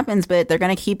see what happens. But they're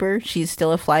going to keep her. She's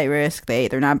still a flight risk.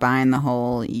 They're not buying the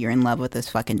whole "you're in love with this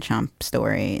fucking chump"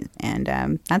 story.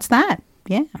 And that's that.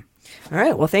 Yeah. All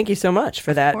right. Well, thank you so much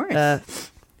for that.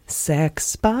 Sex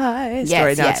spy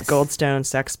story. Now it's Goldstone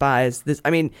sex spies.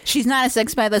 She's not a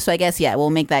sex spy though, so I guess we'll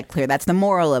make that clear. That's the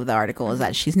moral of the article, is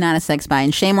that she's not a sex spy,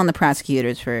 and shame on the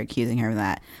prosecutors for accusing her of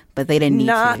that. But they didn't need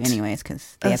to anyways,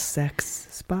 because they have sex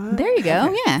spy. There you go.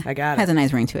 Okay. Yeah, I got it. Has a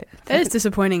nice ring to it. That is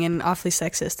disappointing and awfully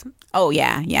sexist. Oh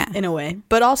yeah, in a way.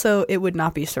 But also, it would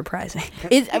not be surprising.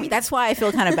 That's why I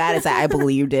feel kind of bad, is that I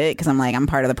believed it, because I'm like, I'm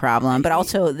part of the problem. But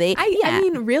also, I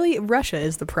mean, really, Russia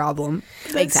is the problem.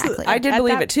 Exactly. I did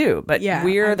believe it too, but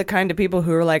we're the kind of people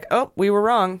who are like, oh, we were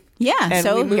wrong. Yeah, and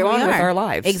so we move here on we are with our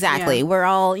lives. Exactly. Yeah. We're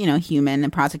all, human,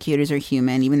 and prosecutors are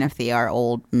human, even if they are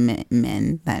old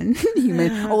men.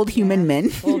 Old human men.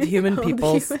 Old human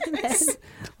people.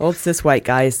 Old cis white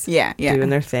guys. Yeah. Doing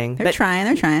their thing. They're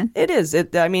trying. It is.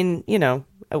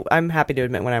 I'm happy to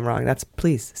admit when I'm wrong.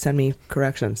 Please send me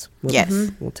corrections.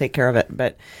 We'll take care of it.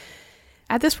 But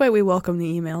at this point, we welcome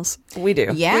the emails. We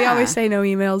do. Yeah. We always say no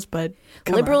emails, but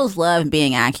liberals love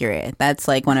being accurate. That's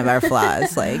like one of our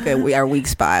flaws. Like our weak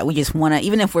spot. We just want to,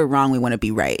 even if we're wrong, we want to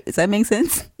be right. Does that make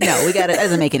sense? No, it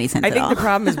doesn't make any sense I at think all. the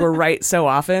problem is we're right so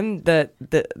often that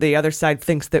the other side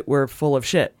thinks that we're full of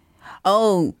shit.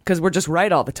 Oh. Because we're just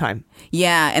right all the time.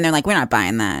 Yeah, and they're like, we're not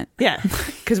buying that. Yeah,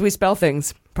 because we spell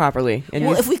things properly. And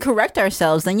if we correct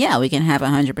ourselves, then we can have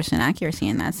 100% accuracy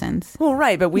in that sense. Well,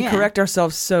 right, but we correct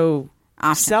ourselves so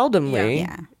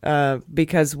seldomly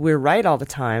because we're right all the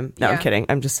time. No, I'm kidding.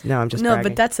 I'm just no, bragging.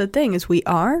 But that's the thing, is we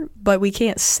are, but we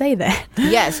can't say that.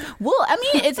 Yes. Well, I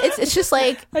mean, it's just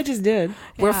like I just did.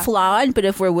 We're flawed, but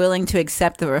if we're willing to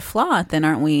accept that we're flawed, then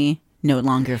aren't we no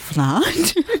longer flawed?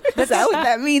 Is that what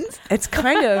that means? It's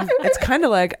kind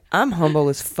of like, I'm humble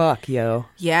as fuck, yo.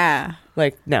 Yeah.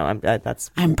 Like, no, that's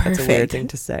perfect. That's a weird thing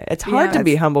to say. It's hard to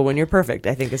be humble when you're perfect,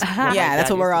 I think. That's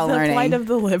what we're all learning. The plight of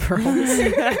the liberals.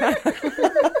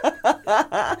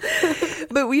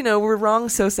 But we're wrong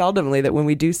so seldomly that when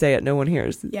we do say it, no one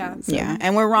hears. Yeah. So. Yeah,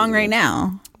 and we're wrong right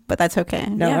now. But that's okay.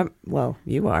 No, well,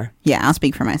 you are. Yeah, I'll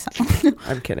speak for myself.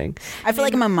 I'm kidding. I feel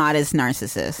like I'm a modest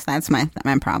narcissist. That's my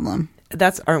problem.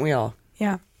 Aren't we all?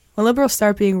 Yeah. When liberals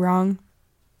start being wrong,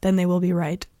 then they will be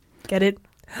right. Get it?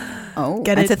 Oh,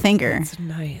 that's a thinker. That's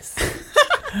nice.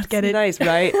 Get it? Nice,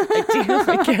 right?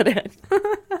 I get it.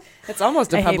 It's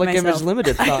almost a Public Image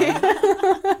Limited thought.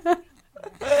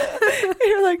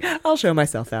 You're like, I'll show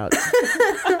myself out.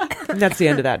 That's the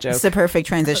end of that joke. It's the perfect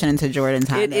transition into Jordan's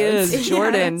hot It notes. is.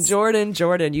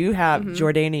 Jordan. You have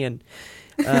Jordanian.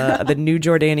 The new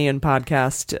Jordanian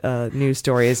podcast news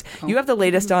stories. You have the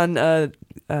latest on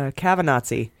Kavanaugh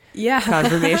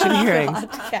confirmation hearings.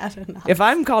 If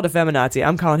I'm called a feminazi,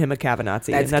 I'm calling him a Kavanaugh,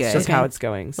 and that's just how it's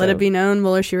going. So. Let it be known,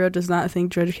 Mueller, she wrote, does not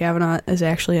think Judge Kavanaugh is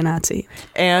actually a Nazi.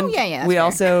 And we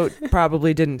also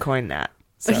probably didn't coin that.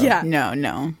 So. Yeah.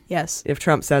 No. Yes. If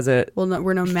Trump says it. Well, no,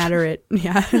 we're no matter it.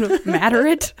 Yeah. Matter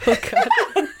it? Oh, God.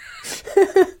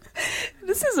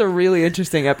 This is a really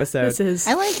interesting episode. This is.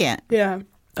 I like it. Yeah.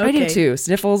 Okay. I do too.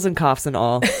 Sniffles and coughs and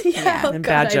all. And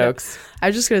bad jokes. I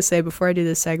was just going to say, before I do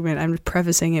this segment, I'm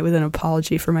prefacing it with an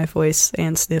apology for my voice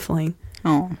and sniffling.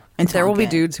 Oh. And there will be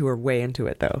dudes who are way into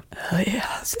it, though. Oh,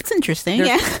 yeah. It's interesting.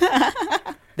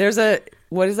 There's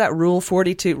what is that, Rule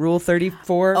 42, Rule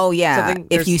 34? Oh, yeah.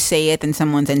 If you say it, then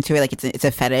someone's into it. Like, it's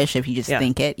a fetish if you just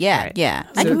think it. Yeah, right. Yeah.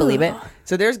 I can believe it.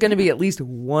 So there's going to be at least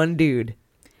one dude.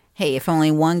 Hey, if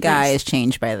only one guy is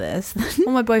changed by this.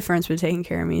 Well, my boyfriend's been taking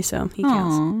care of me, so he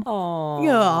counts.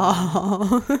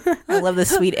 Aww. I love the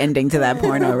sweet ending to that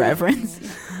porno reference.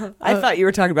 I thought you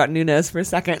were talking about Nunez for a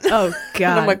second. Oh,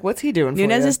 God. And I'm like, what's he doing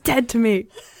Nunez is dead to me.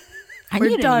 I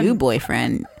need a new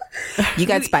boyfriend. You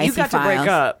got spicy you got files. to break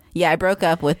up. Yeah, I broke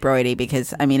up with Brody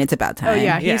because, I mean, it's about time. Oh,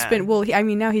 yeah. He's been,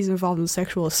 now he's involved in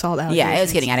sexual assault allegations. Yeah, it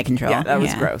was getting out of control. Yeah, that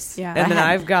was gross. Yeah. And then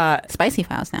I've got spicy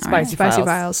files now, Spicy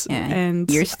files. Yeah. And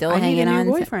you're still hanging on.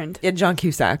 Boyfriend. Yeah, John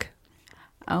Cusack.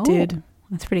 Oh, dude.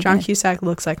 That's pretty John good. Cusack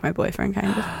looks like my boyfriend, kind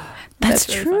of. That's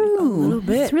true. Really a little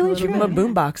bit. It's really true. Give him a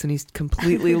boombox and he's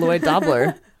completely Lloyd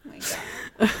Dobler.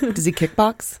 Does he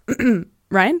kickbox?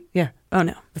 Ryan? Yeah. Oh,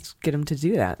 no. Let's get him to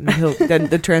do that. And then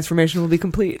the transformation will be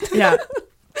complete. Yeah.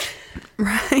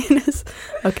 Ryan is...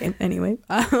 Okay, anyway.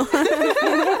 All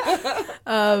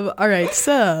right,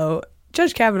 so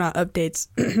Judge Kavanaugh updates.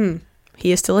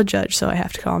 He is still a judge, so I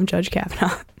have to call him Judge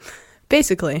Kavanaugh.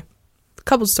 Basically, a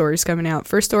couple stories coming out.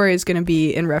 First story is going to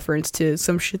be in reference to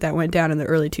some shit that went down in the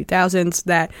early 2000s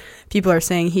that people are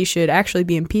saying he should actually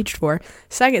be impeached for.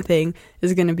 Second thing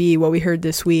is going to be what we heard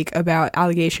this week about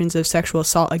allegations of sexual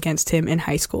assault against him in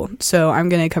high school. So I'm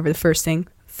going to cover the first thing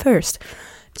first.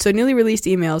 So newly released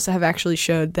emails have actually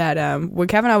showed that when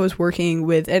Kavanaugh was working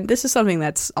with, and this is something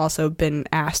that's also been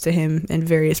asked to him in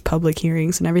various public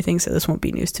hearings and everything, so this won't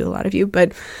be news to a lot of you,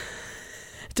 but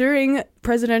during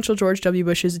presidential George W.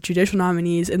 Bush's judicial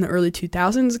nominees in the early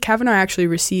 2000s, Kavanaugh actually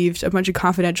received a bunch of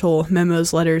confidential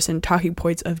memos, letters, and talking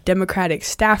points of Democratic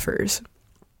staffers.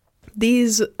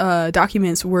 These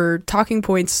documents were talking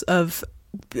points of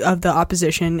the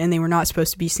opposition, and they were not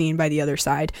supposed to be seen by the other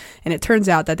side. And it turns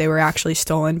out that they were actually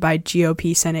stolen by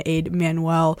GOP Senate aide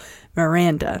Manuel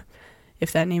Miranda.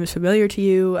 If that name is familiar to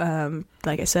you,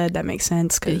 like I said, that makes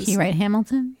sense. Did he write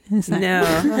Hamilton?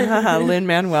 No.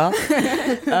 Lin-Manuel.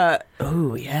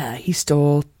 Oh, yeah. He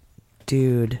stole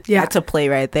Dude. Yeah. That's a play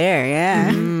right there.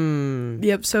 Yeah.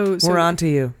 Yep. So we're on to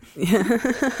you.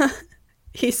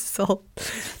 He stole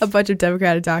a bunch of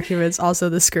Democratic documents, also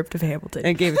the script of Hamilton.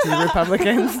 And gave it to the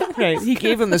Republicans. Right. He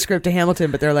gave them the script to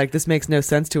Hamilton, but they're like, this makes no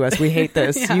sense to us. We hate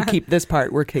this. Yeah. You keep this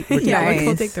part. We'll take we'll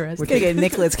take the rest. We're going to get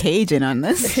Nicolas Cage in on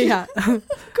this. Yeah.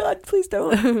 God, please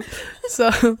don't.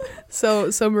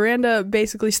 So Miranda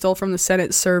basically stole from the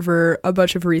Senate server a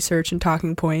bunch of research and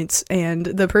talking points. And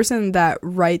the person that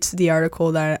writes the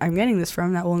article that I'm getting this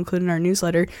from, that we'll include in our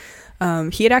newsletter,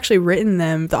 he had actually written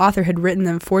them, the author had written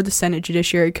them for the Senate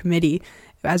Judiciary Committee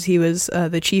as he was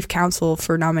the chief counsel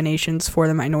for nominations for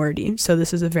the minority. So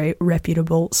this is a very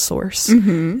reputable source.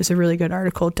 Mm-hmm. It's a really good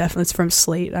article. Definitely, it's from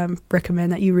Slate. I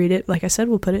recommend that you read it. Like I said,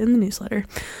 we'll put it in the newsletter.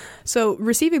 So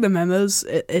receiving the memos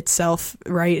itself,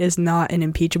 right, is not an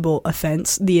impeachable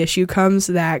offense. The issue comes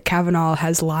that Kavanaugh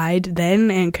has lied then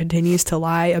and continues to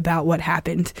lie about what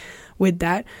happened with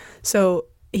that. So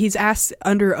he's asked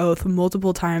under oath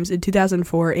multiple times in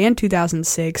 2004 and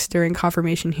 2006 during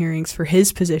confirmation hearings for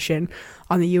his position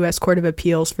on the U.S. Court of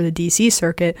Appeals for the D.C.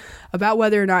 Circuit about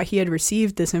whether or not he had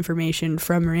received this information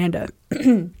from Miranda.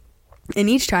 And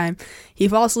each time, he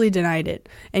falsely denied it.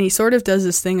 And he sort of does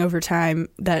this thing over time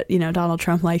that, you know, Donald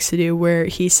Trump likes to do, where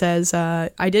he says,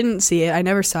 I didn't see it, I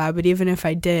never saw it, but even if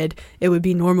I did, it would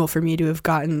be normal for me to have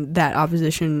gotten that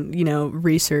opposition, you know,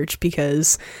 research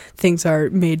because things are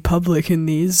made public in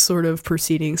these sort of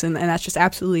proceedings. And that's just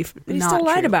absolutely not true. He still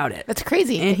lied about it. That's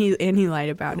crazy. And he lied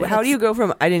about it. How do you go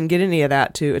from, I didn't get any of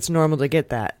that, to it's normal to get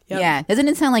that? Yep. Yeah. Doesn't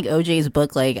it sound like OJ's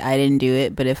book, like, I didn't do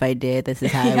it, but if I did, this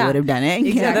is how I would have done it?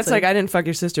 Exactly. Yeah, that's like, I didn't fuck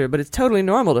your sister, but it's totally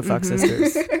normal to fuck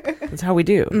sisters. That's how we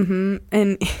do. Mm-hmm.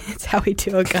 And it's how we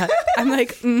do. Oh, God. I'm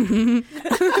like,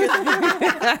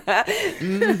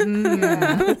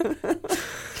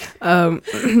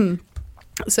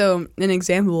 So an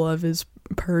example of his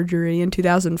perjury, in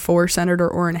 2004, Senator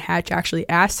Orrin Hatch actually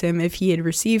asked him if he had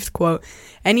received, quote,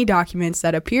 any documents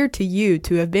that appeared to you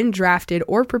to have been drafted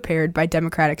or prepared by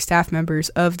Democratic staff members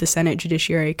of the Senate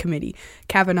Judiciary Committee.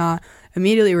 Kavanaugh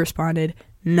immediately responded,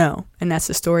 no, and that's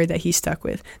the story that he stuck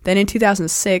with. Then in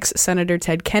 2006, Senator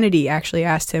Ted Kennedy actually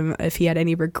asked him if he had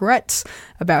any regrets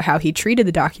about how he treated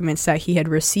the documents that he had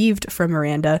received from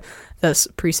Miranda, thus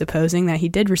presupposing that he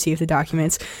did receive the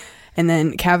documents. And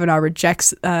then Kavanaugh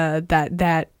rejects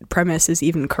that premise is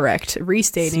even correct,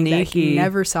 restating that he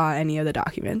never saw any of the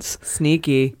documents.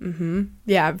 Sneaky. Mm-hmm.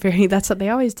 Yeah, very. That's what they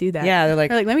always do. That. Yeah, they're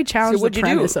like, let me challenge the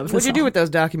premise of this. What'd you do with those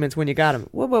documents when you got them?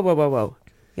 Whoa.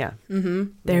 Yeah. Mm-hmm.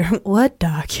 They're what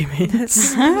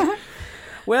documents?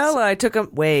 Well, I took them.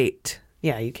 Wait.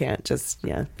 Yeah, you can't just.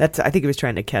 Yeah, that's. I think he was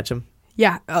trying to catch him.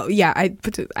 Yeah. Oh, yeah.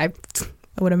 I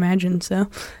would imagine so.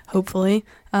 Hopefully.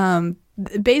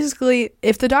 Basically,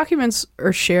 if the documents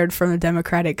are shared from the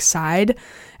Democratic side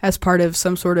as part of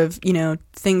some sort of,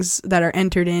 things that are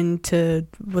entered into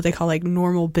what they call like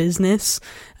normal business,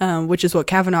 which is what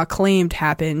Kavanaugh claimed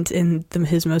happened in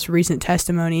his most recent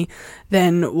testimony,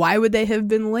 then why would they have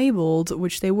been labeled,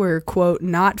 which they were, quote,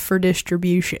 not for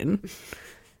distribution?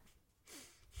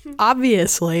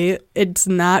 Obviously, it's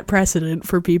not precedent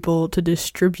for people to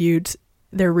distribute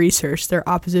their research, their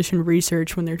opposition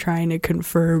research, when they're trying to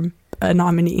confirm a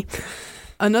nominee.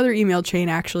 Another email chain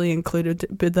actually included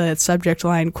the subject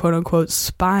line, quote unquote,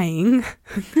 spying.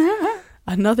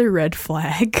 Another red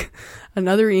flag.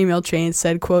 Another email chain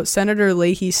said, quote, Senator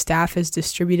Leahy's staff has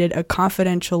distributed a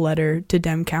confidential letter to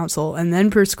Dem counsel and then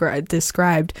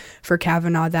described for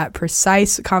Kavanaugh that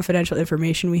precise confidential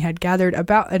information we had gathered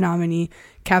about a nominee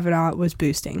Kavanaugh was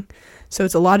boosting. So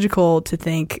it's illogical to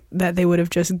think that they would have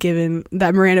just given,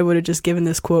 that Miranda would have just given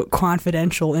this, quote,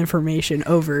 confidential information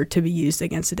over to be used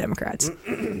against the Democrats.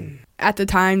 At the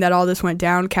time that all this went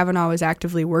down, Kavanaugh was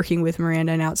actively working with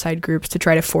Miranda and outside groups to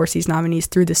try to force these nominees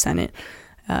through the Senate.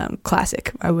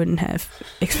 Classic. I wouldn't have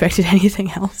expected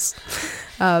anything else.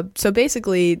 So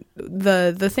basically,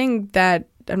 the thing that,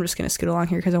 I'm just going to scoot along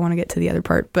here because I want to get to the other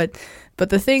part, but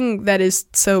the thing that is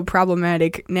so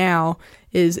problematic now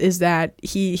is that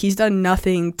he's done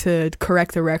nothing to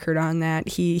correct the record on that.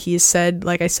 He has said,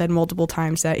 like I said multiple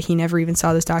times, that he never even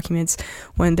saw those documents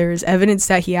when there's evidence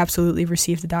that he absolutely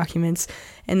received the documents.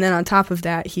 And then on top of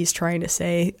that, he's trying to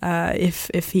say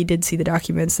if he did see the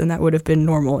documents, then that would have been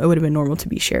normal. It would have been normal to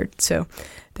be shared. So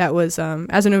that was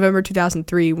as of November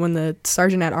 2003, when the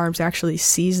Sergeant at Arms actually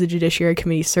seized the Judiciary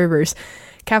Committee servers.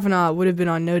 Kavanaugh would have been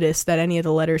on notice that any of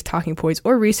the letters, talking points,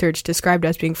 or research described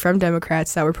as being from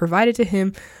Democrats that were provided to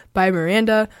him by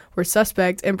Miranda were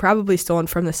suspect and probably stolen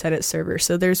from the Senate server.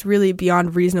 So there's really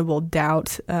beyond reasonable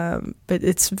doubt, but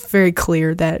it's very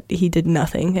clear that he did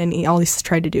nothing, and all he's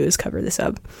tried to do is cover this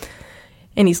up.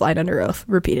 And he's lied under oath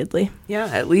repeatedly. Yeah,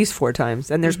 at least 4 times.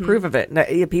 And there's proof of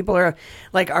it. People are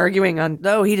like arguing on,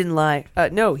 no, he didn't lie.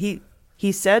 No, he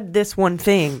said this one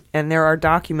thing, and there are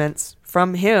documents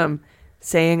from him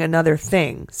saying another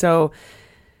thing. So,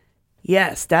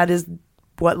 yes, that is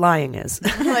what lying is.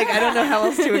 I don't know how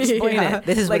else to explain it.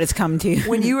 This is what it's come to.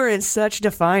 When you are in such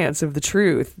defiance of the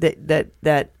truth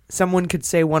that someone could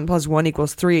say 1 + 1 =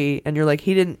 3, and you're like,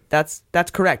 he didn't. That's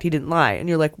correct. He didn't lie. And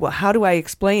you're like, well, how do I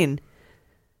explain?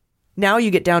 Now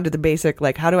you get down to the basic,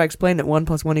 how do I explain that 1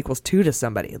 + 1 = 2 to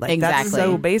somebody? Exactly. That's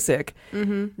so basic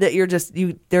that you're just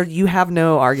you have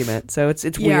no argument. So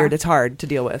it's weird. It's hard to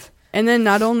deal with. And then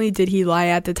not only did he lie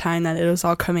at the time that it was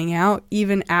all coming out,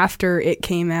 even after it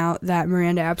came out that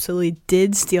Miranda absolutely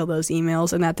did steal those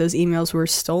emails and that those emails were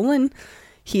stolen,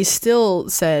 he still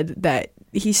said that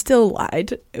he still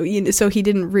lied. So he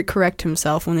didn't correct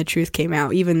himself when the truth came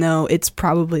out, even though it's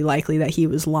probably likely that he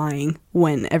was lying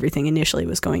when everything initially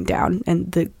was going down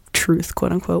and the truth,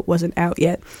 quote unquote, wasn't out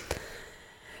yet.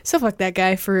 So fuck that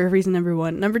guy for reason number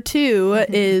 1. Number 2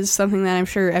 is something that I'm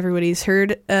sure everybody's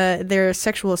heard. There are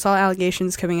sexual assault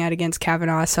allegations coming out against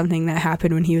Kavanaugh, something that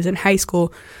happened when he was in high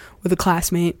school with a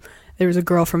classmate. There was a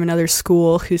girl from another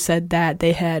school who said that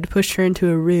they had pushed her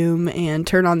into a room and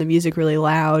turned on the music really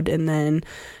loud and then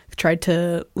tried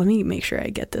to, let me make sure I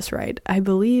get this right. I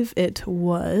believe it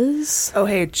was... Oh,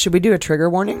 hey, should we do a trigger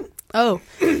warning? Oh,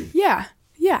 yeah.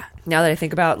 Yeah. Now that I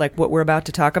think about what we're about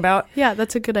to talk about. Yeah,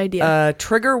 that's a good idea.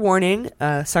 Trigger warning,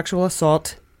 sexual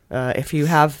assault. If you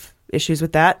have issues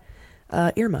with that,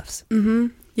 earmuffs. Mm-hmm.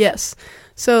 Yes.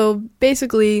 So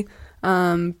basically,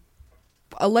 a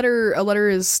letter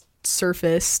is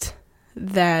surfaced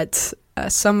that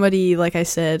somebody, like I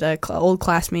said, an old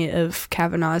classmate of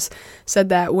Kavanaugh's, said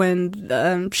that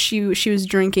when she was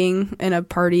drinking in a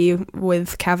party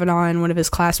with Kavanaugh and one of his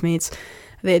classmates,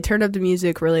 they had turned up the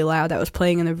music really loud that was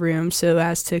playing in the room so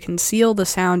as to conceal the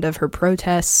sound of her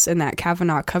protests, and that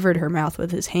Kavanaugh covered her mouth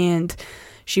with his hand.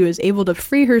 She was able to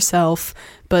free herself,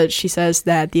 but she says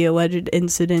that the alleged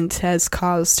incident has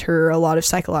caused her a lot of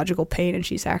psychological pain, and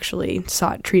she's actually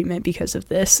sought treatment because of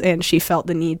this. And she felt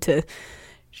the need to,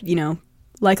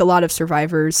 like a lot of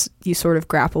survivors, you sort of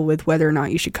grapple with whether or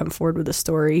not you should come forward with a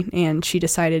story. And she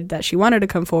decided that she wanted to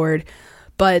come forward,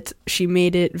 but she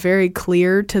made it very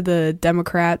clear to the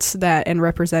Democrats and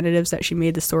representatives that she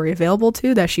made the story available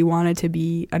to that she wanted to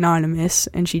be anonymous,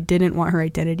 and she didn't want her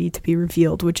identity to be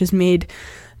revealed, which has made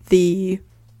the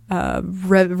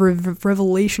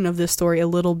revelation of this story a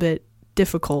little bit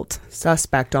difficult.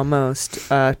 Suspect almost,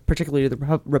 particularly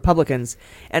the Republicans.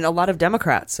 And a lot of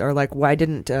Democrats are like, why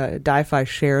didn't DiFi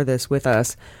share this with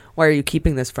us? Why are you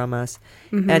keeping this from us?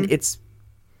 Mm-hmm. And it's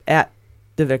at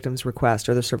the victim's request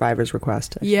or the survivor's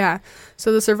request. Yeah.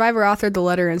 So the survivor authored the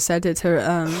letter and sent it to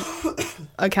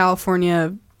a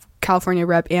California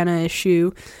rep, Anna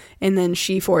Eshoo, and then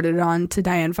she forwarded it on to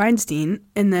Dianne Feinstein,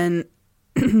 and then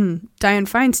Dianne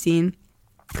Feinstein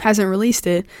hasn't released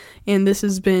it, and this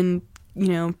has been,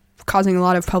 causing a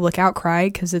lot of public outcry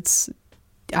because it's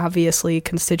obviously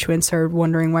constituents are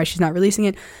wondering why she's not releasing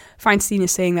it. Feinstein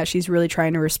is saying that she's really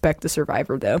trying to respect the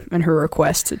survivor, though, and her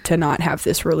request to not have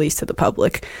this released to the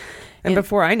public. And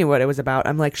before I knew what it was about,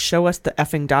 I'm like, show us the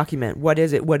effing document. What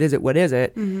is it? What is it? What is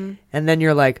it? Mm-hmm. And then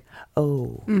you're like,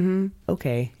 oh,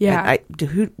 okay. Yeah.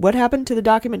 What happened to the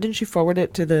document? Didn't she forward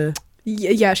it to the...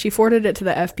 Yeah, she forwarded it to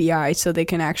the FBI so they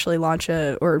can actually launch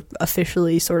or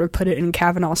officially sort of put it in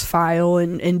Kavanaugh's file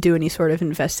and do any sort of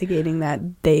investigating that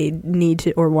they need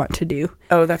to or want to do.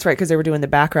 Oh, that's right, because they were doing the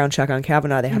background check on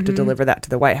Kavanaugh. They have to deliver that to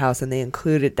the White House, and they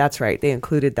included that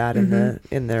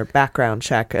in their background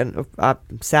check. And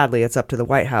sadly, it's up to the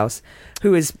White House,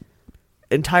 who is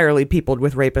entirely peopled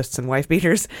with rapists and wife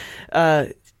beaters,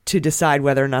 to decide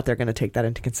whether or not they're going to take that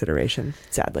into consideration,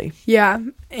 sadly. Yeah,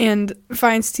 and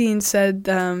Feinstein said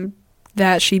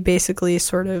that she basically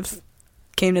sort of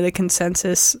came to the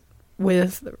consensus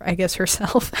with, I guess,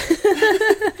 herself.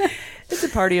 It's a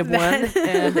party of one,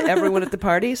 and everyone at the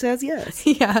party says yes.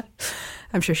 Yeah.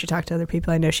 I'm sure she talked to other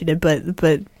people. I know she did, but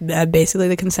basically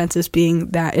the consensus being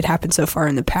that it happened so far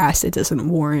in the past, it doesn't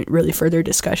warrant really further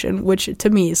discussion, which to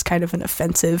me is kind of an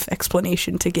offensive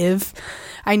explanation to give.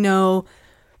 I know...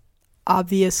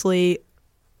 Obviously,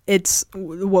 it's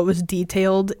what was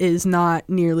detailed is not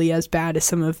nearly as bad as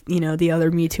some of, the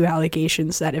other Me Too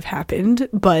allegations that have happened,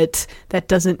 but that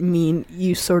doesn't mean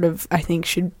you sort of, I think,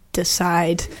 should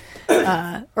decide,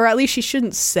 or at least she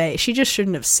just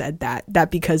shouldn't have said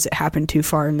that because it happened too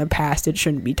far in the past, it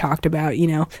shouldn't be talked about,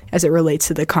 as it relates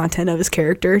to the content of his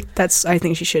character. I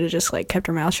think she should have just kept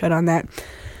her mouth shut on that.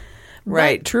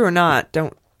 Right. But, true or not,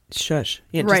 don't shush.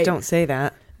 Yeah, just don't say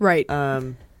that. Right.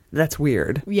 That's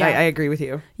weird. Yeah. I agree with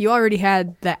you. You already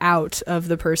had the out of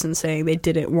the person saying they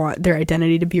didn't want their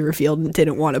identity to be revealed and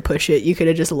didn't want to push it. You could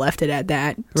have just left it at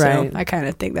that. Right. So I kind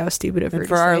of think that was stupid of her. And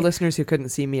for our listeners who couldn't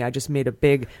see me, I just made a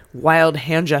big wild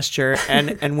hand gesture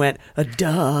and went,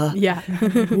 duh. Yeah.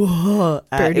 Whoa.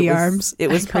 Birdie arms. It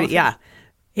was pretty, yeah.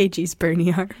 AG's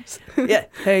Bernie arms. Yeah.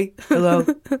 Hey, hello.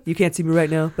 You can't see me right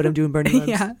now, but I'm doing Bernie arms.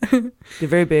 Yeah. They're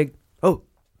very big. Oh.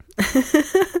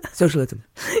 Socialism.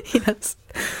 Yes.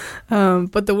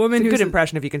 But the woman who's a good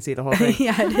impression if you can see the whole thing.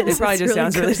 Yeah, it is. It probably just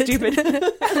sounds really stupid.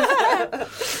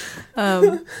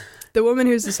 The woman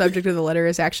who's the subject of the letter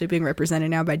is actually being represented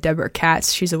now by Deborah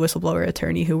Katz. She's a whistleblower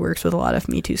attorney who works with a lot of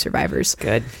Me Too survivors.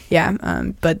 Good.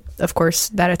 Yeah. But of course,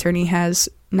 that attorney has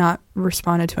not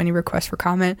responded to any requests for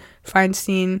comment.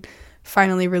 Feinstein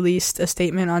finally released a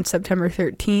statement on September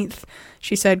 13th.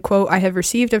 She said, quote, "I have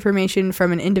received information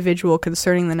from an individual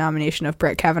concerning the nomination of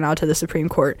Brett Kavanaugh to the Supreme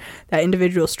Court. That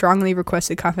individual strongly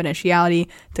requested confidentiality,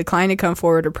 declined to come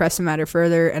forward or press the matter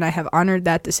further, and I have honored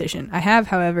that decision. I have,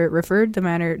 however, referred the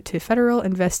matter to federal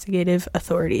investigative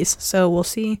authorities." So we'll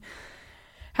see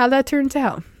how that turns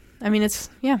out. I mean,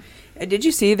 yeah. And did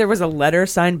you see there was a letter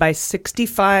signed by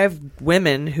 65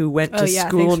 women who went to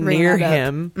school near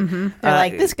him? Mm-hmm. They're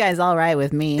like, this guy's all right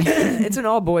with me. It's an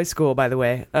all-boys school, by the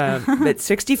way. But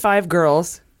 65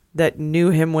 girls that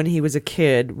knew him when he was a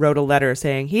kid wrote a letter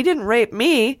saying, he didn't rape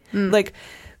me. Like,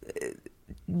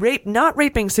 not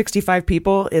raping 65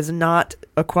 people is not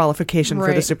a qualification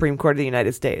for the Supreme Court of the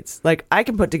United States. Like, I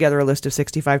can put together a list of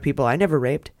 65 people I never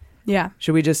raped. Yeah.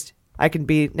 Should we just... I can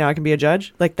be a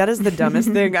judge. Like, that is the dumbest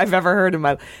thing I've ever heard in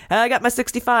my life. I got my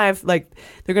 65. Like,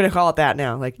 they're going to call it that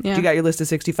now. Like, you got your list of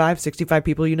 65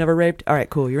 people you never raped. All right,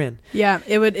 cool. You're in. Yeah.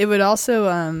 It would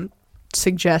also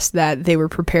suggest that they were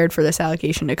prepared for this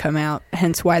allegation to come out,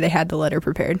 hence why they had the letter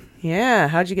prepared. Yeah.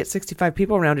 How'd you get 65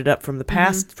 people rounded up from the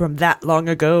past, from that long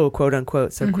ago, quote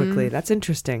unquote, so quickly? That's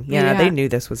interesting. Yeah, they knew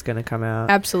this was going to come out.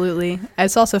 Absolutely.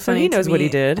 It's also funny. So he knows what he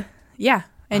did. Yeah.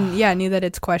 And knew that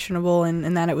it's questionable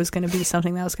and that it was going to be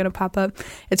something that was going to pop up.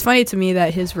 It's funny to me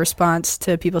that his response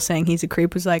to people saying he's a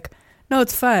creep was like, no,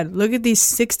 it's fine. Look at these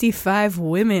 65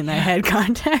 women I had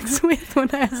contacts with when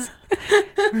I was...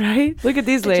 Right? Look at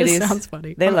these ladies. It just sounds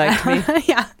funny. They liked me.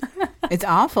 Yeah. It's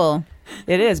awful.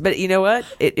 It is. But you know what?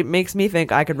 It makes me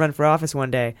think I could run for office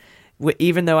one day.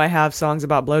 Even though I have songs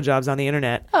about blowjobs on the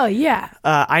internet. Oh, yeah.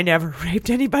 I never raped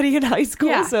anybody in high school.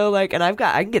 Yeah. So, like, and I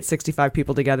can get 65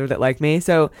 people together that like me.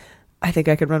 So I think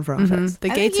I could run for office. The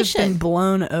gates have been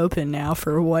blown open now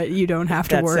for what you don't have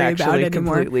to worry about anymore. That's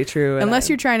completely true. Unless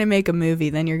you're trying to make a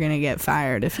movie, then you're going to get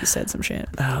fired if you said some shit.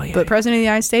 Oh, yeah. But President of the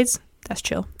United States, that's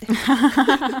chill.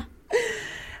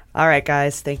 All right,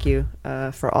 guys. Thank you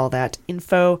for all that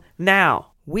info.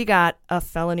 Now, we got a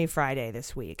Felony Friday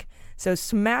this week. So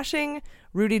smashing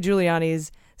Rudy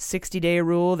Giuliani's 60-day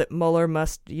rule that Mueller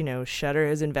must, shutter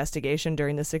his investigation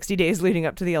during the 60 days leading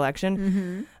up to the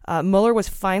election. Mueller was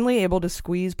finally able to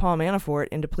squeeze Paul Manafort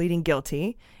into pleading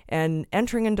guilty and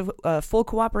entering into a full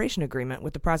cooperation agreement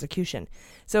with the prosecution.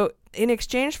 So in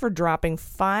exchange for dropping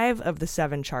 5 of the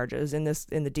 7 charges in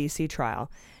the D.C. trial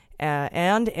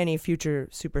and any future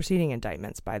superseding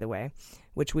indictments, by the way,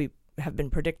 which we have been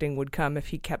predicting would come if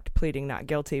he kept pleading not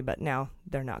guilty, but now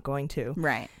they're not going to.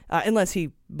 Right. Unless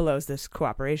he blows this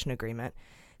cooperation agreement.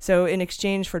 So in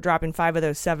exchange for dropping 5 of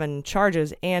those 7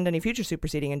 charges and any future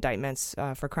superseding indictments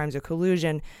for crimes of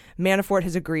collusion, Manafort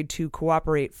has agreed to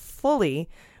cooperate fully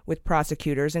with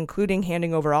prosecutors, including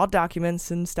handing over all documents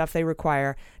and stuff they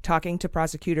require, talking to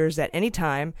prosecutors at any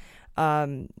time,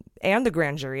 and the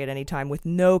grand jury at any time with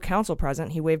no counsel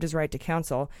present. He waived his right to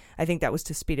counsel. I think that was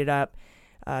to speed it up.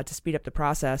 To speed up the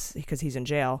process because he's in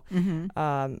jail.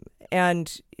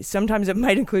 And sometimes it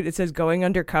might include, it says going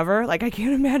undercover. Like, I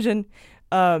can't imagine.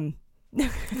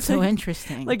 It's so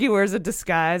interesting. Like, he wears a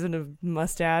disguise and a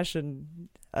mustache and...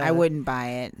 I wouldn't buy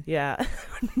it. Yeah, I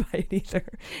wouldn't buy it either.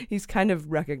 He's kind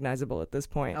of recognizable at this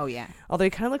point. Oh, yeah. Although he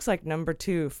kind of looks like number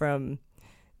 2 from...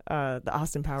 the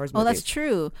Austin Powers movie. Oh, that's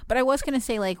true. But I was going to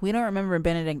say, like, we don't remember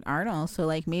Benedict Arnold, so,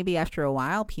 like, maybe after a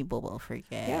while people will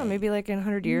forget. Yeah, maybe like in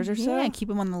 100 years or so. Yeah, keep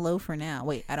him on the low for now.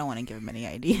 Wait, I don't want to give him any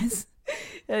ideas.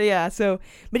 Yeah, so,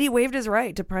 but he waived his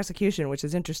right to prosecution, which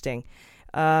is interesting.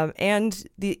 And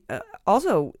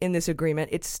also in this agreement,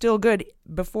 it's still good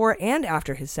before and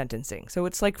after his sentencing. So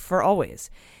it's like for always.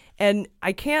 And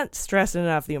I can't stress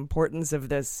enough the importance of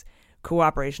this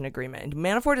cooperation agreement.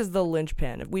 Manafort is the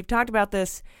linchpin. We've talked about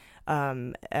this,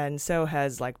 and so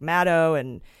has like Maddow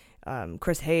and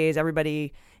Chris Hayes.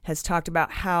 Everybody has talked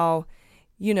about how,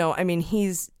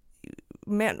 Mueller's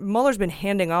been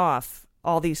handing off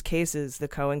all these cases, the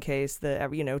Cohen case,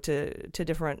 to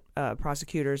different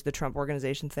prosecutors, the Trump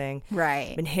Organization thing.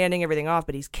 Right. Been handing everything off,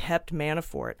 but he's kept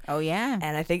Manafort. Oh, yeah.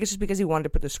 And I think it's just because he wanted to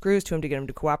put the screws to him to get him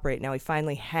to cooperate. Now he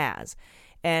finally has.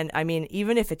 And I mean,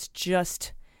 even if it's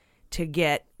just to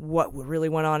get what really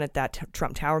went on at that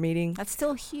Trump Tower meeting. That's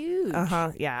still huge.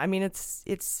 Yeah. I mean,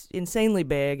 it's insanely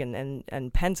big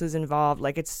and Pence is involved.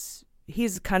 Like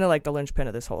he's kind of like the linchpin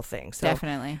of this whole thing. So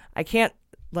definitely. I can't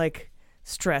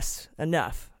stress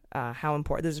enough how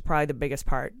important this is. Probably the biggest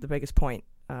point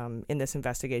in this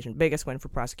investigation, biggest win for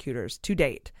prosecutors to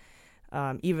date,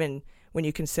 even when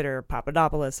you consider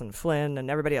Papadopoulos and Flynn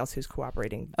and everybody else who's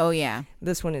cooperating. Oh yeah,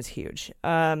 this one is huge.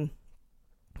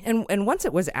 And once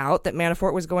it was out that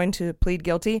Manafort was going to plead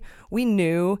guilty, we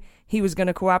knew he was going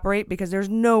to cooperate because there's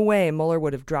no way Mueller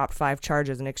would have dropped 5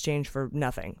 charges in exchange for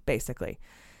nothing, basically.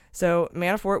 So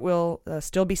Manafort will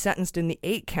still be sentenced in the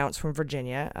 8 counts from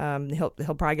Virginia. He'll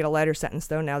probably get a lighter sentence,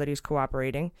 though, now that he's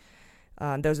cooperating.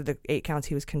 Those are the 8 counts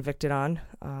he was convicted on.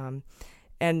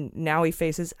 And now he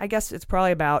faces, I guess it's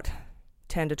probably about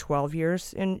 10 to 12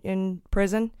 years in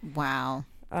prison. Wow.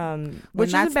 Which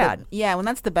isn't bad. When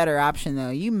that's the better option, though.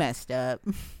 You messed up.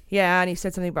 Yeah, and he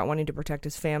said something about wanting to protect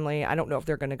his family. I don't know if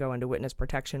they're going to go into witness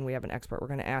protection. We have an expert we're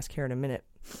going to ask here in a minute.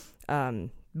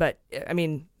 But, I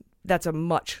mean, that's a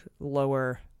much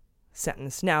lower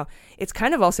sentence. Now, it's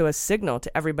kind of also a signal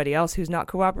to everybody else who's not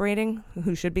cooperating,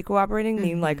 who should be cooperating. I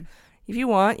mean, like, if you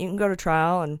want, you can go to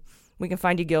trial and we can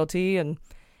find you guilty and,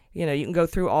 you can go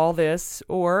through all this,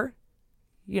 or,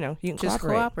 you can just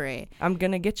cooperate. I'm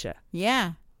going to get you.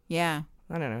 Yeah. Yeah.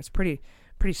 I don't know. It's pretty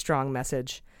strong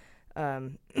message.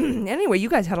 Anyway, you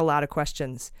guys had a lot of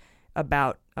questions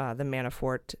about the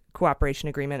Manafort cooperation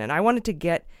agreement, and I wanted to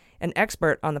get an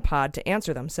expert on the pod to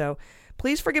answer them. So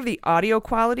please forgive the audio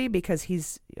quality because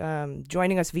he's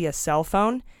joining us via cell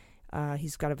phone.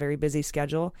 He's got a very busy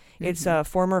schedule. Mm-hmm. It's a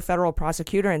former federal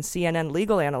prosecutor and CNN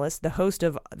legal analyst, the host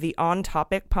of the On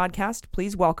Topic podcast.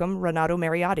 Please welcome Renato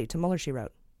Mariotti to Mueller, She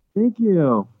Wrote. Thank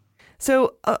you.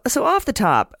 So off the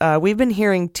top, we've been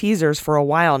hearing teasers for a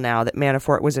while now that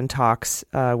Manafort was in talks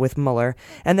with Mueller,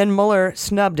 and then Mueller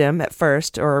snubbed him at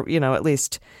first, or, at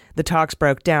least the talks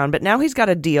broke down. But now he's got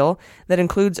a deal that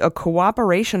includes a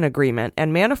cooperation agreement,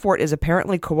 and Manafort is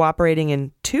apparently cooperating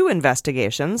in 2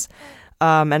 investigations,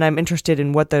 and I'm interested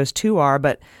in what those 2 are.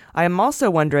 But I am also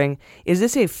wondering, is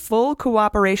this a full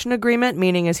cooperation agreement,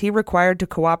 meaning is he required to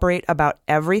cooperate about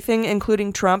everything,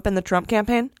 including Trump and the Trump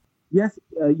campaign? Yes,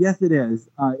 it is.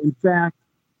 In fact,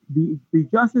 the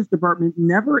Justice Department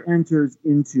never enters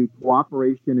into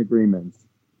cooperation agreements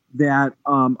that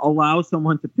allow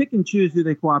someone to pick and choose who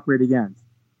they cooperate against.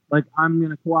 Like, I'm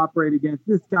going to cooperate against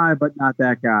this guy, but not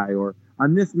that guy, or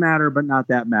on this matter, but not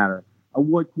that matter.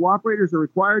 What cooperators are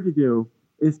required to do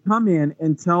is come in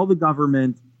and tell the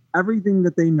government everything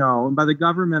that they know. And by the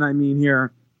government, I mean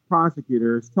here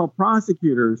prosecutors. Tell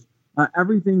prosecutors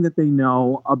everything that they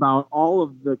know about all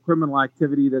of the criminal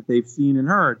activity that they've seen and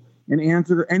heard, and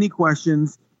answer any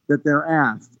questions that they're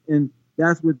asked. And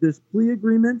that's what this plea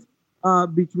agreement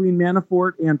between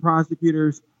Manafort and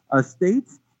prosecutors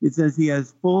states. It says he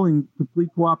has full and complete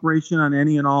cooperation on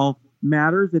any and all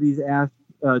matters that he's asked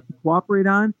to cooperate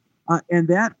on. And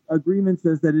that agreement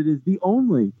says that it is the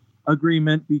only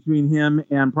agreement between him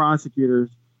and prosecutors.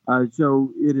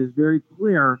 So it is very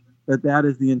clear that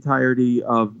is the entirety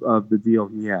of the deal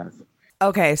he has.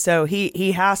 Okay, so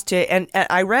he has to, and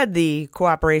I read the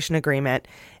cooperation agreement,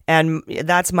 and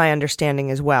that's my understanding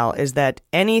as well, is that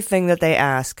anything that they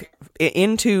ask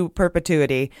into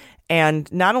perpetuity,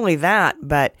 and not only that,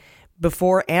 but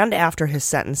before and after his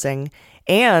sentencing,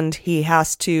 and he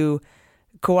has to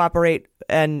cooperate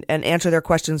and answer their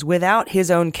questions without his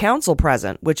own counsel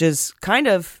present, which is kind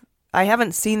of, I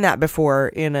haven't seen that before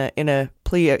in a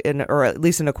plea, or at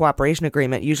least in a cooperation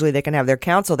agreement. Usually they can have their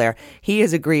counsel there. He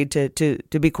has agreed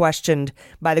to be questioned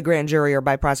by the grand jury or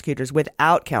by prosecutors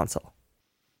without counsel.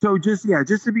 So just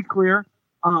to be clear,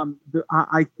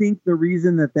 I think the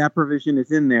reason that provision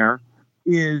is in there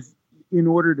is in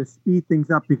order to speed things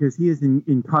up, because he is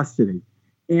in custody,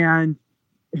 and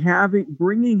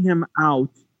bringing him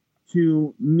out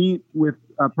to meet with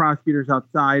prosecutors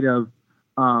outside of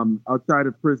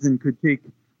prison could take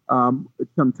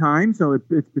some time. So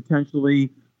it's potentially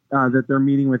that they're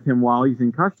meeting with him while he's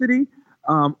in custody,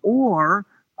 or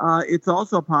it's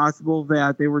also possible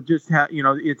that they were just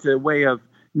it's a way of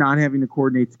not having to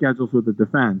coordinate schedules with the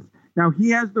defense. Now, he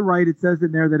has the right, it says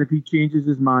in there, that if he changes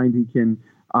his mind, he can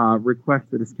request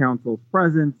that his counsel is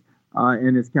present,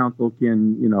 and his counsel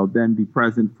can then be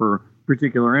present for a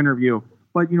particular interview.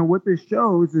 But what this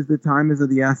shows is the time is of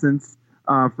the essence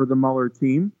for the Mueller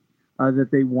team, that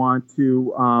they want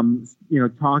to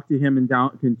talk to him and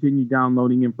continue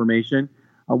downloading information.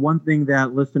 One thing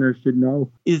that listeners should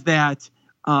know is that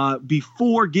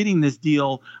before getting this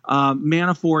deal,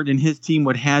 Manafort and his team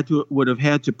would have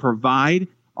had to provide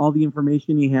all the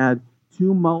information he had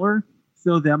to Mueller,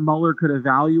 so that Mueller could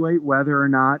evaluate whether or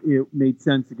not it made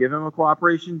sense to give him a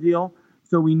cooperation deal.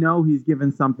 So we know he's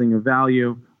given something of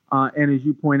value. And as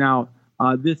you point out,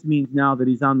 this means now that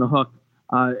he's on the hook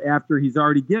after he's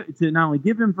already to not only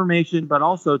give information, but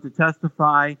also to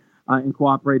testify and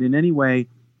cooperate in any way.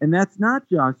 And that's not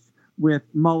just with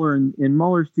Mueller and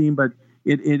Mueller's team, but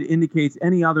it indicates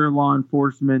any other law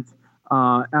enforcement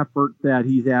effort that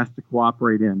he's asked to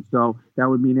cooperate in. So that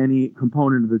would mean any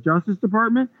component of the Justice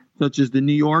Department, such as the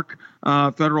New York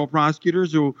federal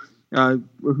prosecutors who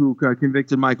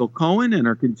convicted Michael Cohen and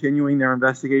are continuing their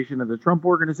investigation of the Trump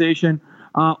organization,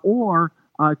 or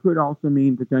could also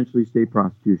mean potentially state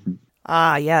prosecutions.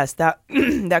 Yes, that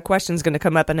that question is going to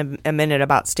come up in a minute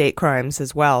about state crimes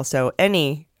as well. So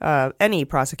any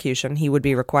prosecution, he would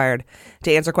be required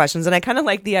to answer questions. And I kind of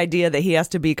like the idea that he has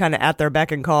to be kind of at their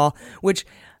beck and call, which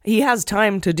he has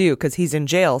time to do because he's in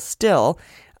jail still.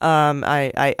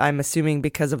 I'm assuming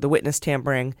because of the witness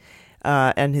tampering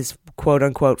and his quote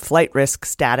unquote flight risk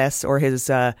status, or his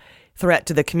threat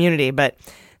to the community. But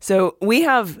so we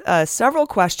have several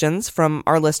questions from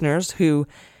our listeners who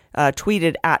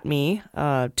tweeted at me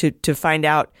to find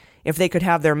out if they could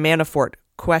have their Manafort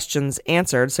questions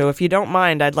answered. So if you don't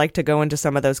mind, I'd like to go into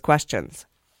some of those questions.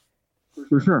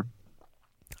 For sure.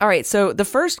 All right. So the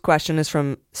first question is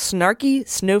from Snarky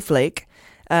Snowflake.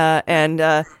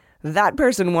 And That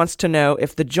person wants to know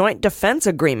if the joint defense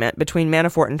agreement between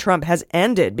Manafort and Trump has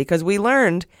ended, because we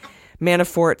learned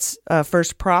Manafort's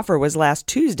first proffer was last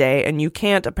Tuesday, and you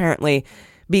can't apparently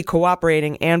be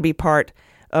cooperating and be part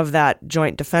of that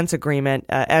joint defense agreement.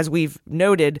 As we've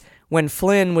noted, when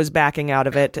Flynn was backing out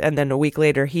of it, and then a week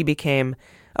later he became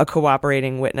a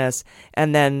cooperating witness,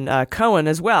 and then Cohen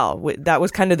as well. That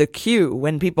was kind of the cue.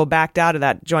 When people backed out of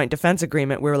that joint defense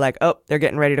agreement, we were like, oh, they're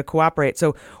getting ready to cooperate.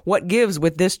 So what gives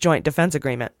with this joint defense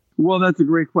agreement? Well, that's a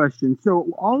great question.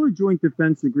 So all a joint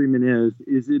defense agreement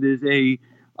is it is a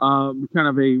kind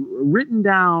of a written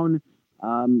down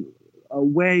a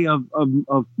way of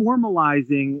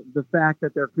formalizing the fact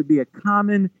that there could be a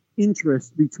common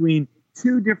interest between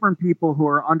two different people who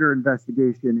are under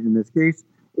investigation in this case,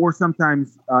 or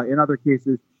sometimes in other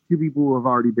cases, two people who have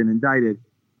already been indicted.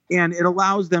 And it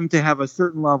allows them to have a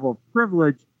certain level of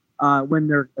privilege when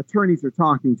their attorneys are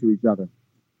talking to each other.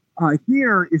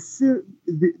 Here is so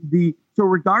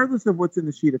regardless of what's in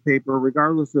the sheet of paper,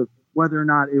 regardless of whether or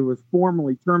not it was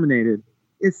formally terminated,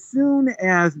 as soon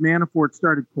as Manafort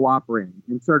started cooperating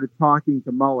and started talking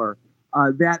to Mueller,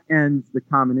 that ends the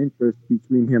common interest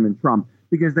between him and Trump,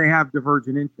 because they have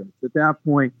divergent interests. At that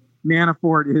point,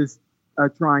 Manafort is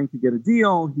trying to get a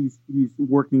deal. He's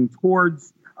working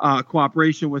towards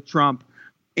cooperation with Trump,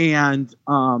 and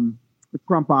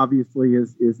Trump obviously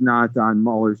is not on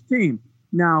Mueller's team.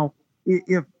 Now,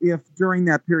 if during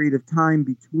that period of time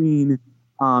between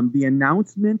the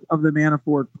announcement of the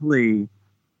Manafort plea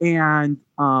and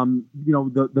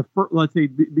let's say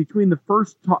between the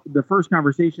first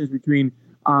conversations between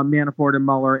Manafort and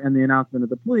Mueller and the announcement of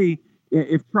the plea,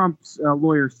 if Trump's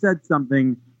lawyer said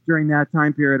something during that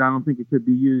time period, I don't think it could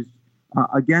be used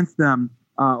against them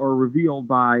or revealed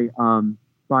by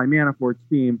Manafort's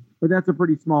team. But that's a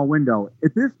pretty small window.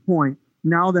 At this point,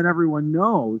 now that everyone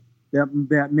knows that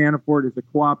Manafort is a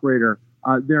cooperator,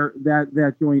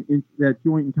 that joint and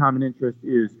common interest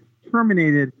is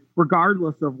terminated,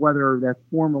 regardless of whether that's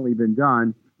formally been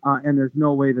done. And there's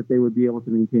no way that they would be able to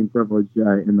maintain privilege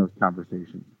in those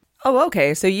conversations. Oh,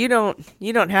 okay. So you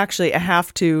don't actually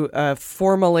have to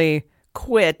formally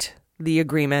quit the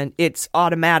agreement. It's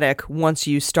automatic once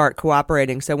you start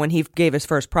cooperating. So when he gave his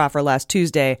first proffer last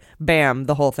Tuesday, bam,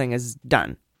 the whole thing is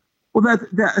done. Well,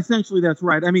 essentially that's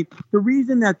right. I mean, the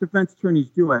reason that defense attorneys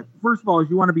do it, first of all, is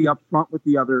you want to be upfront with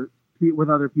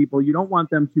other people. You don't want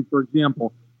them to, for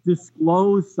example,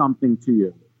 disclose something to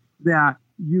you that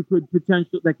they could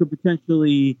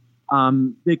potentially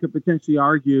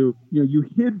argue, you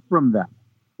hid from them,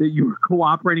 that you were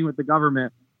cooperating with the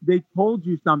government. They told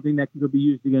you something that could be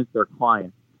used against their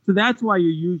client. So that's why you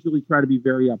usually try to be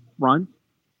very upfront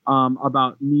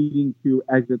about needing to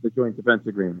exit the joint defense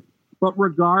agreement. But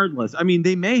regardless, I mean,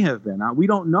 they may have been. We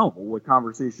don't know what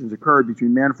conversations occurred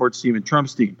between Manafort's team and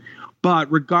Trump's team.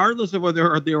 But regardless of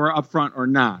whether they were upfront or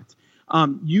not,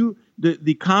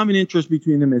 the common interest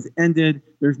between them has ended.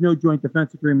 There's no joint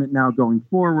defense agreement now going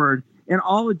forward. And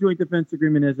all the joint defense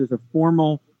agreement is a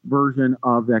formal version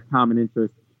of that common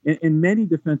interest. And many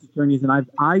defense attorneys, and I'm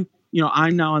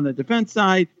now on the defense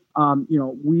side. I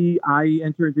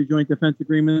enter into joint defense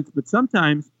agreements, but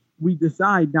sometimes we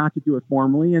decide not to do it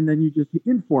formally, and then you just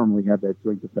informally have that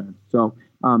joint defense. So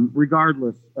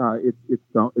regardless,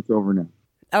 it's over now.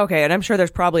 Okay, and I'm sure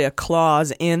there's probably a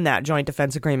clause in that joint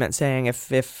defense agreement saying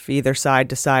if either side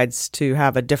decides to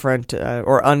have a different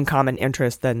or uncommon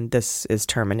interest, then this is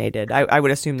terminated. I would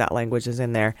assume that language is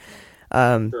in there.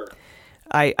 Sure.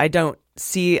 I don't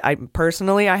see, I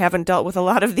haven't dealt with a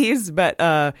lot of these, but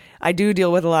I do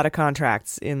deal with a lot of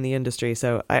contracts in the industry,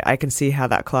 so I can see how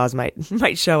that clause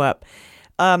might show up.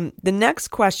 The next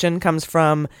question comes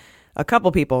from a couple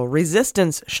people.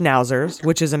 Resistance Schnauzers,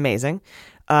 which is amazing.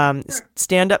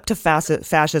 Stand Up to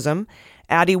Fascism,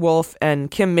 Addie Wolf,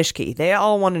 and Kim Mischke. They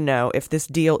all want to know if this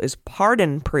deal is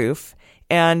pardon-proof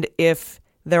and if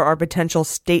there are potential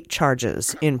state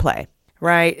charges in play.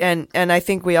 Right. And I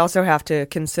think we also have to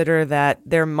consider that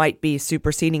there might be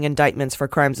superseding indictments for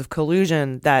crimes of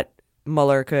collusion that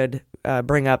Mueller could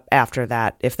bring up after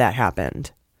that, if that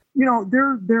happened.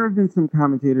 There have been some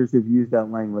commentators who've used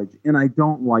that language, and I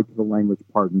don't like the language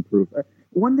pardon proof.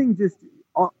 One thing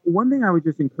I would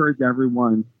just encourage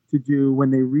everyone to do when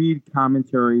they read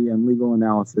commentary and legal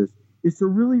analysis is to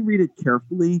really read it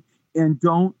carefully, and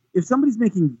if somebody's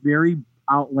making very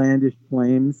outlandish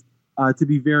claims, to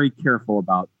be very careful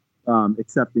about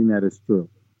accepting that as true.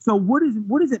 So what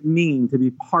does it mean to be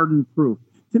pardon-proof?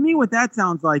 To me, what that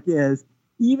sounds like is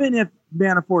even if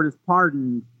Manafort is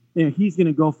pardoned, he's going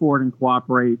to go forward and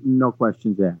cooperate, no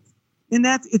questions asked. And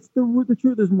the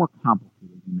truth is more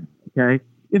complicated than that. Okay,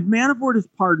 if Manafort is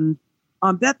pardoned,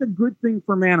 That's a good thing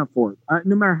for Manafort,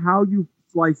 no matter how you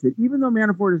slice it. Even though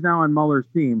Manafort is now on Mueller's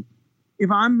team, if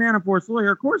I'm Manafort's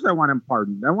lawyer, of course I want him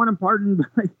pardoned. I want him pardoned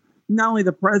by not only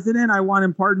the president, I want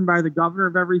him pardoned by the governor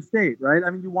of every state, right?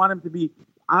 I mean, you want him to be,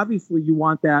 obviously you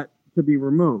want that to be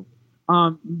removed.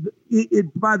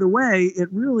 By the way, it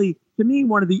really, to me,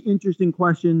 one of the interesting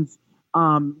questions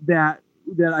that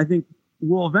I think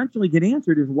will eventually get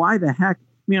answered is why the heck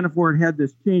Manafort had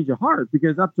this change of heart,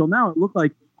 because up till now it looked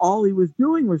like all he was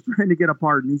doing was trying to get a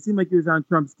pardon. He seemed like he was on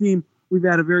Trump's team. We've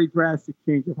had a very drastic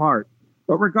change of heart.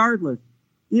 But regardless,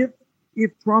 if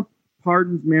Trump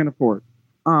pardons Manafort,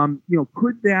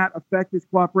 could that affect his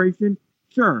cooperation?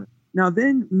 Sure. Now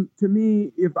then, to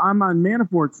me, if I'm on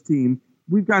Manafort's team,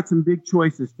 we've got some big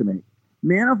choices to make.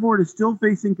 Manafort is still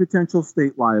facing potential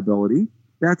state liability.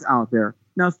 That's out there.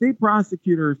 Now, state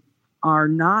prosecutors are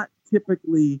not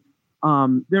typically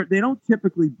they don't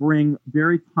typically bring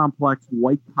very complex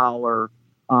white-collar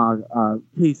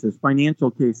cases,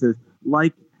 financial cases,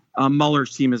 like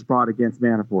Mueller's team has brought against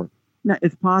Manafort. Now,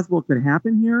 it's possible it could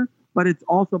happen here, but it's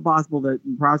also possible that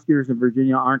prosecutors in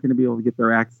Virginia aren't going to be able to get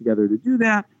their acts together to do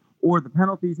that, or the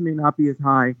penalties may not be as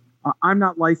high. I'm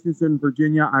not licensed in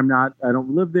Virginia. I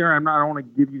don't live there. I don't want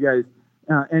to give you guys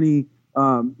any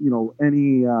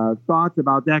thoughts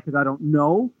about that because I don't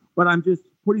know, but I'm just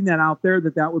putting that out there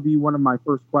that would be one of my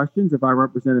first questions if I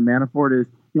represented Manafort is,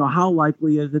 how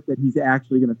likely is it that he's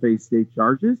actually going to face state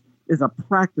charges is a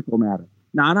practical matter,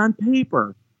 not on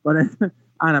paper, but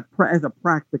as a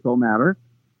practical matter.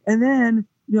 And then,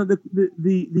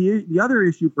 the other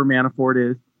issue for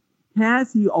Manafort is,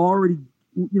 has he already,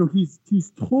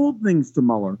 he's told things to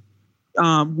Mueller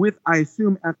with, I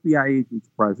assume, FBI agents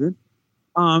present.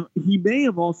 He may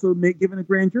have also given a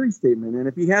grand jury statement. And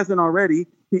if he hasn't already,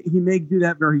 he may do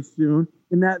that very soon.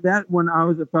 And that when I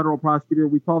was a federal prosecutor,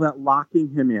 we call that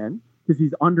locking him in because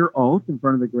he's under oath in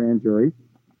front of the grand jury.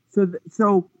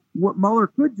 So what Mueller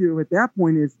could do at that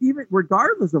point is, even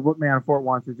regardless of what Manafort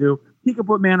wants to do, he could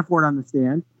put Manafort on the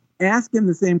stand, ask him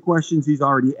the same questions he's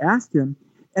already asked him.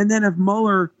 And then if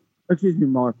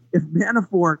if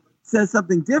Manafort says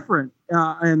something different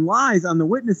and lies on the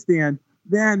witness stand,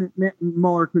 then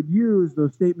Mueller could use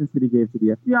those statements that he gave to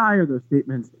the FBI or those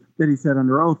statements that he said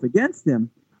under oath against him.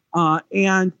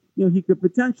 And he could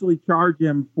potentially charge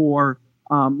him for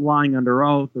lying under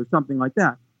oath or something like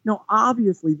that. Now,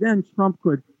 obviously, then Trump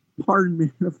could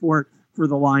pardon Manafort for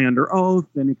the lie under oath,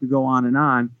 and it could go on and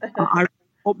on. I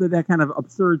hope that kind of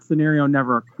absurd scenario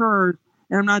never occurs,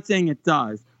 and I'm not saying it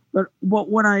does. But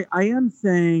what I am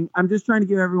saying, I'm just trying to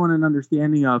give everyone an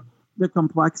understanding of the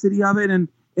complexity of it. And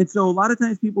so a lot of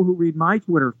times people who read my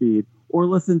Twitter feed or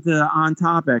listen to On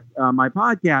Topic, my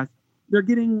podcast, they're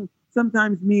getting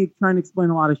sometimes me trying to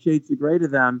explain a lot of shades of gray to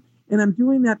them. And I'm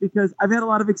doing that because I've had a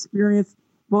lot of experience,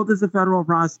 both as a federal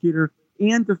prosecutor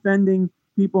and defending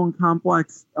people in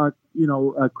complex,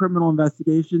 criminal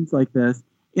investigations like this.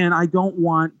 And I don't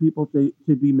want people to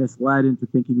be misled into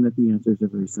thinking that the answers are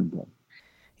very simple.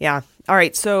 Yeah. All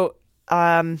right. So,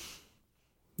 I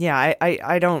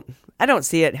don't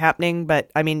see it happening, but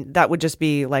I mean, that would just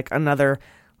be like another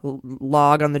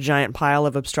log on the giant pile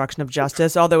of obstruction of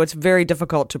justice, although it's very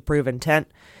difficult to prove intent.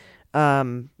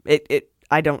 It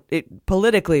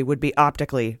politically would be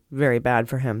optically very bad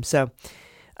for him. So,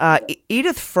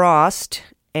 Edith Frost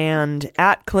and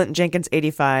at Clinton Jenkins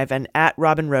 85 and at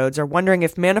Robin Rhodes are wondering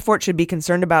if Manafort should be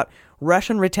concerned about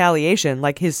Russian retaliation,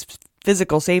 like his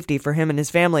physical safety for him and his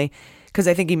family, because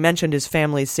I think he mentioned his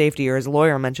family's safety, or his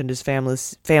lawyer mentioned his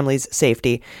family's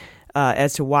safety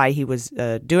as to why he was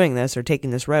doing this or taking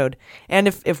this road, and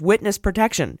if witness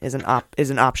protection is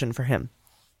an option for him.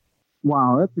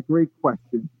 Wow, that's a great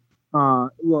question.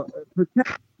 Look,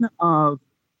 protection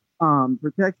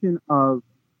of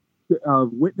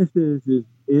witnesses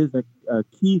is a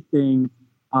key thing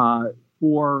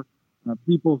for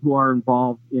people who are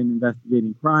involved in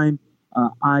investigating crime.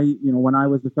 When I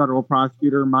was a federal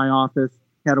prosecutor, my office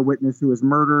had a witness who was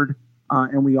murdered,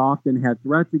 and we often had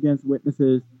threats against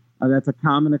witnesses. That's a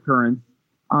common occurrence.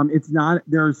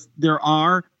 There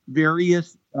are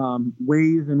various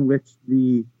ways in which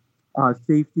the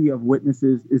safety of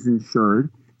witnesses is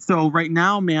ensured. So right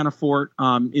now, Manafort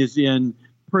is in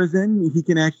prison. He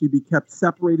can actually be kept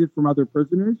separated from other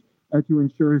prisoners to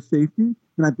ensure his safety,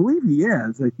 and I believe he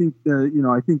is. I think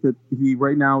that he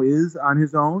right now is on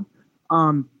his own.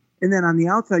 And then on the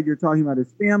outside, you're talking about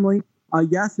his family.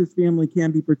 Yes, his family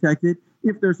can be protected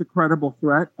if there's a credible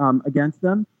threat against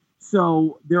them.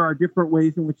 So there are different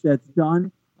ways in which that's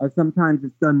done. Sometimes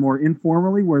it's done more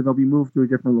informally, where they'll be moved to a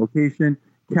different location,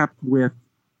 kept with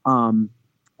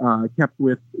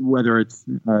whether it's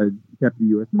deputy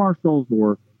U.S. Marshals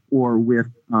or with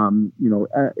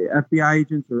FBI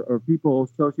agents or people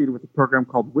associated with a program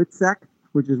called WITSEC,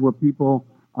 which is what people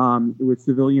which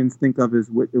civilians think of as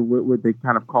what they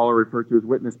kind of call or refer to as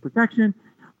witness protection.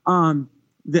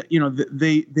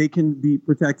 They can be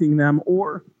protecting them,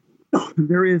 or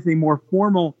there is a more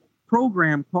formal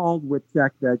program called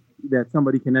WITSEC that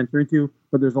somebody can enter into,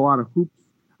 but there's a lot of hoops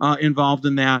involved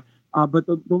in that. But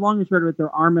the long and short of it, there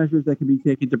are measures that can be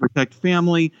taken to protect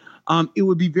family. It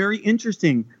would be very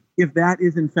interesting if that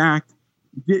did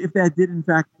in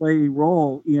fact play a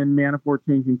role in Manafort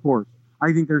changing course.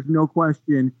 I think there's no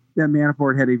question that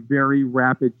Manafort had a very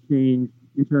rapid change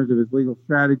in terms of his legal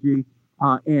strategy,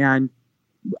 and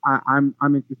I'm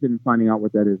interested in finding out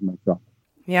what that is myself.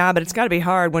 Yeah, but it's got to be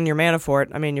hard when you're Manafort.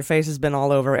 I mean, your face has been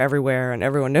all over everywhere, and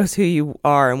everyone knows who you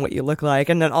are and what you look like.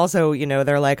 And then also,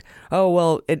 they're like, oh,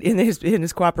 well, in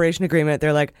his cooperation agreement,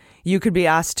 they're like, you could be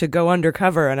asked to go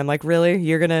undercover. And I'm like, really?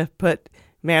 You're going to put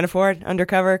Manafort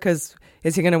undercover? Because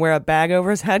is he going to wear a bag over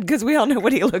his head? Because we all know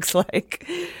what he looks like.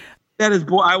 That is,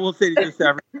 I will say to just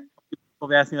everyone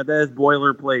asking that is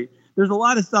boilerplate. There's a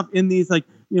lot of stuff in these, like,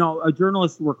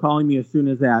 journalists were calling me as soon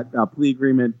as that plea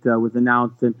agreement was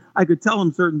announced, and I could tell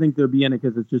them certain things that would be in it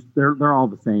because it's just they're all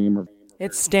the same.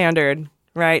 It's standard,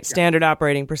 right? Standard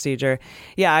operating procedure.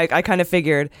 Yeah, I kind of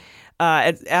figured,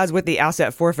 as with the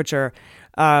asset forfeiture,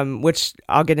 which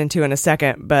I'll get into in a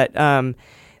second, but I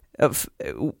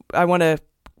want to.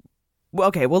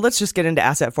 Okay, well, let's just get into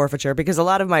asset forfeiture because a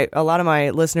lot of my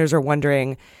listeners are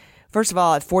wondering. First of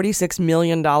all, at $46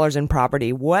 million in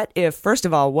property, what if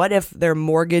they're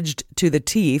mortgaged to the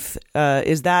teeth?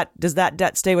 Does that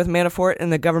debt stay with Manafort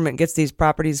and the government gets these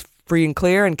properties free and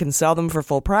clear and can sell them for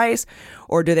full price?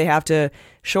 Or do they have to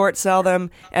short sell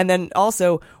them? And then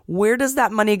also, where does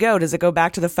that money go? Does it go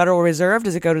back to the Federal Reserve?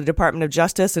 Does it go to the Department of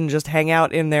Justice and just hang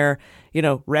out in their,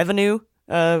 revenue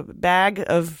bag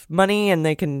of money and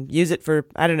they can use it for,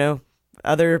 I don't know,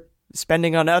 other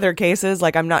spending on other cases?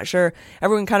 Like, I'm not sure.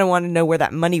 Everyone kind of wanted to know where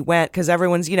that money went because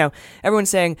everyone's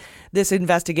saying this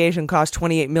investigation cost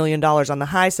 $28 million on the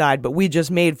high side, but we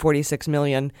just made $46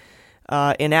 million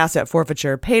in asset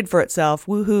forfeiture, paid for itself.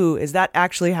 Woohoo. Is that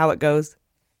actually how it goes?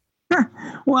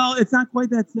 Well, it's not quite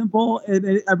that simple,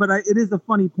 but it is a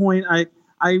funny point.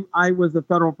 I was a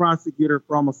federal prosecutor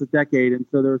for almost a decade, and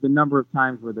so there was a number of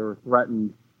times where there were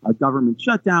threatened government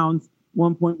shutdowns.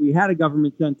 One point we had a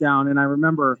government shutdown, and I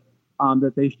remember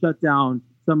that they shut down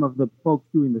some of the folks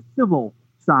doing the civil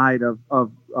side of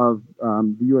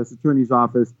the U.S. Attorney's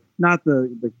Office, not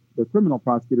the criminal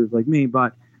prosecutors like me,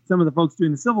 but some of the folks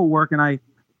doing the civil work. And I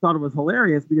thought it was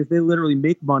hilarious because they literally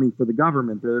make money for the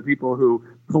government. They're the people who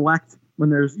collect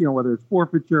when there's, whether it's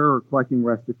forfeiture or collecting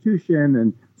restitution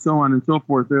and so on and so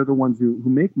forth. They're the ones who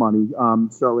make money.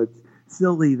 So it's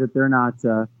silly that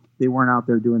they weren't out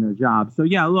there doing their job. So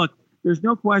yeah, look, there's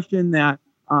no question that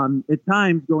at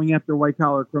times going after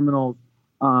white-collar criminals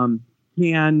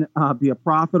can be a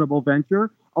profitable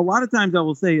venture. A lot of times I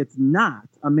will say it's not.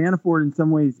 Manafort in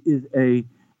some ways is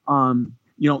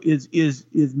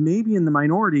is maybe in the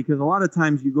minority because a lot of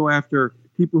times you go after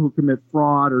people who commit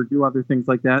fraud or do other things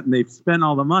like that and they've spent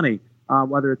all the money,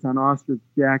 whether it's on ostrich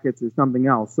jackets or something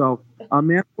else. So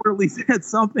Manafort at least had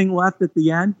something left at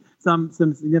the end, some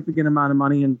significant amount of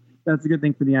money, and that's a good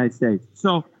thing for the United States.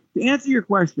 So to answer your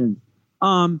questions,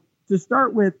 to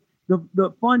start with,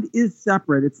 the fund is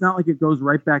separate. It's not like it goes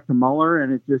right back to Mueller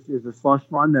and it just is a slush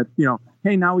fund that,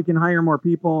 hey, now we can hire more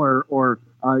people or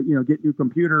get new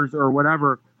computers or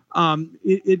whatever.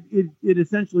 It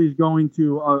essentially is going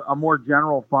to a more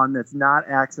general fund that's not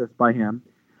accessed by him.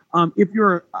 I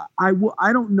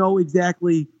don't know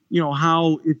exactly,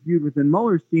 how it's viewed within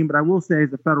Mueller's team, but I will say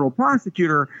as a federal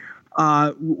prosecutor,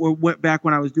 back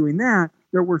when I was doing that,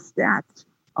 there were stats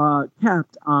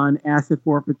kept on asset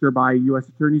forfeiture by U.S.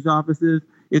 attorneys' offices.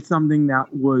 It's something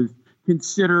that was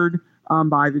considered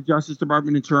by the Justice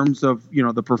Department in terms of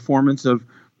the performance of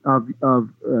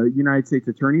United States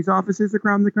attorneys' offices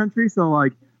around the country. So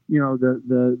like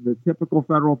the typical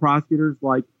federal prosecutors,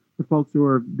 like the folks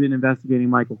who have been investigating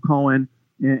Michael Cohen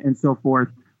and so forth,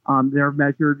 they're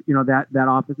measured. That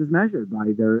office is measured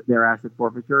by their asset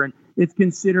forfeiture, and it's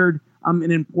considered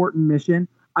an important mission.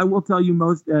 I will tell you,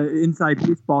 most inside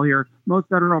baseball here, most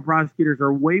federal prosecutors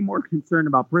are way more concerned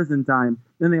about prison time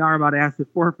than they are about asset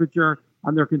forfeiture.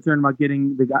 They're concerned about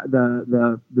getting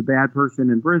the bad person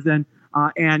in prison.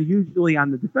 And usually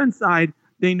on the defense side,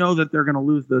 they know that they're going to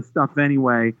lose the stuff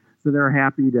anyway. So they're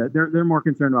happy they're more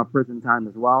concerned about prison time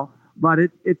as well. But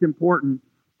it's important.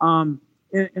 And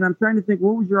I'm trying to think,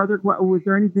 what was your other question? Was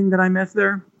there anything that I missed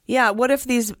there? Yeah. What if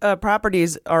these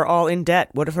properties are all in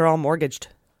debt? What if they're all mortgaged?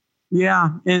 Yeah,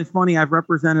 and it's funny. I've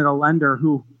represented a lender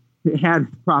who had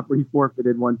property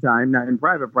forfeited one time, not in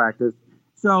private practice.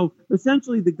 So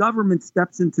essentially, the government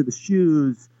steps into the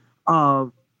shoes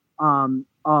of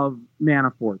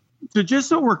Manafort. So just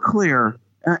so we're clear,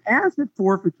 asset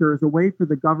forfeiture is a way for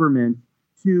the government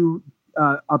to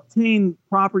obtain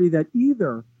property that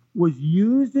either was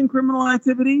used in criminal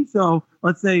activity. So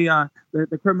let's say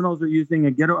the criminals are using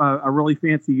a really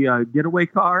fancy getaway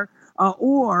car,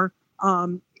 or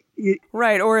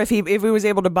if he was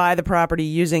able to buy the property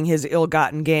using his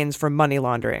ill-gotten gains from money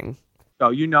laundering. Oh,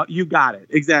 you got it.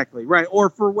 Exactly. Right. Or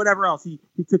for whatever else. He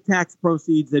took tax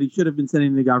proceeds that he should have been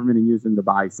sending to the government and use them to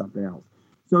buy something else.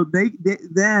 So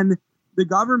then the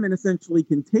government essentially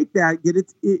can take that,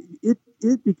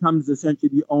 it becomes essentially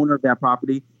the owner of that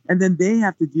property, and then they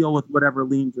have to deal with whatever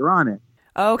liens are on it.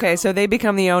 Okay, so they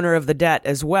become the owner of the debt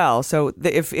as well. So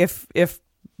if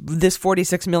this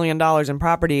 $46 million in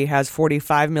property has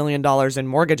 $45 million in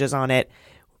mortgages on it,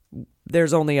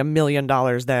 there's only $1 million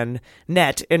then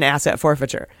net in asset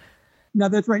forfeiture. Now,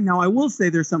 that's right. Now, I will say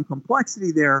there's some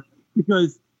complexity there,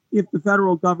 because if the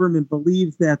federal government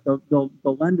believes that the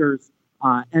lenders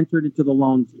entered into the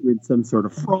loans with some sort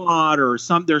of fraud or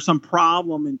there's some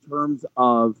problem in terms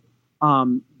of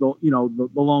the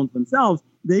loans themselves,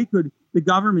 the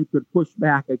government could push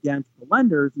back against the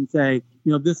lenders and say,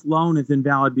 this loan is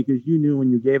invalid because you knew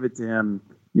when you gave it to him,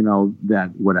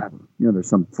 that whatever, there's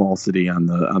some falsity on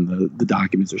the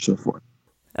documents or so forth.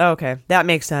 Okay, that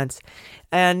makes sense.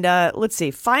 And let's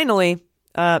see. Finally,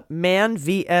 Man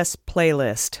vs.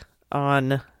 Playlist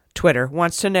on Twitter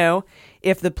wants to know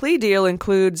if the plea deal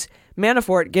includes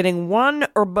Manafort getting one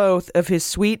or both of his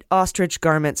sweet ostrich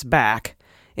garments back,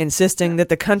 insisting that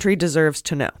the country deserves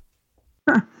to know.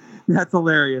 That's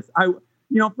hilarious.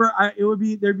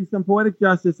 There'd be some poetic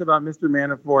justice about Mr.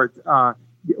 Manafort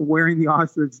wearing the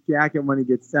ostrich jacket when he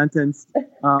gets sentenced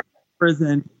to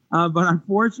prison. But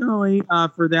unfortunately,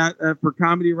 for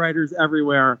comedy writers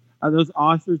everywhere, those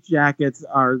ostrich jackets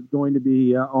are going to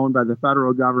be owned by the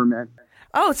federal government.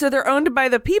 Oh, so they're owned by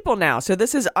the people now. So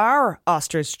this is our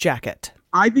ostrich jacket.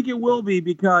 I think it will be,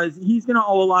 because he's going to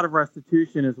owe a lot of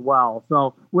restitution as well.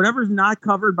 So whatever's not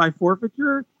covered by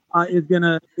forfeiture is going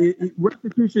to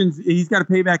restitutions. He's got to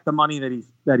pay back the money that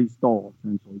he stole,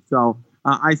 essentially. So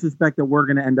I suspect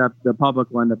that the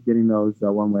public will end up getting those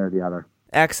one way or the other.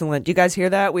 Excellent. You guys hear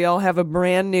that? We all have a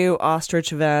brand new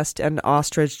ostrich vest and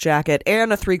ostrich jacket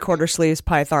and a 3/4 sleeves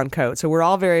python coat. So we're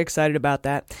all very excited about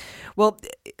that. Well,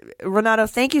 Renato,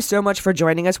 thank you so much for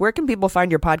joining us. Where can people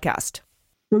find your podcast?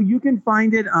 So you can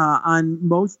find it on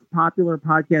most popular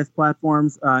podcast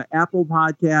platforms, Apple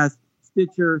Podcasts,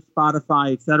 Stitcher,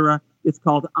 Spotify, etc. It's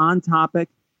called On Topic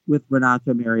with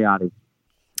Renato Mariotti.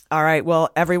 All right. Well,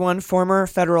 everyone, former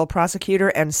federal prosecutor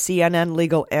and CNN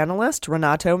legal analyst,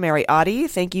 Renato Mariotti,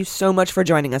 thank you so much for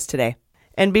joining us today.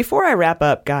 And before I wrap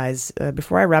up, guys,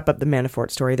 before I wrap up the Manafort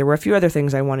story, there were a few other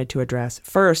things I wanted to address.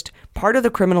 First, part of the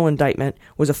criminal indictment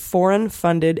was a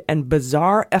foreign-funded and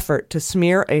bizarre effort to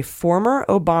smear a former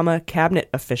Obama cabinet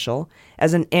official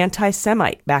as an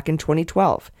anti-Semite back in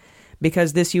 2012,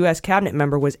 because this U.S. cabinet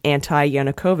member was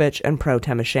anti-Yanukovych and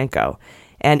pro-Timoshenko.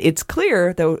 And it's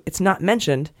clear, though it's not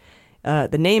mentioned,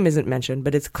 the name isn't mentioned,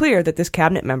 but it's clear that this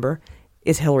cabinet member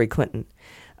is Hillary Clinton.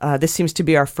 This seems to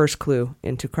be our first clue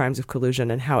into crimes of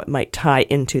collusion and how it might tie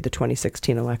into the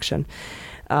 2016 election.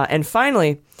 And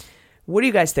finally, what do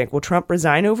you guys think? Will Trump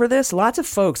resign over this? Lots of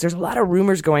folks. There's a lot of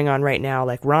rumors going on right now,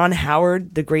 like Ron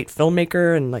Howard, the great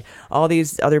filmmaker, and like all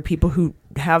these other people who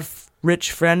have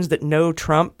rich friends that know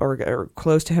Trump or are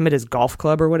close to him at his golf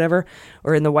club or whatever,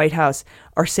 or in the White House,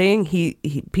 are saying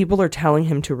people are telling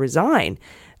him to resign.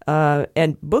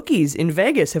 And bookies in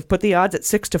Vegas have put the odds at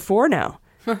 6-4 now.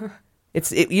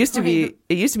 It used to be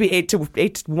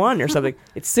 8-1 or something.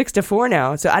 It's 6-4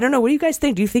 now. So I don't know. What do you guys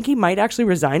think? Do you think he might actually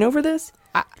resign over this?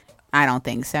 I don't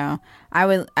think so.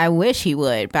 I wish he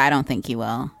would, but I don't think he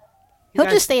will. He'll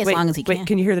just stay as long as he can. Wait,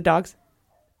 can you hear the dogs?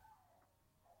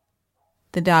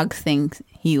 The dogs think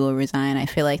he will resign. I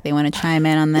feel like they want to chime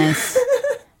in on this.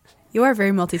 You are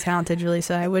very multi-talented,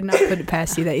 Jaleesa. I would not put it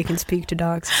past you that you can speak to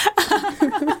dogs.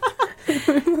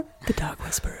 The dog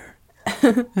whisperer.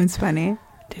 That's funny.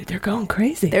 Dude, they're going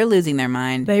crazy. They're losing their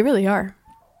mind. They really are.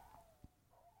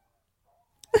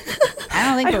 I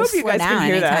don't think they'll slow down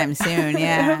anytime soon.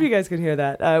 Yeah. I hope you guys can hear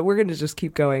that. We're going to just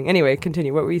keep going. Anyway,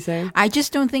 continue. What were you saying? I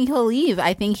just don't think he'll leave.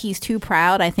 I think he's too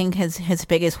proud. I think his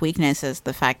biggest weakness is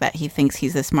the fact that he thinks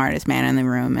he's the smartest man in the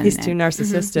room. He's too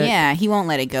narcissistic. Yeah, he won't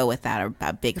let it go without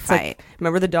a big fight. Like,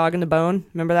 remember the dog and the bone?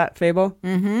 Remember that fable?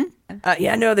 Mm-hmm.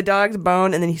 The dog's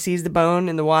bone, and then he sees the bone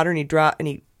in the water, and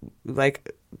he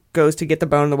goes to get the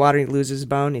bone in the water, and he loses his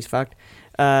bone. He's fucked.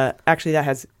 Actually, that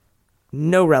has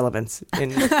no relevance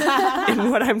in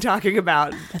what I'm talking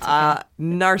about.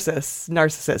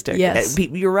 Narcissistic. Yes.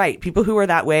 You're right. People who are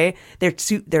that way,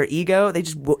 their ego, they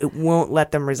just it won't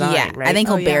let them resign. Yeah, right? I think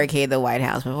he'll barricade the White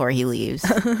House before he leaves.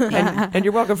 And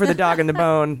you're welcome for the dog and the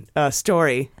bone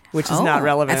story, which is not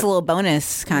relevant. That's a little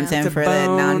bonus content for the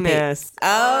non-paid.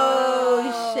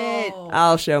 Oh, shit.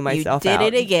 I'll show myself out.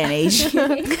 You did it again, AG.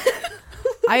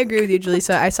 I agree with you,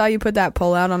 Jaleesa. I saw you put that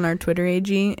poll out on our Twitter,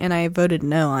 AG, and I voted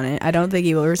no on it. I don't think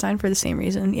he will resign for the same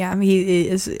reason. Yeah, he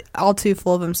is all too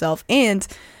full of himself. And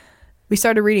we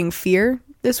started reading Fear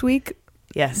this week.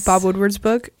 Yes. Bob Woodward's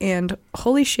book. And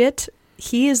holy shit,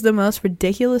 he is the most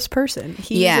ridiculous person.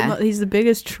 He's the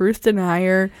biggest truth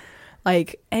denier.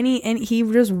 Like,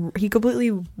 he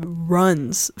completely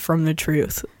runs from the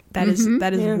truth. That is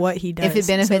what he does. If it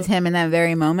benefits him in that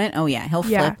very moment, he'll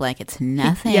flip like it's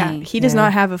nothing. He does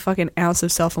not have a fucking ounce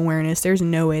of self-awareness. There's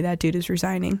no way that dude is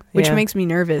resigning, which makes me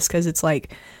nervous because it's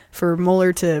like for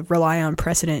Mueller to rely on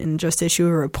precedent and just issue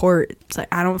a report. It's like,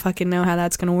 I don't fucking know how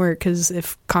that's going to work because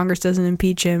if Congress doesn't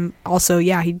impeach him, also,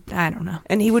 I don't know.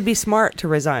 And he would be smart to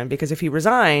resign because if he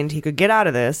resigned, he could get out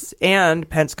of this and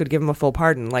Pence could give him a full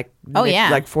pardon like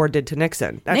Ford did to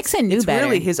Nixon. Nixon knew better.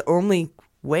 It's really his only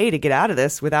way to get out of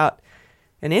this without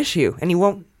an issue, and he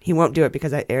won't do it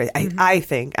because I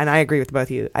think, and I agree with both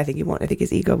of you, I think he won't. I think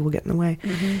his ego will get in the way.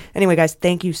 Anyway, guys,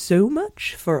 thank you so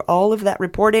much for all of that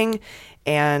reporting,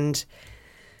 and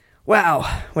wow,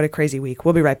 what a crazy week.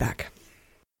 We'll be right back.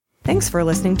 Thanks for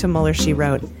listening to Mueller, She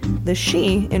Wrote. The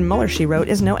she in Mueller, She Wrote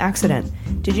is no accident.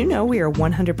 Did you know we are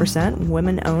 100%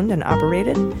 women-owned and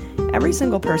operated? Every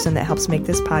single person that helps make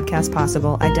this podcast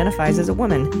possible identifies as a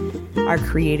woman. Our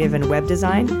creative and web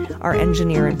design, our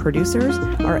engineer and producers,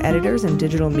 our editors and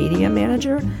digital media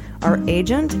manager, our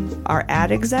agent, our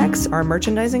ad execs, our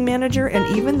merchandising manager, and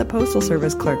even the postal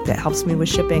service clerk that helps me with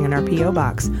shipping in our P.O.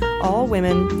 box. All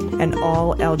women and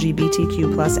all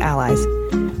LGBTQ plus allies.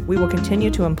 We will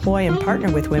continue to employ and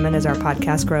partner with women as our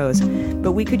podcast grows,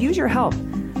 but we could use your help.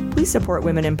 Please support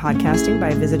women in podcasting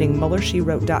by visiting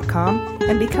MuellerSheWrote.com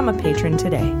and become a patron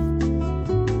today.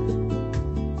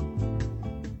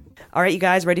 All right, you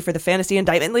guys, ready for the Fantasy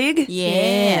Indictment League?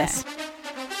 Yes.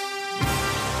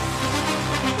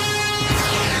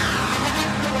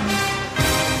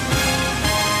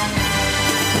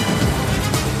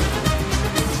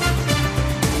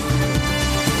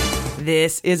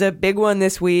 This is a big one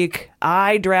this week.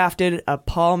 I drafted a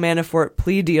Paul Manafort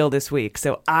plea deal this week,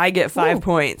 so I get 5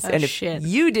 points. And if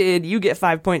you did, you get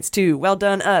 5 points too. Well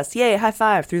done, us. Yay, high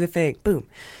five through the thing. Boom.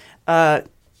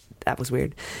 That was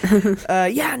weird.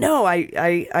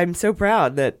 I'm so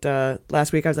proud that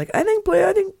last week I was like, I think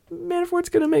Manafort's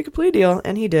going to make a plea deal,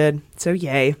 and he did. So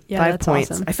yay, 5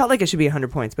 points. Awesome. I felt like it should be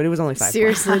 100 points, but it was only 5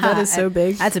 Seriously, points. That is so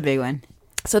big. That's a big one.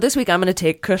 So this week I'm going to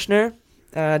take Kushner,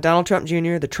 Donald Trump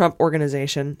Jr., the Trump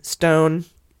Organization, Stone,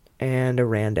 and a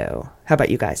rando. How about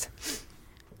you guys?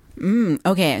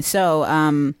 Okay, so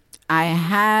I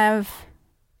have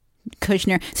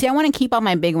Kushner. See, I want to keep all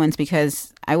my big ones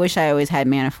because I wish I always had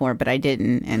Manafort, but I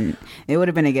didn't, and it would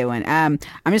have been a good one. I'm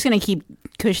just going to keep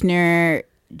Kushner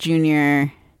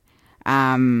Jr.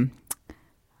 I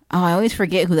always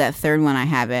forget who that third one I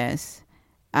have is.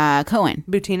 Cohen.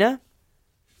 Butina?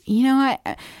 You know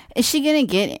what? Is she going to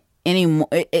get any more?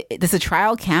 Does the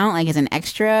trial count like as an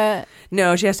extra?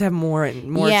 No, she has to have more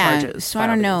charges. So I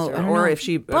don't know. Or if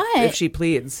she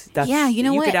pleads, that's,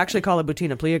 you could actually call a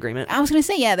Butina plea agreement. I was gonna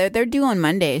say they're due on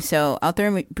Monday, so I'll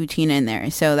throw Butina in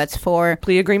there. So that's 4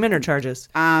 plea agreement or charges.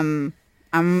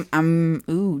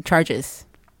 Charges.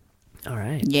 All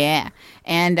right. Yeah,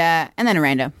 and then a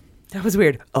rando. That was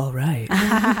weird. All right.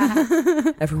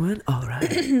 Everyone, all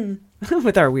right.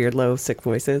 With our weird, low, sick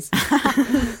voices.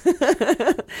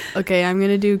 Okay, I'm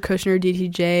going to do Kushner,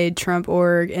 DTJ, Trump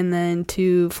org, and then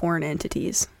 2 foreign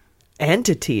entities.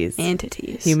 Entities?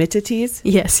 Humidities?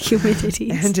 Yes,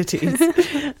 humidities.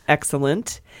 Entities.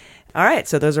 Excellent. All right,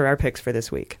 so those are our picks for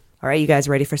this week. All right, you guys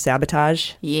ready for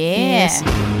sabotage? Yeah. Yes.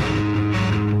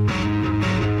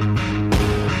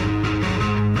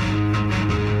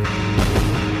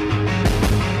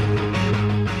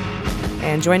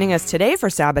 And joining us today for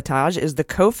Sabotage is the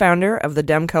co-founder of the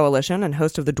Dem Coalition and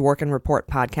host of the Dworkin Report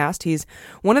podcast. He's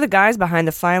one of the guys behind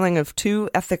the filing of 2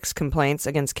 ethics complaints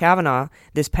against Kavanaugh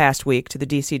this past week to the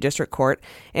D.C. District Court,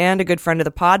 and a good friend of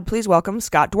the pod. Please welcome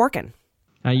Scott Dworkin.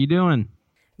 How you doing?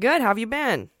 Good. How have you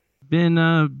been?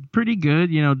 Been pretty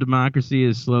good. You know, democracy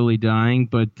is slowly dying,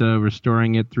 but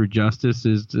restoring it through justice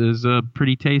is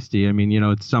pretty tasty. I mean, you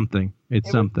know, it's something.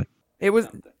 It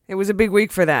was a big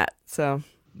week for that, so...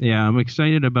 Yeah, I'm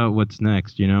excited about what's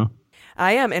next, you know?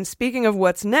 I am. And speaking of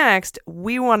what's next,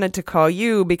 we wanted to call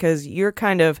you because you're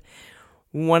kind of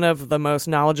one of the most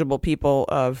knowledgeable people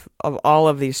of all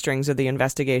of these strings of the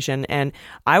investigation. And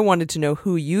I wanted to know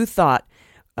who you thought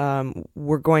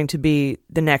were going to be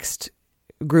the next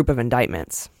group of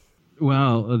indictments.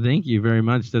 Well, thank you very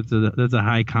much. That's a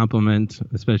high compliment,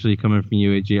 especially coming from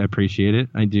you, AG. I appreciate it.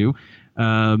 I do.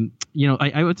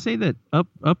 I would say that up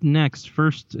next,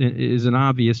 first is an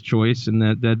obvious choice, and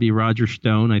that'd be Roger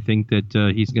Stone. I think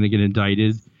that he's going to get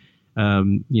indicted.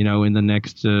 In the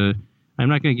next. I'm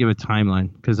not going to give a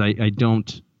timeline because I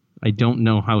don't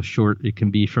know how short it can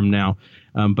be from now.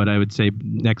 But I would say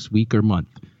next week or month.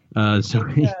 Do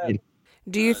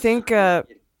you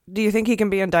think he can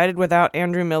be indicted without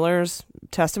Andrew Miller's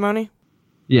testimony?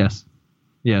 Yes.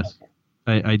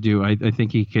 I do. I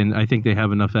think he can. I think they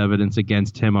have enough evidence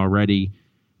against him already,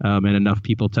 and enough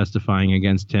people testifying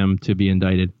against him to be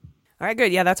indicted. All right,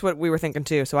 good. Yeah, that's what we were thinking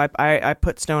too. So I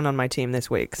put Stone on my team this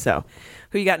week. So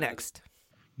who you got next?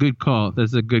 Good call.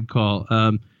 That's a good call.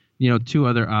 Two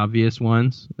other obvious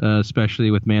ones,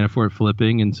 especially with Manafort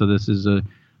flipping, and so this is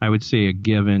I would say a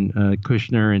given.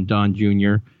 Kushner and Don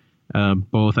Jr.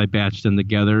 Both I batched them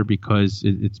together because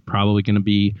it's probably going to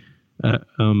be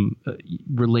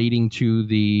relating to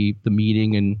the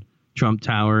meeting in Trump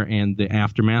Tower and the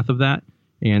aftermath of that,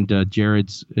 and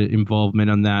Jared's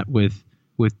involvement on that with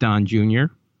Don Jr.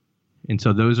 And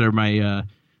so those are my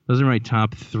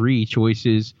top three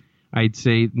choices. I'd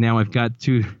say now I've got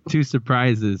two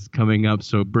surprises coming up,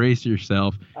 so brace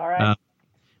yourself. All right.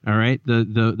 All right.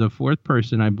 The fourth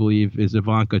person I believe is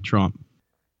Ivanka Trump.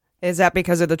 Is that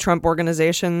because of the Trump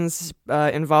organization's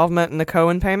involvement in the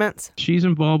Cohen payments? She's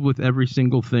involved with every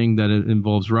single thing that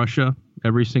involves Russia,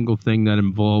 every single thing that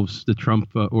involves the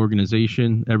Trump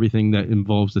organization, everything that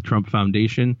involves the Trump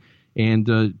Foundation.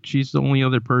 And she's the only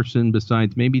other person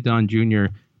besides maybe Don Jr.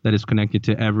 that is connected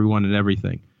to everyone and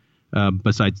everything,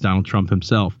 besides Donald Trump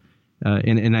himself.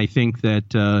 And I think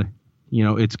that,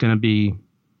 it's going to be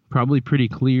probably pretty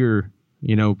clear,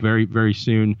 very, very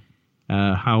soon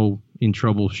how in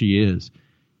trouble she is.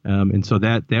 And so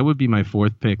that would be my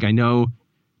fourth pick. I know,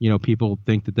 people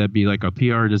think that that'd be like a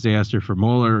PR disaster for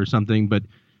Mueller or something, but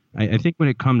I think when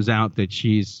it comes out that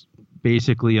she's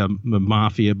basically a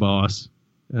mafia boss,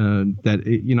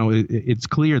 it's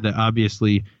clear that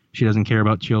obviously she doesn't care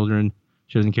about children.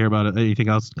 She doesn't care about anything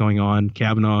else going on.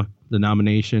 Kavanaugh, the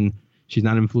nomination, she's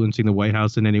not influencing the White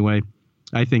House in any way.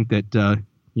 I think that,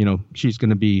 she's going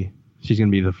to be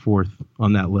the fourth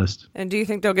on that list. And do you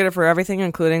think they'll get it for everything,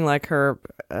 including like her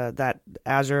that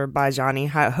Azerbaijani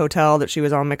hotel that she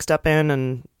was all mixed up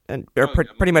in,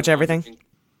 pretty much everything?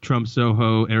 Trump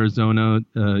Soho, Arizona,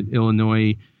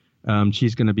 Illinois.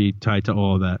 She's going to be tied to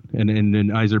all of that, and in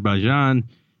Azerbaijan,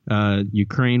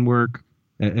 Ukraine work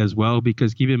as well.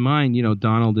 Because keep in mind,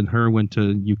 Donald and her went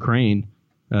to Ukraine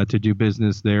to do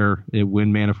business there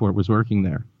when Manafort was working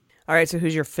there. All right, so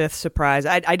who's your fifth surprise?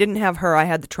 I didn't have her. I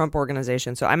had the Trump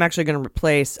organization. So I'm actually going to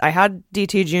replace... I had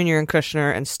DT Jr. and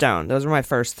Kushner and Stone. Those were my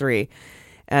first three.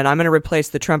 And I'm going to replace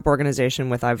the Trump organization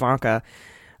with Ivanka.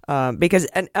 Because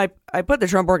I put the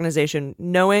Trump organization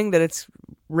knowing that it's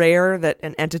rare that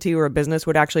an entity or a business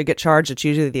would actually get charged. It's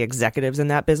usually the executives in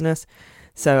that business.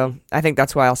 So I think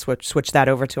that's why I'll switch that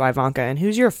over to Ivanka. And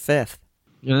who's your fifth?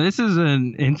 This is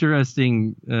an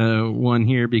interesting one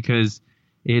here because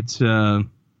it's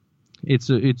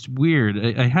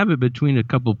weird. I have it between a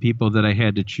couple people that I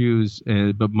had to choose,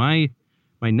 but my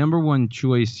number one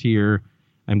choice here,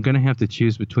 I'm going to have to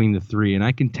choose between the three, and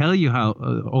I can tell you how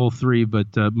all three, but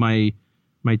my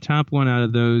top one out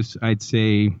of those, I'd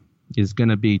say, is going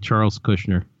to be Charles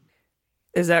Kushner.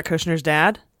 Is that Kushner's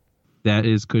dad? That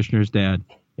is Kushner's dad,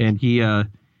 and he,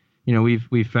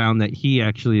 we've found that he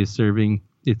actually is serving,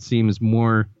 it seems,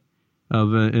 more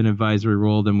of an advisory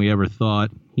role than we ever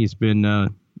thought. He's been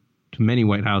to many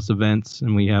White House events,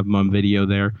 and we have him on video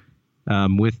there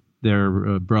with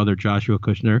their brother Joshua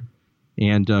Kushner,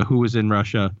 and who was in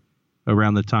Russia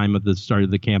around the time of the start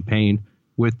of the campaign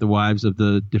with the wives of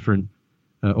the different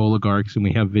oligarchs, and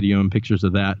we have video and pictures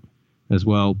of that as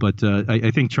well. But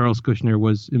I think Charles Kushner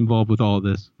was involved with all of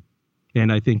this, and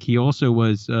I think he also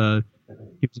was he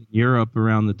was in Europe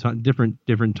around the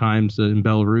different times in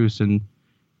Belarus and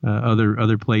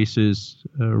other places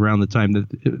around the time that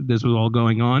this was all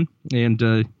going on,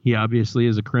 and he obviously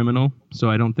is a criminal. So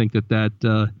I don't think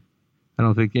that I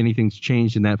don't think anything's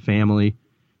changed in that family.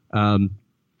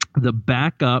 The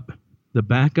backup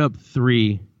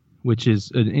three, which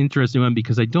is an interesting one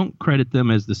because I don't credit them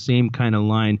as the same kind of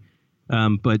line,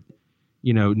 but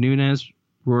Nunes,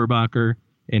 Rohrabacher,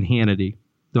 and Hannity.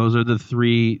 Those are the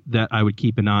three that I would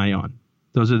keep an eye on.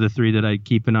 those are the three that I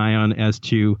keep an eye on as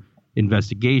to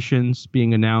investigations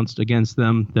being announced against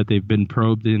them, that they've been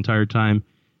probed the entire time,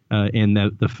 and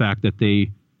that the fact that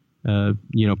they,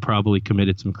 probably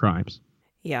committed some crimes.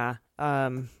 Yeah,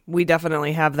 we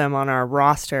definitely have them on our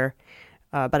roster,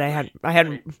 but I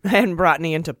hadn't brought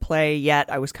any into play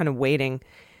yet. I was kind of waiting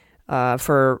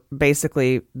for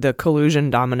basically the collusion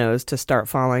dominoes to start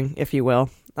falling, if you will.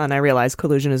 And I realize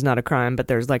collusion is not a crime, but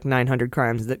there's like 900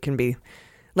 crimes that can be,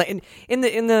 like in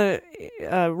the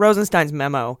Rosenstein's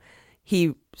memo.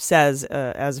 He says,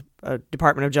 as a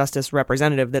Department of Justice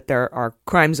representative, that there are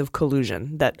crimes of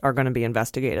collusion that are going to be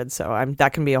investigated. So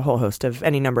that can be a whole host of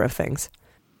any number of things.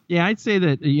 Yeah, I'd say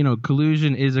that,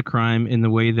 collusion is a crime in the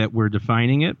way that we're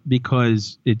defining it,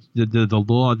 because the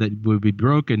law that would be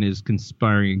broken is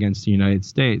conspiring against the United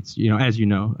States, as you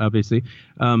know, obviously.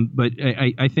 But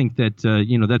I think that,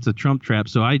 that's a Trump trap.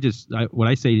 So what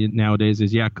I say nowadays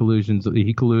is, collusion,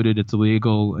 he colluded, it's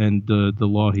illegal, and the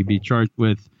law he'd be charged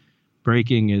with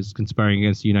breaking is conspiring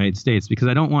against the United States, because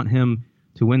I don't want him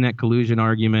to win that collusion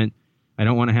argument. I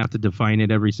don't want to have to define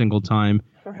it every single time.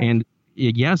 Correct. And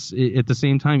yes, at the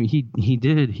same time, he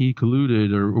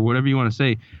colluded, or whatever you want to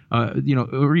say,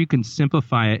 or you can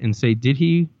simplify it and say, did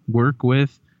he work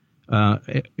with,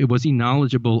 was he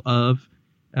knowledgeable of,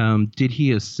 did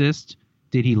he assist,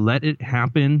 did he let it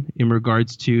happen in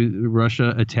regards to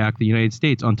Russia attack the United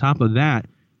States? On top of that,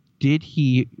 did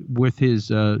he, with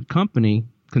his company,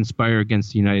 conspire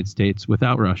against the United States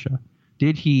without Russia?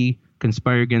 Did he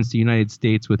conspire against the United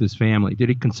States with his family? Did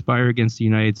he conspire against the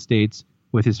United States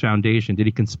with his foundation? Did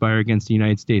he conspire against the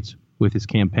United States with his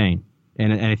campaign?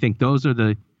 And I think those are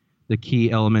the key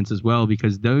elements as well,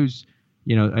 because those,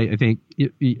 I think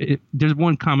there's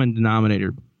one common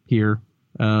denominator here.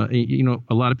 A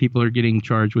lot of people are getting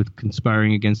charged with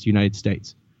conspiring against the United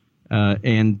States.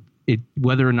 And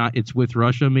whether or not it's with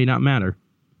Russia may not matter,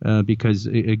 because,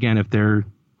 again, if they're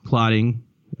plotting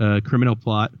criminal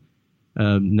plot,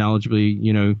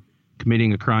 knowledgeably,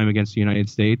 committing a crime against the United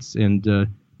States, and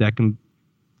that can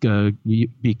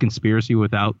be conspiracy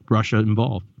without Russia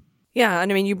involved. Yeah,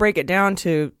 and I mean, you break it down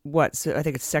to I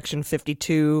think it's Section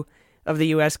 52 of the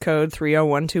U.S. Code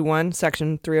 30121,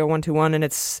 Section 30121, and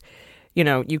it's,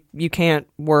 you can't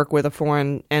work with a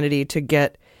foreign entity to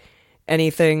get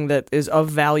anything that is of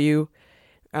value,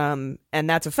 and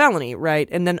that's a felony, right?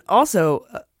 And then also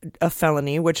a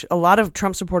felony, which a lot of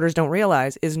Trump supporters don't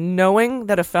realize, is knowing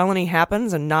that a felony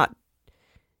happens and not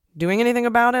doing anything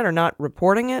about it or not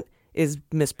reporting it is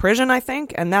misprision, I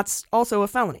think, and that's also a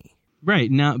felony. Right,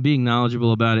 now being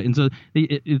knowledgeable about it. And so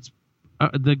it's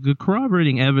the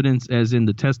corroborating evidence, as in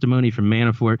the testimony from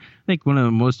Manafort. I think one of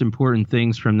the most important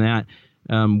things from that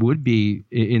would be,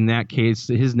 in that case,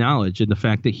 his knowledge and the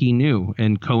fact that he knew,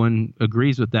 and Cohen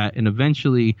agrees with that. And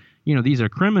eventually, these are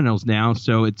criminals now,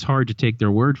 so it's hard to take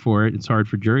their word for it. It's hard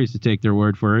for juries to take their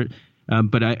word for it.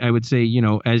 But I would say,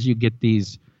 as you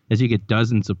get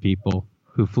dozens of people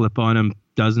who flip on him,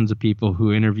 dozens of people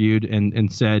who interviewed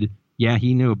and said, yeah,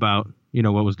 he knew about,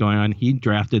 what was going on. He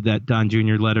drafted that Don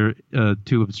Jr. letter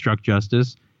to obstruct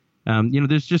justice.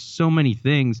 There's just so many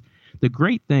things. The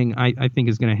great thing I think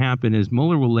is going to happen is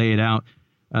Mueller will lay it out,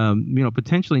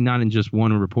 potentially not in just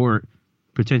one report,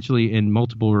 potentially in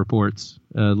multiple reports,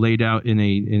 laid out in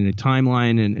a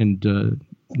timeline and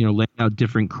laid out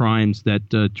different crimes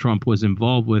that Trump was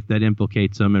involved with that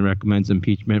implicates him and recommends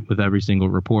impeachment with every single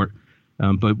report.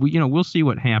 But we'll see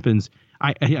what happens.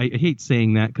 I hate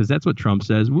saying that because that's what Trump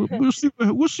says. We'll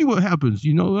see what happens. I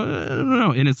don't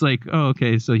know. And it's like, oh,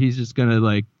 okay, so he's just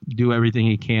gonna do everything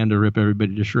he can to rip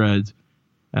everybody to shreds.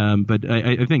 But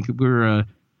I think we're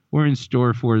in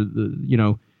store for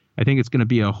the. I think it's going to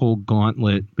be a whole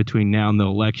gauntlet between now and the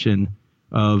election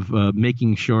of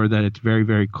making sure that it's very,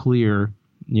 very clear.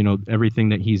 Everything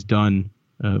that he's done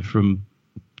from,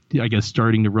 I guess,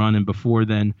 starting to run and before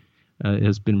then.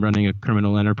 Has been running a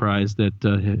criminal enterprise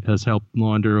that has helped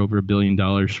launder over $1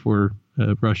 billion for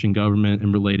Russian government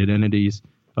and related entities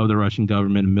of the Russian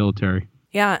government and military.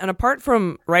 Yeah, and apart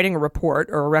from writing a report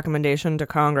or a recommendation to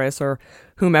Congress or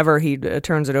whomever he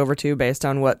turns it over to based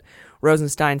on what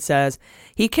Rosenstein says,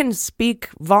 he can speak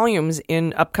volumes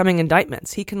in upcoming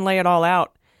indictments. He can lay it all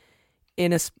out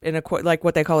in a like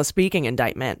what they call a speaking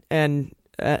indictment, and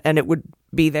it would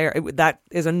be there. That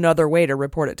is another way to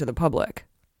report it to the public.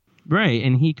 Right,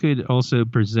 and he could also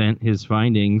present his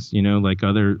findings, like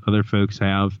other folks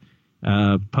have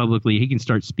publicly. He can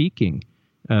start speaking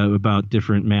about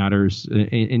different matters,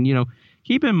 and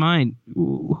keep in mind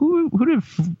who did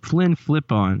Flynn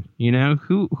flip on?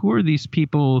 Who are these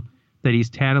people that he's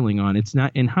tattling on? It's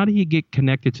not, and how did he get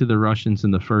connected to the Russians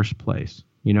in the first place?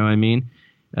 You know what I mean?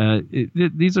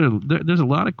 There's a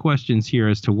lot of questions here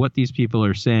as to what these people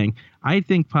are saying. I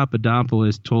think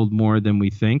Papadopoulos told more than we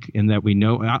think and that we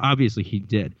know. Obviously, he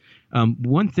did.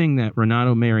 One thing that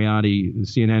Renato Mariotti, the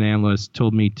CNN analyst,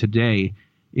 told me today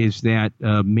is that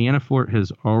Manafort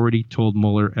has already told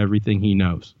Mueller everything he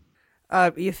knows.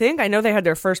 You think? I know they had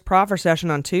their first proffer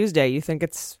session on Tuesday. You think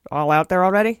it's all out there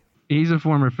already? He's a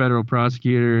former federal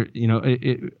prosecutor.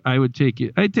 I'd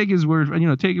take his word.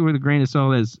 Take it with a grain of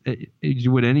salt as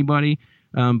you would anybody.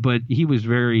 But he was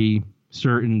very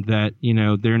certain that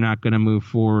they're not going to move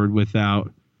forward with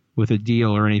a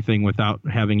deal or anything without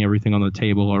having everything on the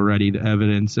table already, the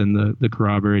evidence and the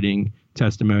corroborating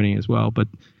testimony as well. But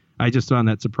I just found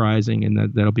that surprising,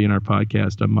 and that'll be in our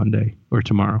podcast on Monday or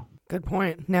tomorrow. Good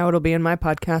point. Now it'll be in my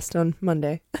podcast on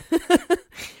Monday.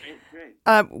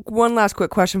 One last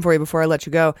quick question for you before I let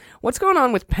you go. What's going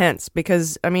on with Pence?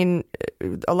 Because, a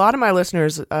lot of my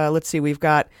listeners, let's see, we've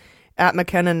got at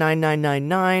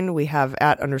McKenna9999, we have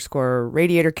at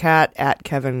 _RadiatorCat, at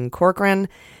Kevin Corcoran,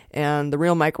 and the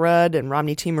real Mike Rudd and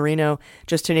Romney T. Marino,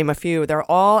 just to name a few. They're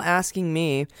all asking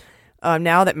me,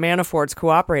 now that Manafort's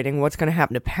cooperating, what's going to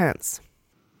happen to Pence?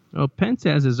 Well, Pence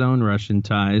has his own Russian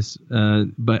ties,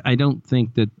 but I don't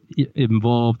think that it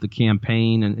involved the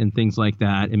campaign and things like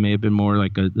that. It may have been more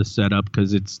like the setup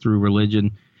because it's through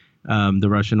religion, the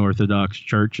Russian Orthodox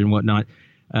Church and whatnot.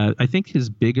 I think his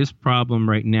biggest problem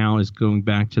right now is going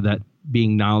back to that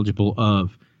being knowledgeable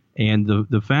of. And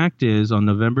the fact is, on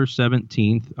November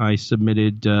 17th, I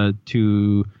submitted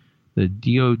to the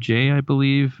DOJ, I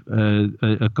believe,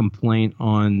 a complaint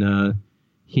on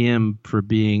him for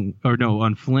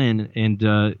on Flynn.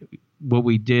 And what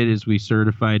we did is we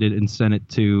certified it and sent it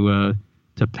to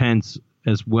Pence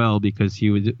as well, because he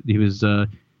was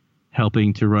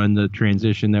helping to run the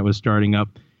transition that was starting up.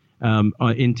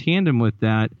 In tandem with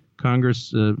that,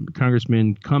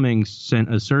 Congressman Cummings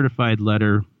sent a certified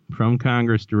letter from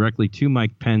Congress directly to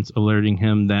Mike Pence, alerting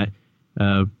him that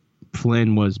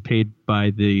Flynn was paid by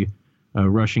the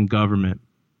Russian government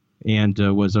and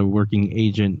was a working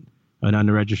agent, an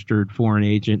unregistered foreign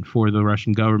agent for the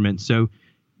Russian government. So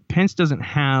Pence doesn't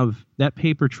have that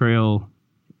paper trail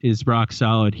is rock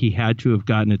solid. He had to have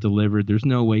gotten it delivered. There's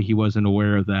no way he wasn't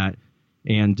aware of that.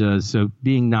 And so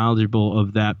being knowledgeable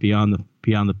of that beyond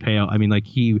the pale,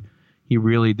 he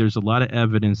really, there's a lot of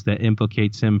evidence that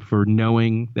implicates him for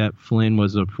knowing that Flynn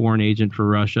was a foreign agent for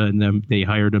Russia, and then they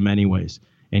hired him anyways.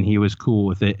 And he was cool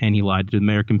with it, and he lied to the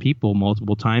American people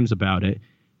multiple times about it.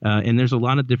 And there's a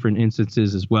lot of different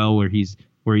instances as well where he's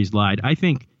lied. I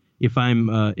think if I'm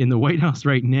in the White House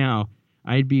right now,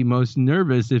 I'd be most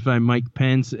nervous if I'm Mike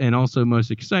Pence, and also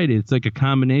most excited. It's like a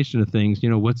combination of things.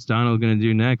 What's Donald going to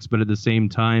do next? But at the same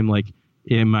time,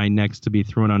 am I next to be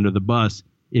thrown under the bus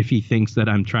if he thinks that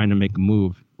I'm trying to make a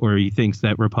move, or he thinks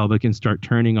that Republicans start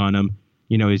turning on him?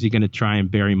 Is he going to try and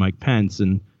bury Mike Pence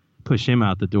and push him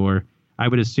out the door? I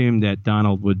would assume that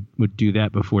Donald would do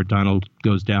that before Donald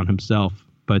goes down himself.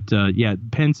 But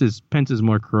Pence is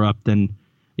more corrupt than,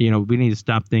 we need to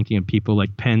stop thinking of people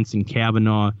like Pence and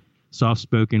Kavanaugh,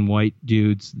 soft-spoken white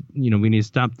dudes. We need to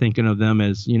stop thinking of them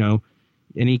as,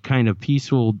 any kind of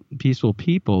peaceful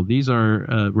people. These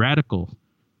are radicals.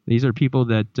 These are people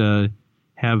that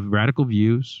have radical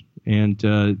views, and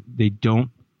they don't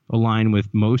align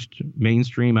with most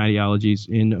mainstream ideologies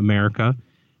in America.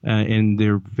 And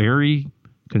they're very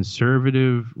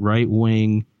conservative,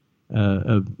 right-wing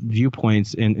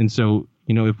viewpoints. And so,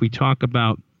 if we talk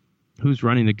about who's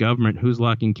running the government, who's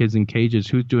locking kids in cages,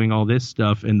 who's doing all this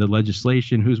stuff and the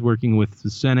legislation, who's working with the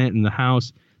Senate and the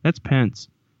House, that's Pence.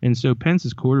 And so Pence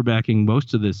is quarterbacking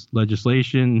most of this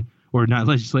legislation, or not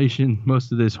legislation,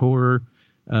 most of this horror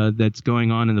that's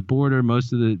going on in the border,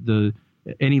 most of the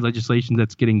any legislation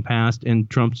that's getting passed, and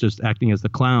Trump's just acting as the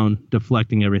clown,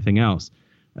 deflecting everything else.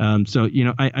 So,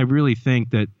 I really think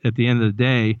that at the end of the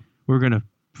day, we're going to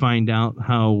find out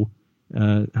how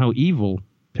evil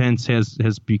Pence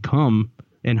has become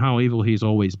and how evil he's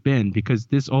always been, because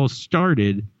this all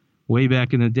started way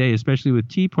back in the day, especially with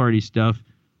Tea Party stuff.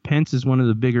 Pence is one of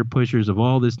the bigger pushers of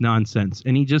all this nonsense,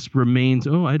 and he just remains,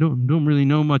 I don't really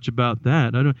know much about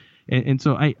that. And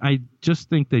so I just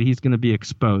think that he's going to be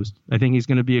exposed. I think he's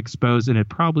going to be exposed, and it'd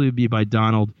probably be by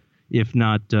Donald, if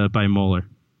not by Mueller.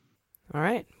 All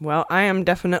right. Well, I am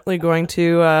definitely going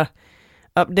to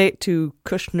update to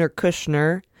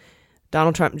Kushner,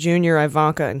 Donald Trump Jr.,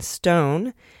 Ivanka, and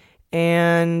Stone.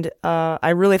 And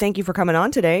I really thank you for coming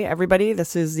on today, everybody.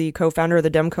 This is the co-founder of the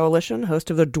Dem Coalition, host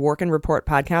of the Dworkin Report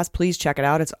podcast. Please check it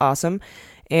out. It's awesome.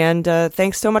 And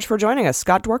thanks so much for joining us,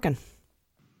 Scott Dworkin.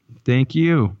 Thank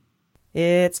you.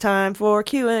 It's time for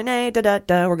Q&A.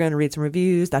 Da-da-da. We're going to read some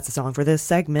reviews. That's a song for this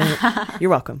segment. You're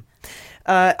welcome.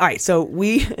 All right. So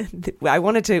we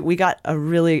got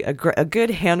a good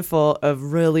handful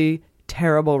of really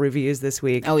terrible reviews this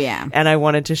week. Oh, yeah. And I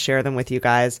wanted to share them with you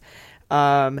guys.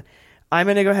 I'm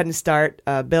going to go ahead and start.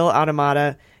 Bill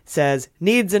Automata says,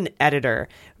 needs an editor.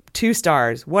 2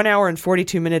 stars. 1 hour and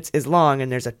 42 minutes is long, and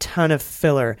there's a ton of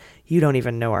filler. You don't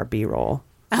even know our B-roll.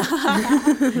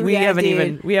 We haven't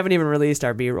even released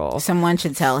our B-roll. Someone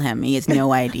should tell him. He has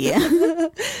no idea.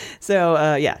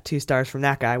 So 2 stars from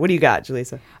that guy. What do you got,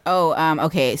 Jaleesa?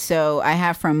 Okay. So I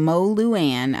have from Mo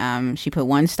Luann. She put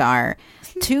 1 star.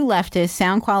 2 leftists.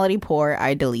 Sound quality poor.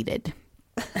 I deleted.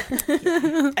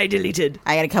 I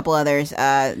got a couple others.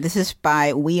 This is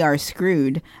by We Are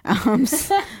Screwed. 1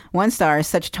 star.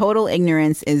 Such total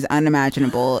ignorance is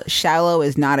unimaginable. Shallow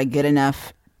is not a good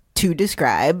enough to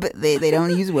describe. They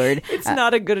don't use word. It's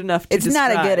not a good enough to describe. It's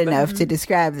not a good enough to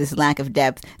describe this lack of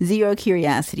depth. Zero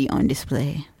curiosity on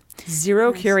display.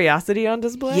 Zero curiosity on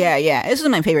display? Yeah. This is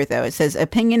my favorite, though. It says,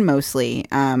 opinion mostly.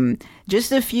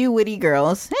 Just a few witty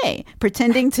girls,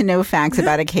 pretending to know facts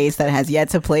about a case that has yet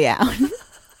to play out.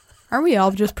 Are we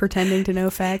all just pretending to know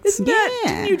facts?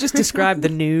 Didn't you just describe the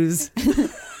news?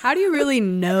 How do you really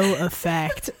know a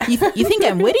fact? You think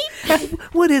I'm witty?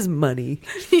 What is money?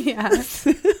 Yeah.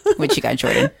 What you got,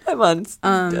 Jordan? I'm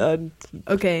on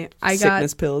okay, I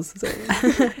sickness pills.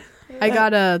 So. I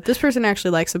got this person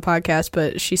actually likes the podcast,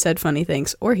 but she said funny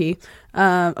things, or he.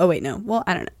 Oh wait, no. Well,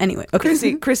 I don't know. Anyway,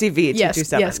 okay. Chrissy V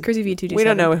 227. Yes, Chrissy V 227. We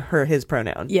don't know his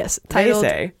pronoun. Yes, titled, they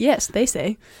say. Yes, they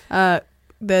say.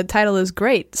 The title is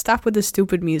great. Stop with the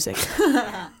stupid music.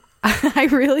 I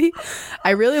really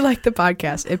like the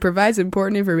podcast. It provides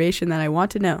important information that I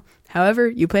want to know. However,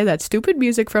 you play that stupid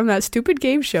music from that stupid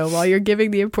game show while you're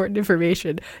giving the important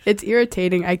information. It's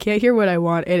irritating. I can't hear what I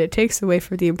want, and it takes away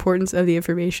from the importance of the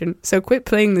information. So quit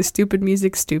playing the stupid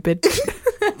music, stupid.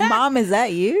 Mom, is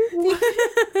that you?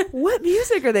 What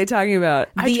music are they talking about?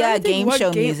 The game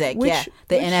show music. The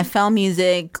NFL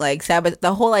music, like Sabbath.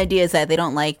 The whole idea is that they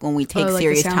don't like when we take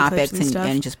serious topics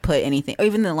and just put anything, or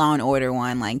even the Law and Order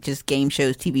one, like just game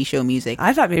shows, TV show music.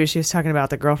 I thought maybe she was talking about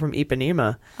the girl from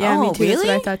Ipanema. Yeah, me too. Really? That's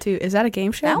what I thought too. Is that a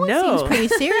game show? That one seems pretty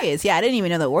serious. Yeah, I didn't even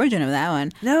know the origin of that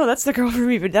one. No, that's the girl from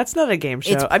Ipanema. That's not a game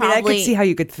show. I mean, I could see how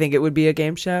you could think it would be a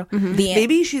game show. Mm-hmm.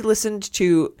 Maybe she listened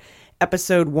to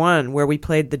episode 1 where we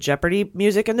played the Jeopardy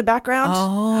music in the background.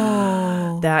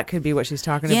 Oh, that could be what she's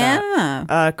talking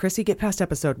about. Chrissy, get past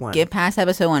episode 1. Get past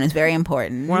episode 1 is very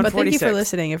important. We're on but 46. Thank you for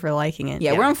listening and for liking it.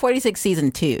 Yeah, we're on 46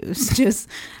 season 2. Just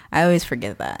I always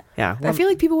forget that. Yeah, I feel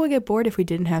like people would get bored if we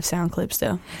didn't have sound clips,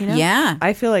 though. You know? Yeah,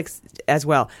 I feel like as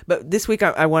well. But this week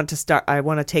I want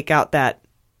to take out that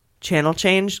channel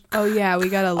change. Oh yeah, we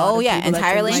got a lot.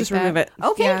 Entirely. Just remove it.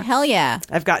 Okay, hell yeah.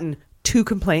 I've gotten 2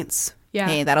 complaints. Yeah.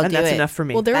 Hey, that'll do that's it. enough for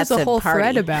me. Well, there was That's a whole party.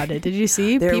 thread about it. Did you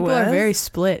see? People are very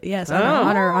split. Yes,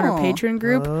 on our Patreon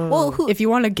group. Well, if you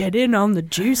want to get in on the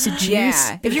juicy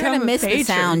juice, if you're gonna miss the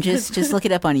sound, just look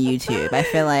it up on YouTube. I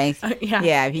feel like if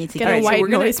you need to get a white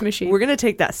noise machine. We're gonna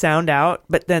take that sound out,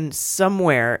 but then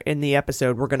somewhere in the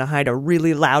episode we're gonna hide a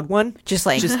really loud one, just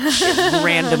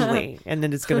randomly, and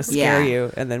then it's gonna scare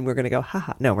you, and then we're gonna go,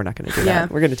 haha. No, we're not gonna do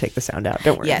that. We're gonna take the sound out.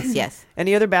 Don't worry. Yes.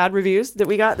 Any other bad reviews that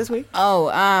we got this week?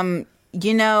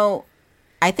 You know,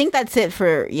 I think that's it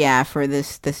for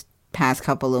this past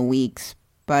couple of weeks.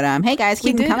 But hey guys,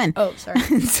 keep them coming. Oh,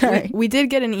 sorry. We did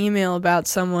get an email about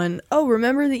someone. Oh,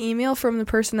 remember the email from the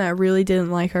person that really didn't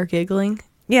like our giggling?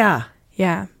 Yeah,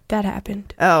 that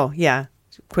happened. Oh yeah,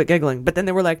 quit giggling. But then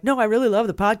they were like, "No, I really love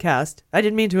the podcast. I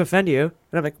didn't mean to offend you."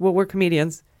 And I'm like, "Well, we're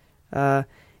comedians,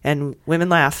 and women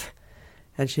laugh."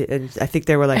 And I think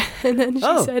they were like, and then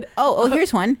she said, "Oh,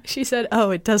 here's one." She said,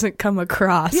 "Oh, it doesn't come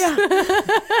across." Yeah.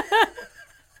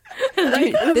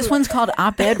 This one's called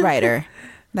Op-Ed Writer.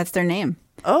 That's their name.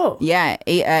 Oh. Yeah,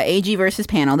 AG versus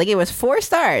panel. They gave us 4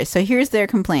 stars. So here's their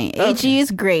complaint. Okay. AG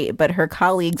is great, but her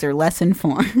colleagues are less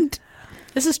informed.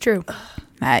 This is true.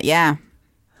 Yeah.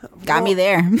 Got me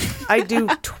there. I do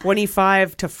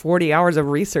 25 to 40 hours of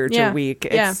research a week.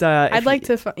 It's, I'd like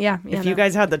to. If you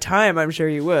guys had the time, I'm sure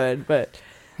you would. But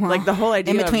like the whole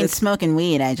idea in between smoke and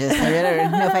weed, I don't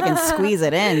know if I can squeeze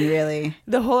it in. Really,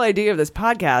 the whole idea of this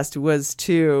podcast was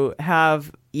to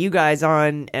have you guys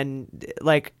on and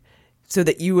like. So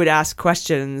that you would ask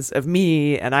questions of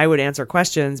me and I would answer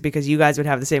questions because you guys would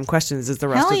have the same questions as the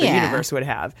rest of the universe would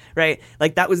have, right?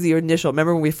 Like that was the initial.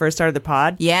 Remember when we first started the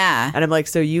pod? Yeah. And I'm like,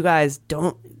 so you guys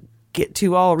don't get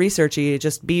too all researchy.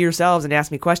 Just be yourselves and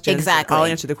ask me questions. Exactly. I'll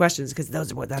answer the questions because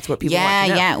that's what people want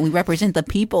to know. Yeah. We represent the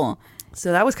people.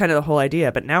 So that was kind of the whole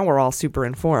idea, but now we're all super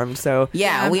informed. So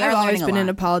I've always been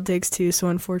into politics too, so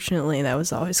unfortunately that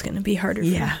was always going to be harder.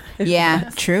 Yeah. For me. Yeah,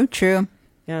 true.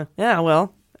 Yeah.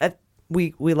 Well,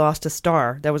 we lost a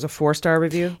star. That was a 4-star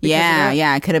review.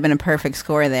 Yeah. It could have been a perfect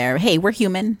score there. Hey, we're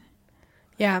human.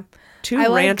 Yeah. Too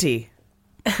ranty.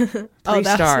 3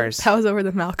 stars. That was over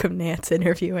the Malcolm Nance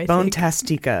interview, I think.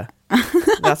 Bontastica.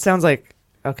 That sounds like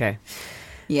okay.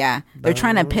 Yeah, they're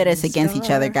trying to pit us against each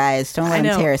other, guys. Don't let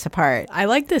them tear us apart. I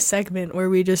like this segment where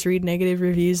we just read negative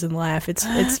reviews and laugh.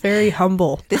 It's very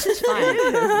humble. This is fun.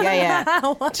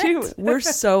 Yeah. We're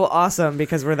so awesome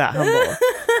because we're that humble.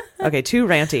 Okay, too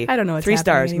ranty. I don't know what's 3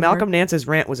 stars. happening anymore. Malcolm Nance's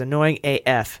rant was annoying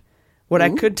AF. What I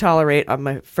could tolerate on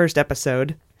my first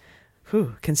episode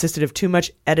consisted of too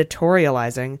much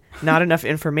editorializing, not enough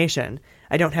information.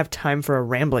 I don't have time for a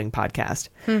rambling podcast.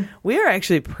 We are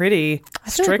actually pretty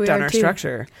strict on our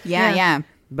structure. Yeah.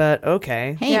 But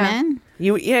okay. Hey, man.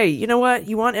 You know what?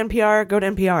 You want NPR? Go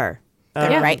to NPR.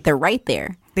 They're right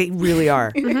there. They really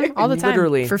are. All the time.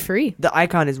 Literally. For free. The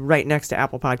icon is right next to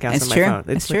Apple Podcasts on my phone.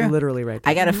 It's like literally right there.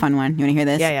 I got a fun one. You want to hear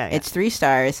this? Yeah. It's 3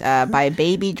 stars by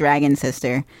Baby Dragon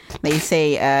Sister. They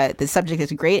say the subject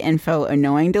is great info,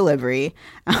 annoying delivery.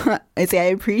 They say,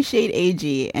 I appreciate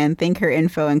AG and think her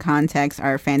info and context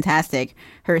are fantastic.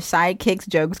 Her sidekicks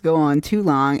jokes go on too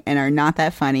long and are not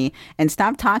that funny. And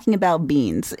stop talking about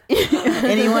beans.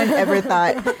 Anyone ever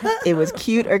thought it was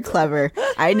cute or clever?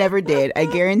 I never did. I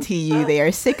guarantee you they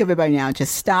are sick of it by now.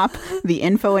 Just stop. The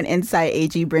info and insight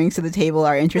AG brings to the table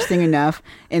are interesting enough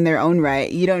in their own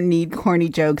right. You don't need corny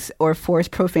jokes or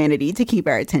forced profanity to keep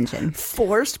our attention.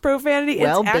 Forced profanity?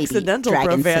 Well, it's baby, accidental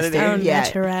Dragon profanity.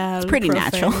 Sister. It's pretty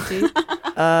natural.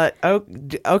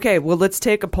 Okay, well, let's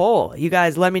take a poll. You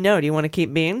guys let me know. Do you want to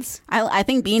keep beans? I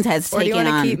think Beans has taken on... Or do you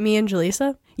want to keep me and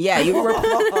Jaleesa? Yeah, you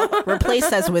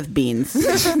replace us with Beans.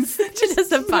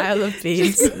 Just a pile of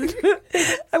beans.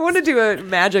 I want to do a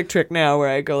magic trick now where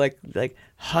I go like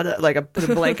I put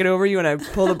a blanket over you and I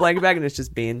pull the blanket back and it's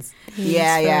just beans.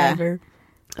 Yeah.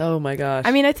 Oh my gosh.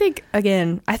 I mean, I think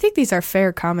these are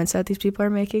fair comments that these people are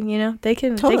making. You know, they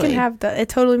can have that. It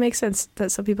totally makes sense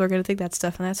that some people are going to think that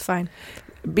stuff, and that's fine.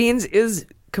 Beans is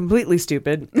completely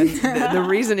stupid. And the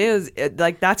reason is,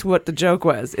 that's what the joke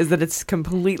was, is that it's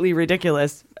completely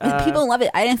ridiculous. People love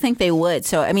it. I didn't think they would.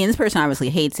 So, I mean, this person obviously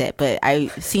hates it, but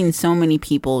I've seen so many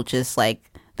people just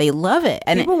they love it.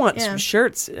 And people want some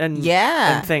shirts and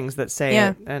things that say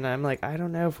it. And I'm like, I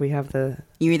don't know if we have the...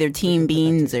 You're either team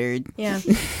beans or... Yeah.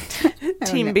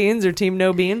 Team beans or team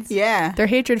no beans? Yeah. Their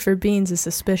hatred for beans is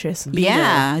suspicious.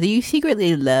 Yeah. Do you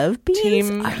secretly love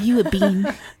beans? Are you a bean?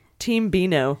 Team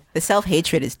Beano. The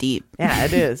self-hatred is deep. Yeah,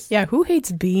 it is. Yeah, who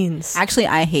hates beans? Actually,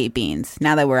 I hate beans.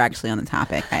 Now that we're actually on the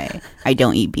topic, I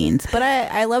don't eat beans. But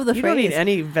I love the you phrase. You don't eat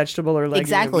any vegetable or legume.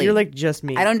 Exactly. You're like just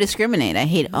meat. I don't discriminate. I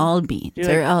hate all beans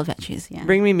or all veggies. Yeah.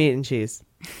 Bring me meat and cheese.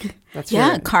 That's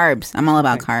carbs. I'm all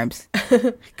about carbs.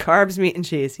 Carbs, meat, and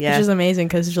cheese. Yeah. Which is amazing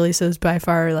because Jaleesa is by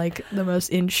far the most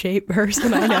in shape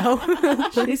person I know.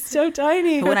 She's so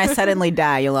tiny. When I suddenly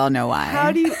die, you'll all know why.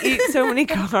 How do you eat so many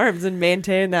carbs and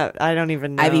maintain that? I don't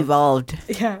even know. I've evolved.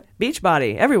 Yeah.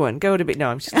 Beachbody. Everyone go to No,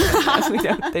 I'm just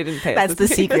they didn't pay us. That's the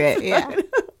secret. Yeah.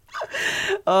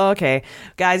 Okay.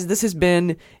 Guys, this has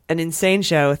been an insane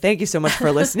show. Thank you so much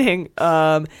for listening.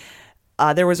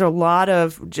 There was a lot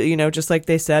of, just like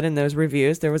they said in those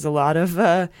reviews, there was a lot of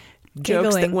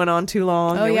jokes that went on too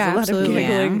long. Oh, there was a lot absolutely. of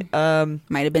giggling. Yeah.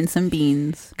 Might have been some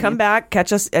beans. Come back,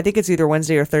 catch us. I think it's either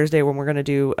Wednesday or Thursday when we're going to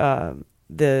do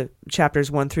the chapters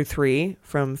 1 through 3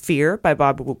 from Fear by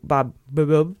Bob. Oh,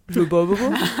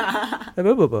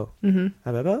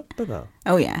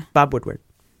 yeah. Bob Woodward.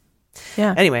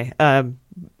 Yeah. Anyway,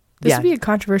 this would be a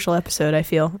controversial episode, I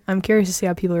feel. I'm curious to see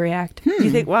how people react.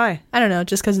 You think why? I don't know,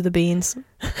 just because of the beans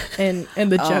and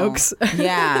the jokes.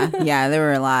 Yeah, there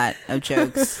were a lot of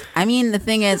jokes. I mean, the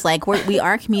thing is, we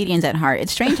are comedians at heart.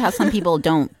 It's strange how some people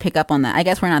don't pick up on that. I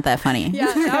guess we're not that funny.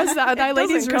 Yeah, that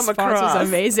lady's response was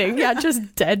amazing. Yeah, just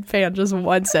deadpan, just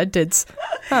one sentence.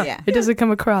 Yeah. It doesn't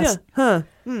come across. Yeah.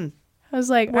 I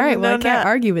was like, all right, well, I can't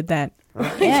argue with that.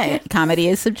 Yeah, comedy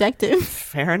is subjective.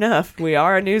 Fair enough. We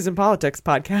are a news and politics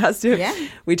podcast. Yeah.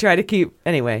 We try to keep...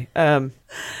 Anyway. All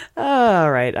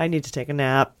right. I need to take a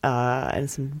nap and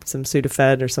some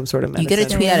Sudafed or some sort of medicine. You got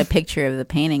to tweet out a picture of the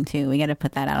painting, too. We got to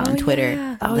put that out on Twitter.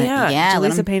 Yeah. Oh, yeah.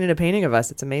 Jaleesa painted a painting of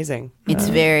us. It's amazing. It's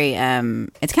very...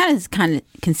 it's kind of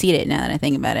conceited now that I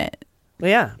think about it.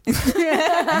 Yeah.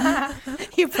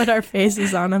 You put our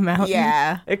faces on a mountain.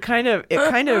 Yeah. It kind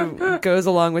of goes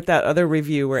along with that other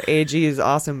review where AG is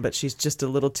awesome, but she's just a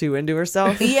little too into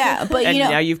herself. Yeah, but and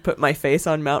now you've put my face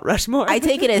on Mount Rushmore. I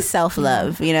take it as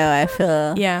self-love. I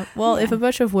feel. Yeah. Well, if a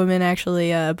bunch of women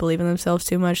actually believe in themselves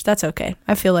too much, that's okay.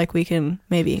 I feel like we can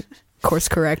maybe course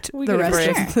correct the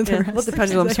rest of the rest. Let the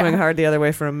pendulum swing hard the other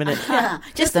way for a minute.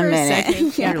 Just a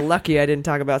minute. You're lucky I didn't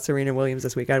talk about Serena Williams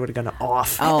this week. I would have gone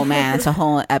off. Oh man, it's a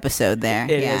whole episode there.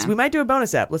 It is. We might do a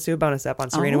bonus ep. Let's do a bonus ep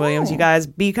on Serena Williams. You guys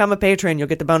become a patron. You'll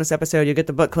get the bonus episode. You get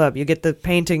the book club. You get the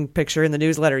painting picture in the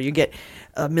newsletter. You get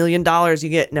 $1 million. You don't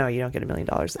get $1 million.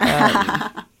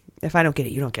 If I don't get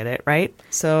it, you don't get it, right?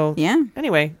 So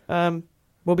anyway,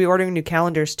 we'll be ordering new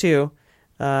calendars too.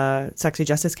 Sexy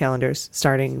Justice calendars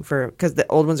starting because the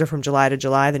old ones are from July to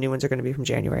July. The new ones are going to be from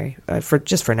January for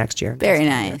next year. Very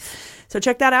nice. So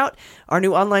check that out. Our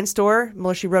new online store,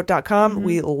 MullerSheWrote.com. Mm-hmm.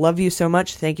 We love you so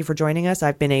much. Thank you for joining us.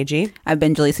 I've been AG. I've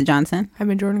been Jaleesa Johnson. I've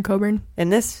been Jordan Coburn.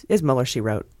 And this is Muller, She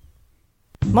Wrote.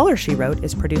 Muller, She Wrote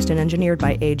is produced and engineered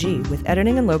by AG with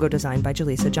editing and logo design by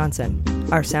Jaleesa Johnson.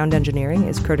 Our sound engineering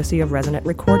is courtesy of Resonant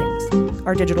Recordings.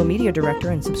 Our digital media director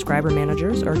and subscriber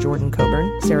managers are Jordan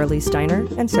Coburn, Sarah Lee Steiner,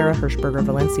 and Sarah Hirschberger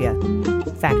Valencia.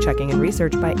 Fact-checking and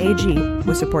research by AG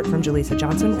with support from Jaleesa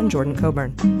Johnson and Jordan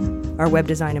Coburn. Our web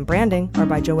design and branding are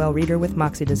by Joelle Reeder with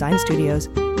Moxie Design Studios,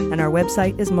 and our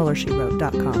website is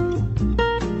MullerSheWrote.com.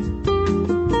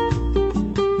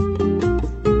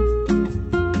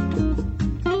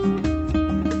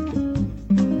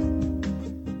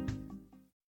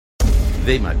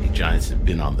 They Might Be Giants have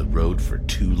been on the road for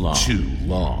too long. Too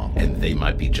long. And They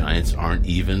Might Be Giants aren't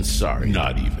even sorry.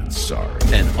 Not even sorry.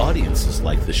 And audiences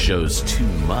like the shows too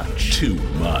much. Too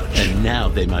much. And now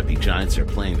They Might Be Giants are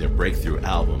playing their breakthrough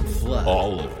album, Flood.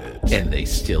 All of it. And they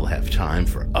still have time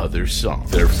for other songs.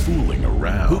 They're fooling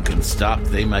around. Who can stop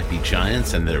They Might Be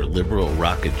Giants and their liberal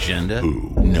rock agenda?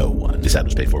 Who? No one. This ad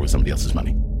was paid for with somebody else's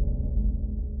money.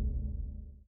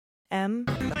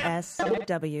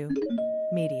 MSW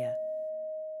Media.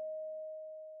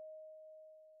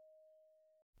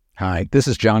 Hi, this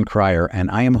is John Cryer,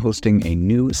 and I am hosting a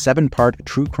new 7-part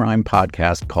true crime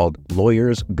podcast called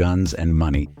Lawyers, Guns, and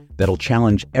Money that'll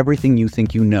challenge everything you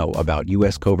think you know about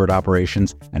U.S. covert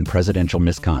operations and presidential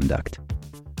misconduct.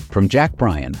 From Jack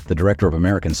Bryan, the director of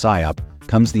American PSYOP,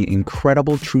 comes the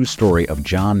incredible true story of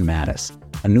John Mattis,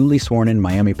 a newly sworn-in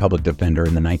Miami public defender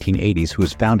in the 1980s who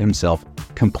has found himself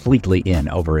completely in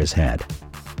over his head.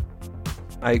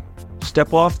 I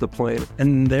step off the plane,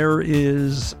 and there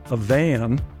is a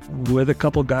van with a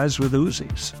couple guys with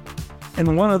Uzis.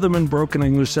 And one of them in broken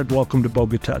English said, "Welcome to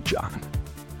Bogota, John."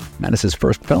 Mattis's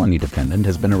first felony defendant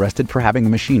has been arrested for having a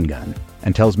machine gun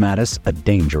and tells Mattis a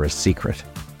dangerous secret.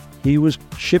 He was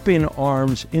shipping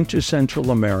arms into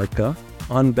Central America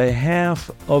on behalf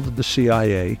of the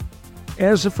CIA.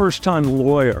 As a first-time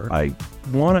lawyer, I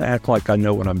want to act like I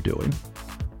know what I'm doing.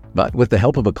 But with the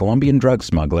help of a Colombian drug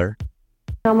smuggler,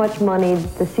 how much money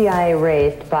the CIA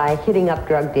raised by hitting up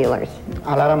drug dealers?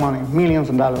 A lot of money, millions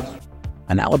of dollars.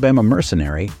 An Alabama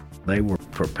mercenary, they were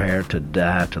prepared to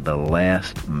die to the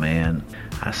last man.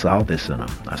 I saw this in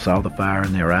them. I saw the fire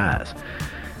in their eyes.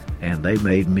 And they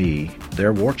made me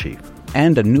their war chief.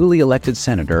 And a newly elected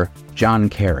senator, John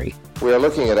Kerry. We are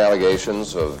looking at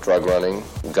allegations of drug running,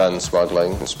 gun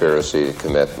smuggling, conspiracy to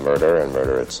commit murder and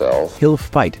murder itself. He'll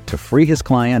fight to free his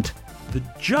client. The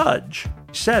judge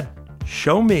said,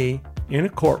 "Show me in a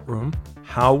courtroom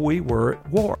how we were at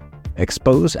war."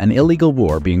 Expose an illegal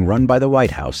war being run by the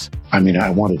White House. I mean, I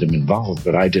wanted him involved,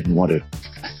 but I didn't want to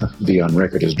be on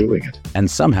record as doing it. And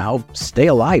somehow stay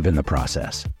alive in the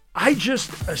process. I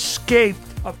just escaped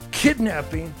a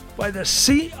kidnapping by the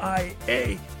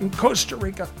CIA in Costa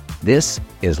Rica. This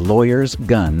is Lawyers,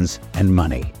 Guns, and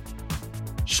Money.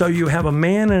 So you have a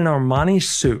man in an Armani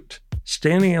suit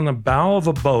standing on the bow of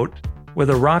a boat with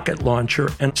a rocket launcher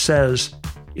and says,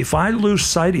 "If I lose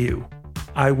sight of you,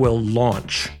 I will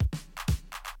launch.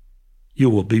 You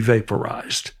will be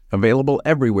vaporized." Available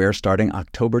everywhere starting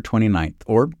October 29th,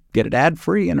 or get it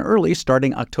ad-free and early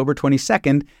starting October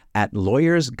 22nd at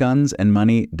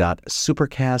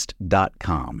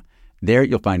lawyersgunsandmoney.supercast.com. There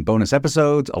you'll find bonus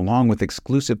episodes along with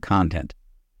exclusive content.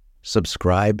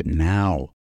 Subscribe now.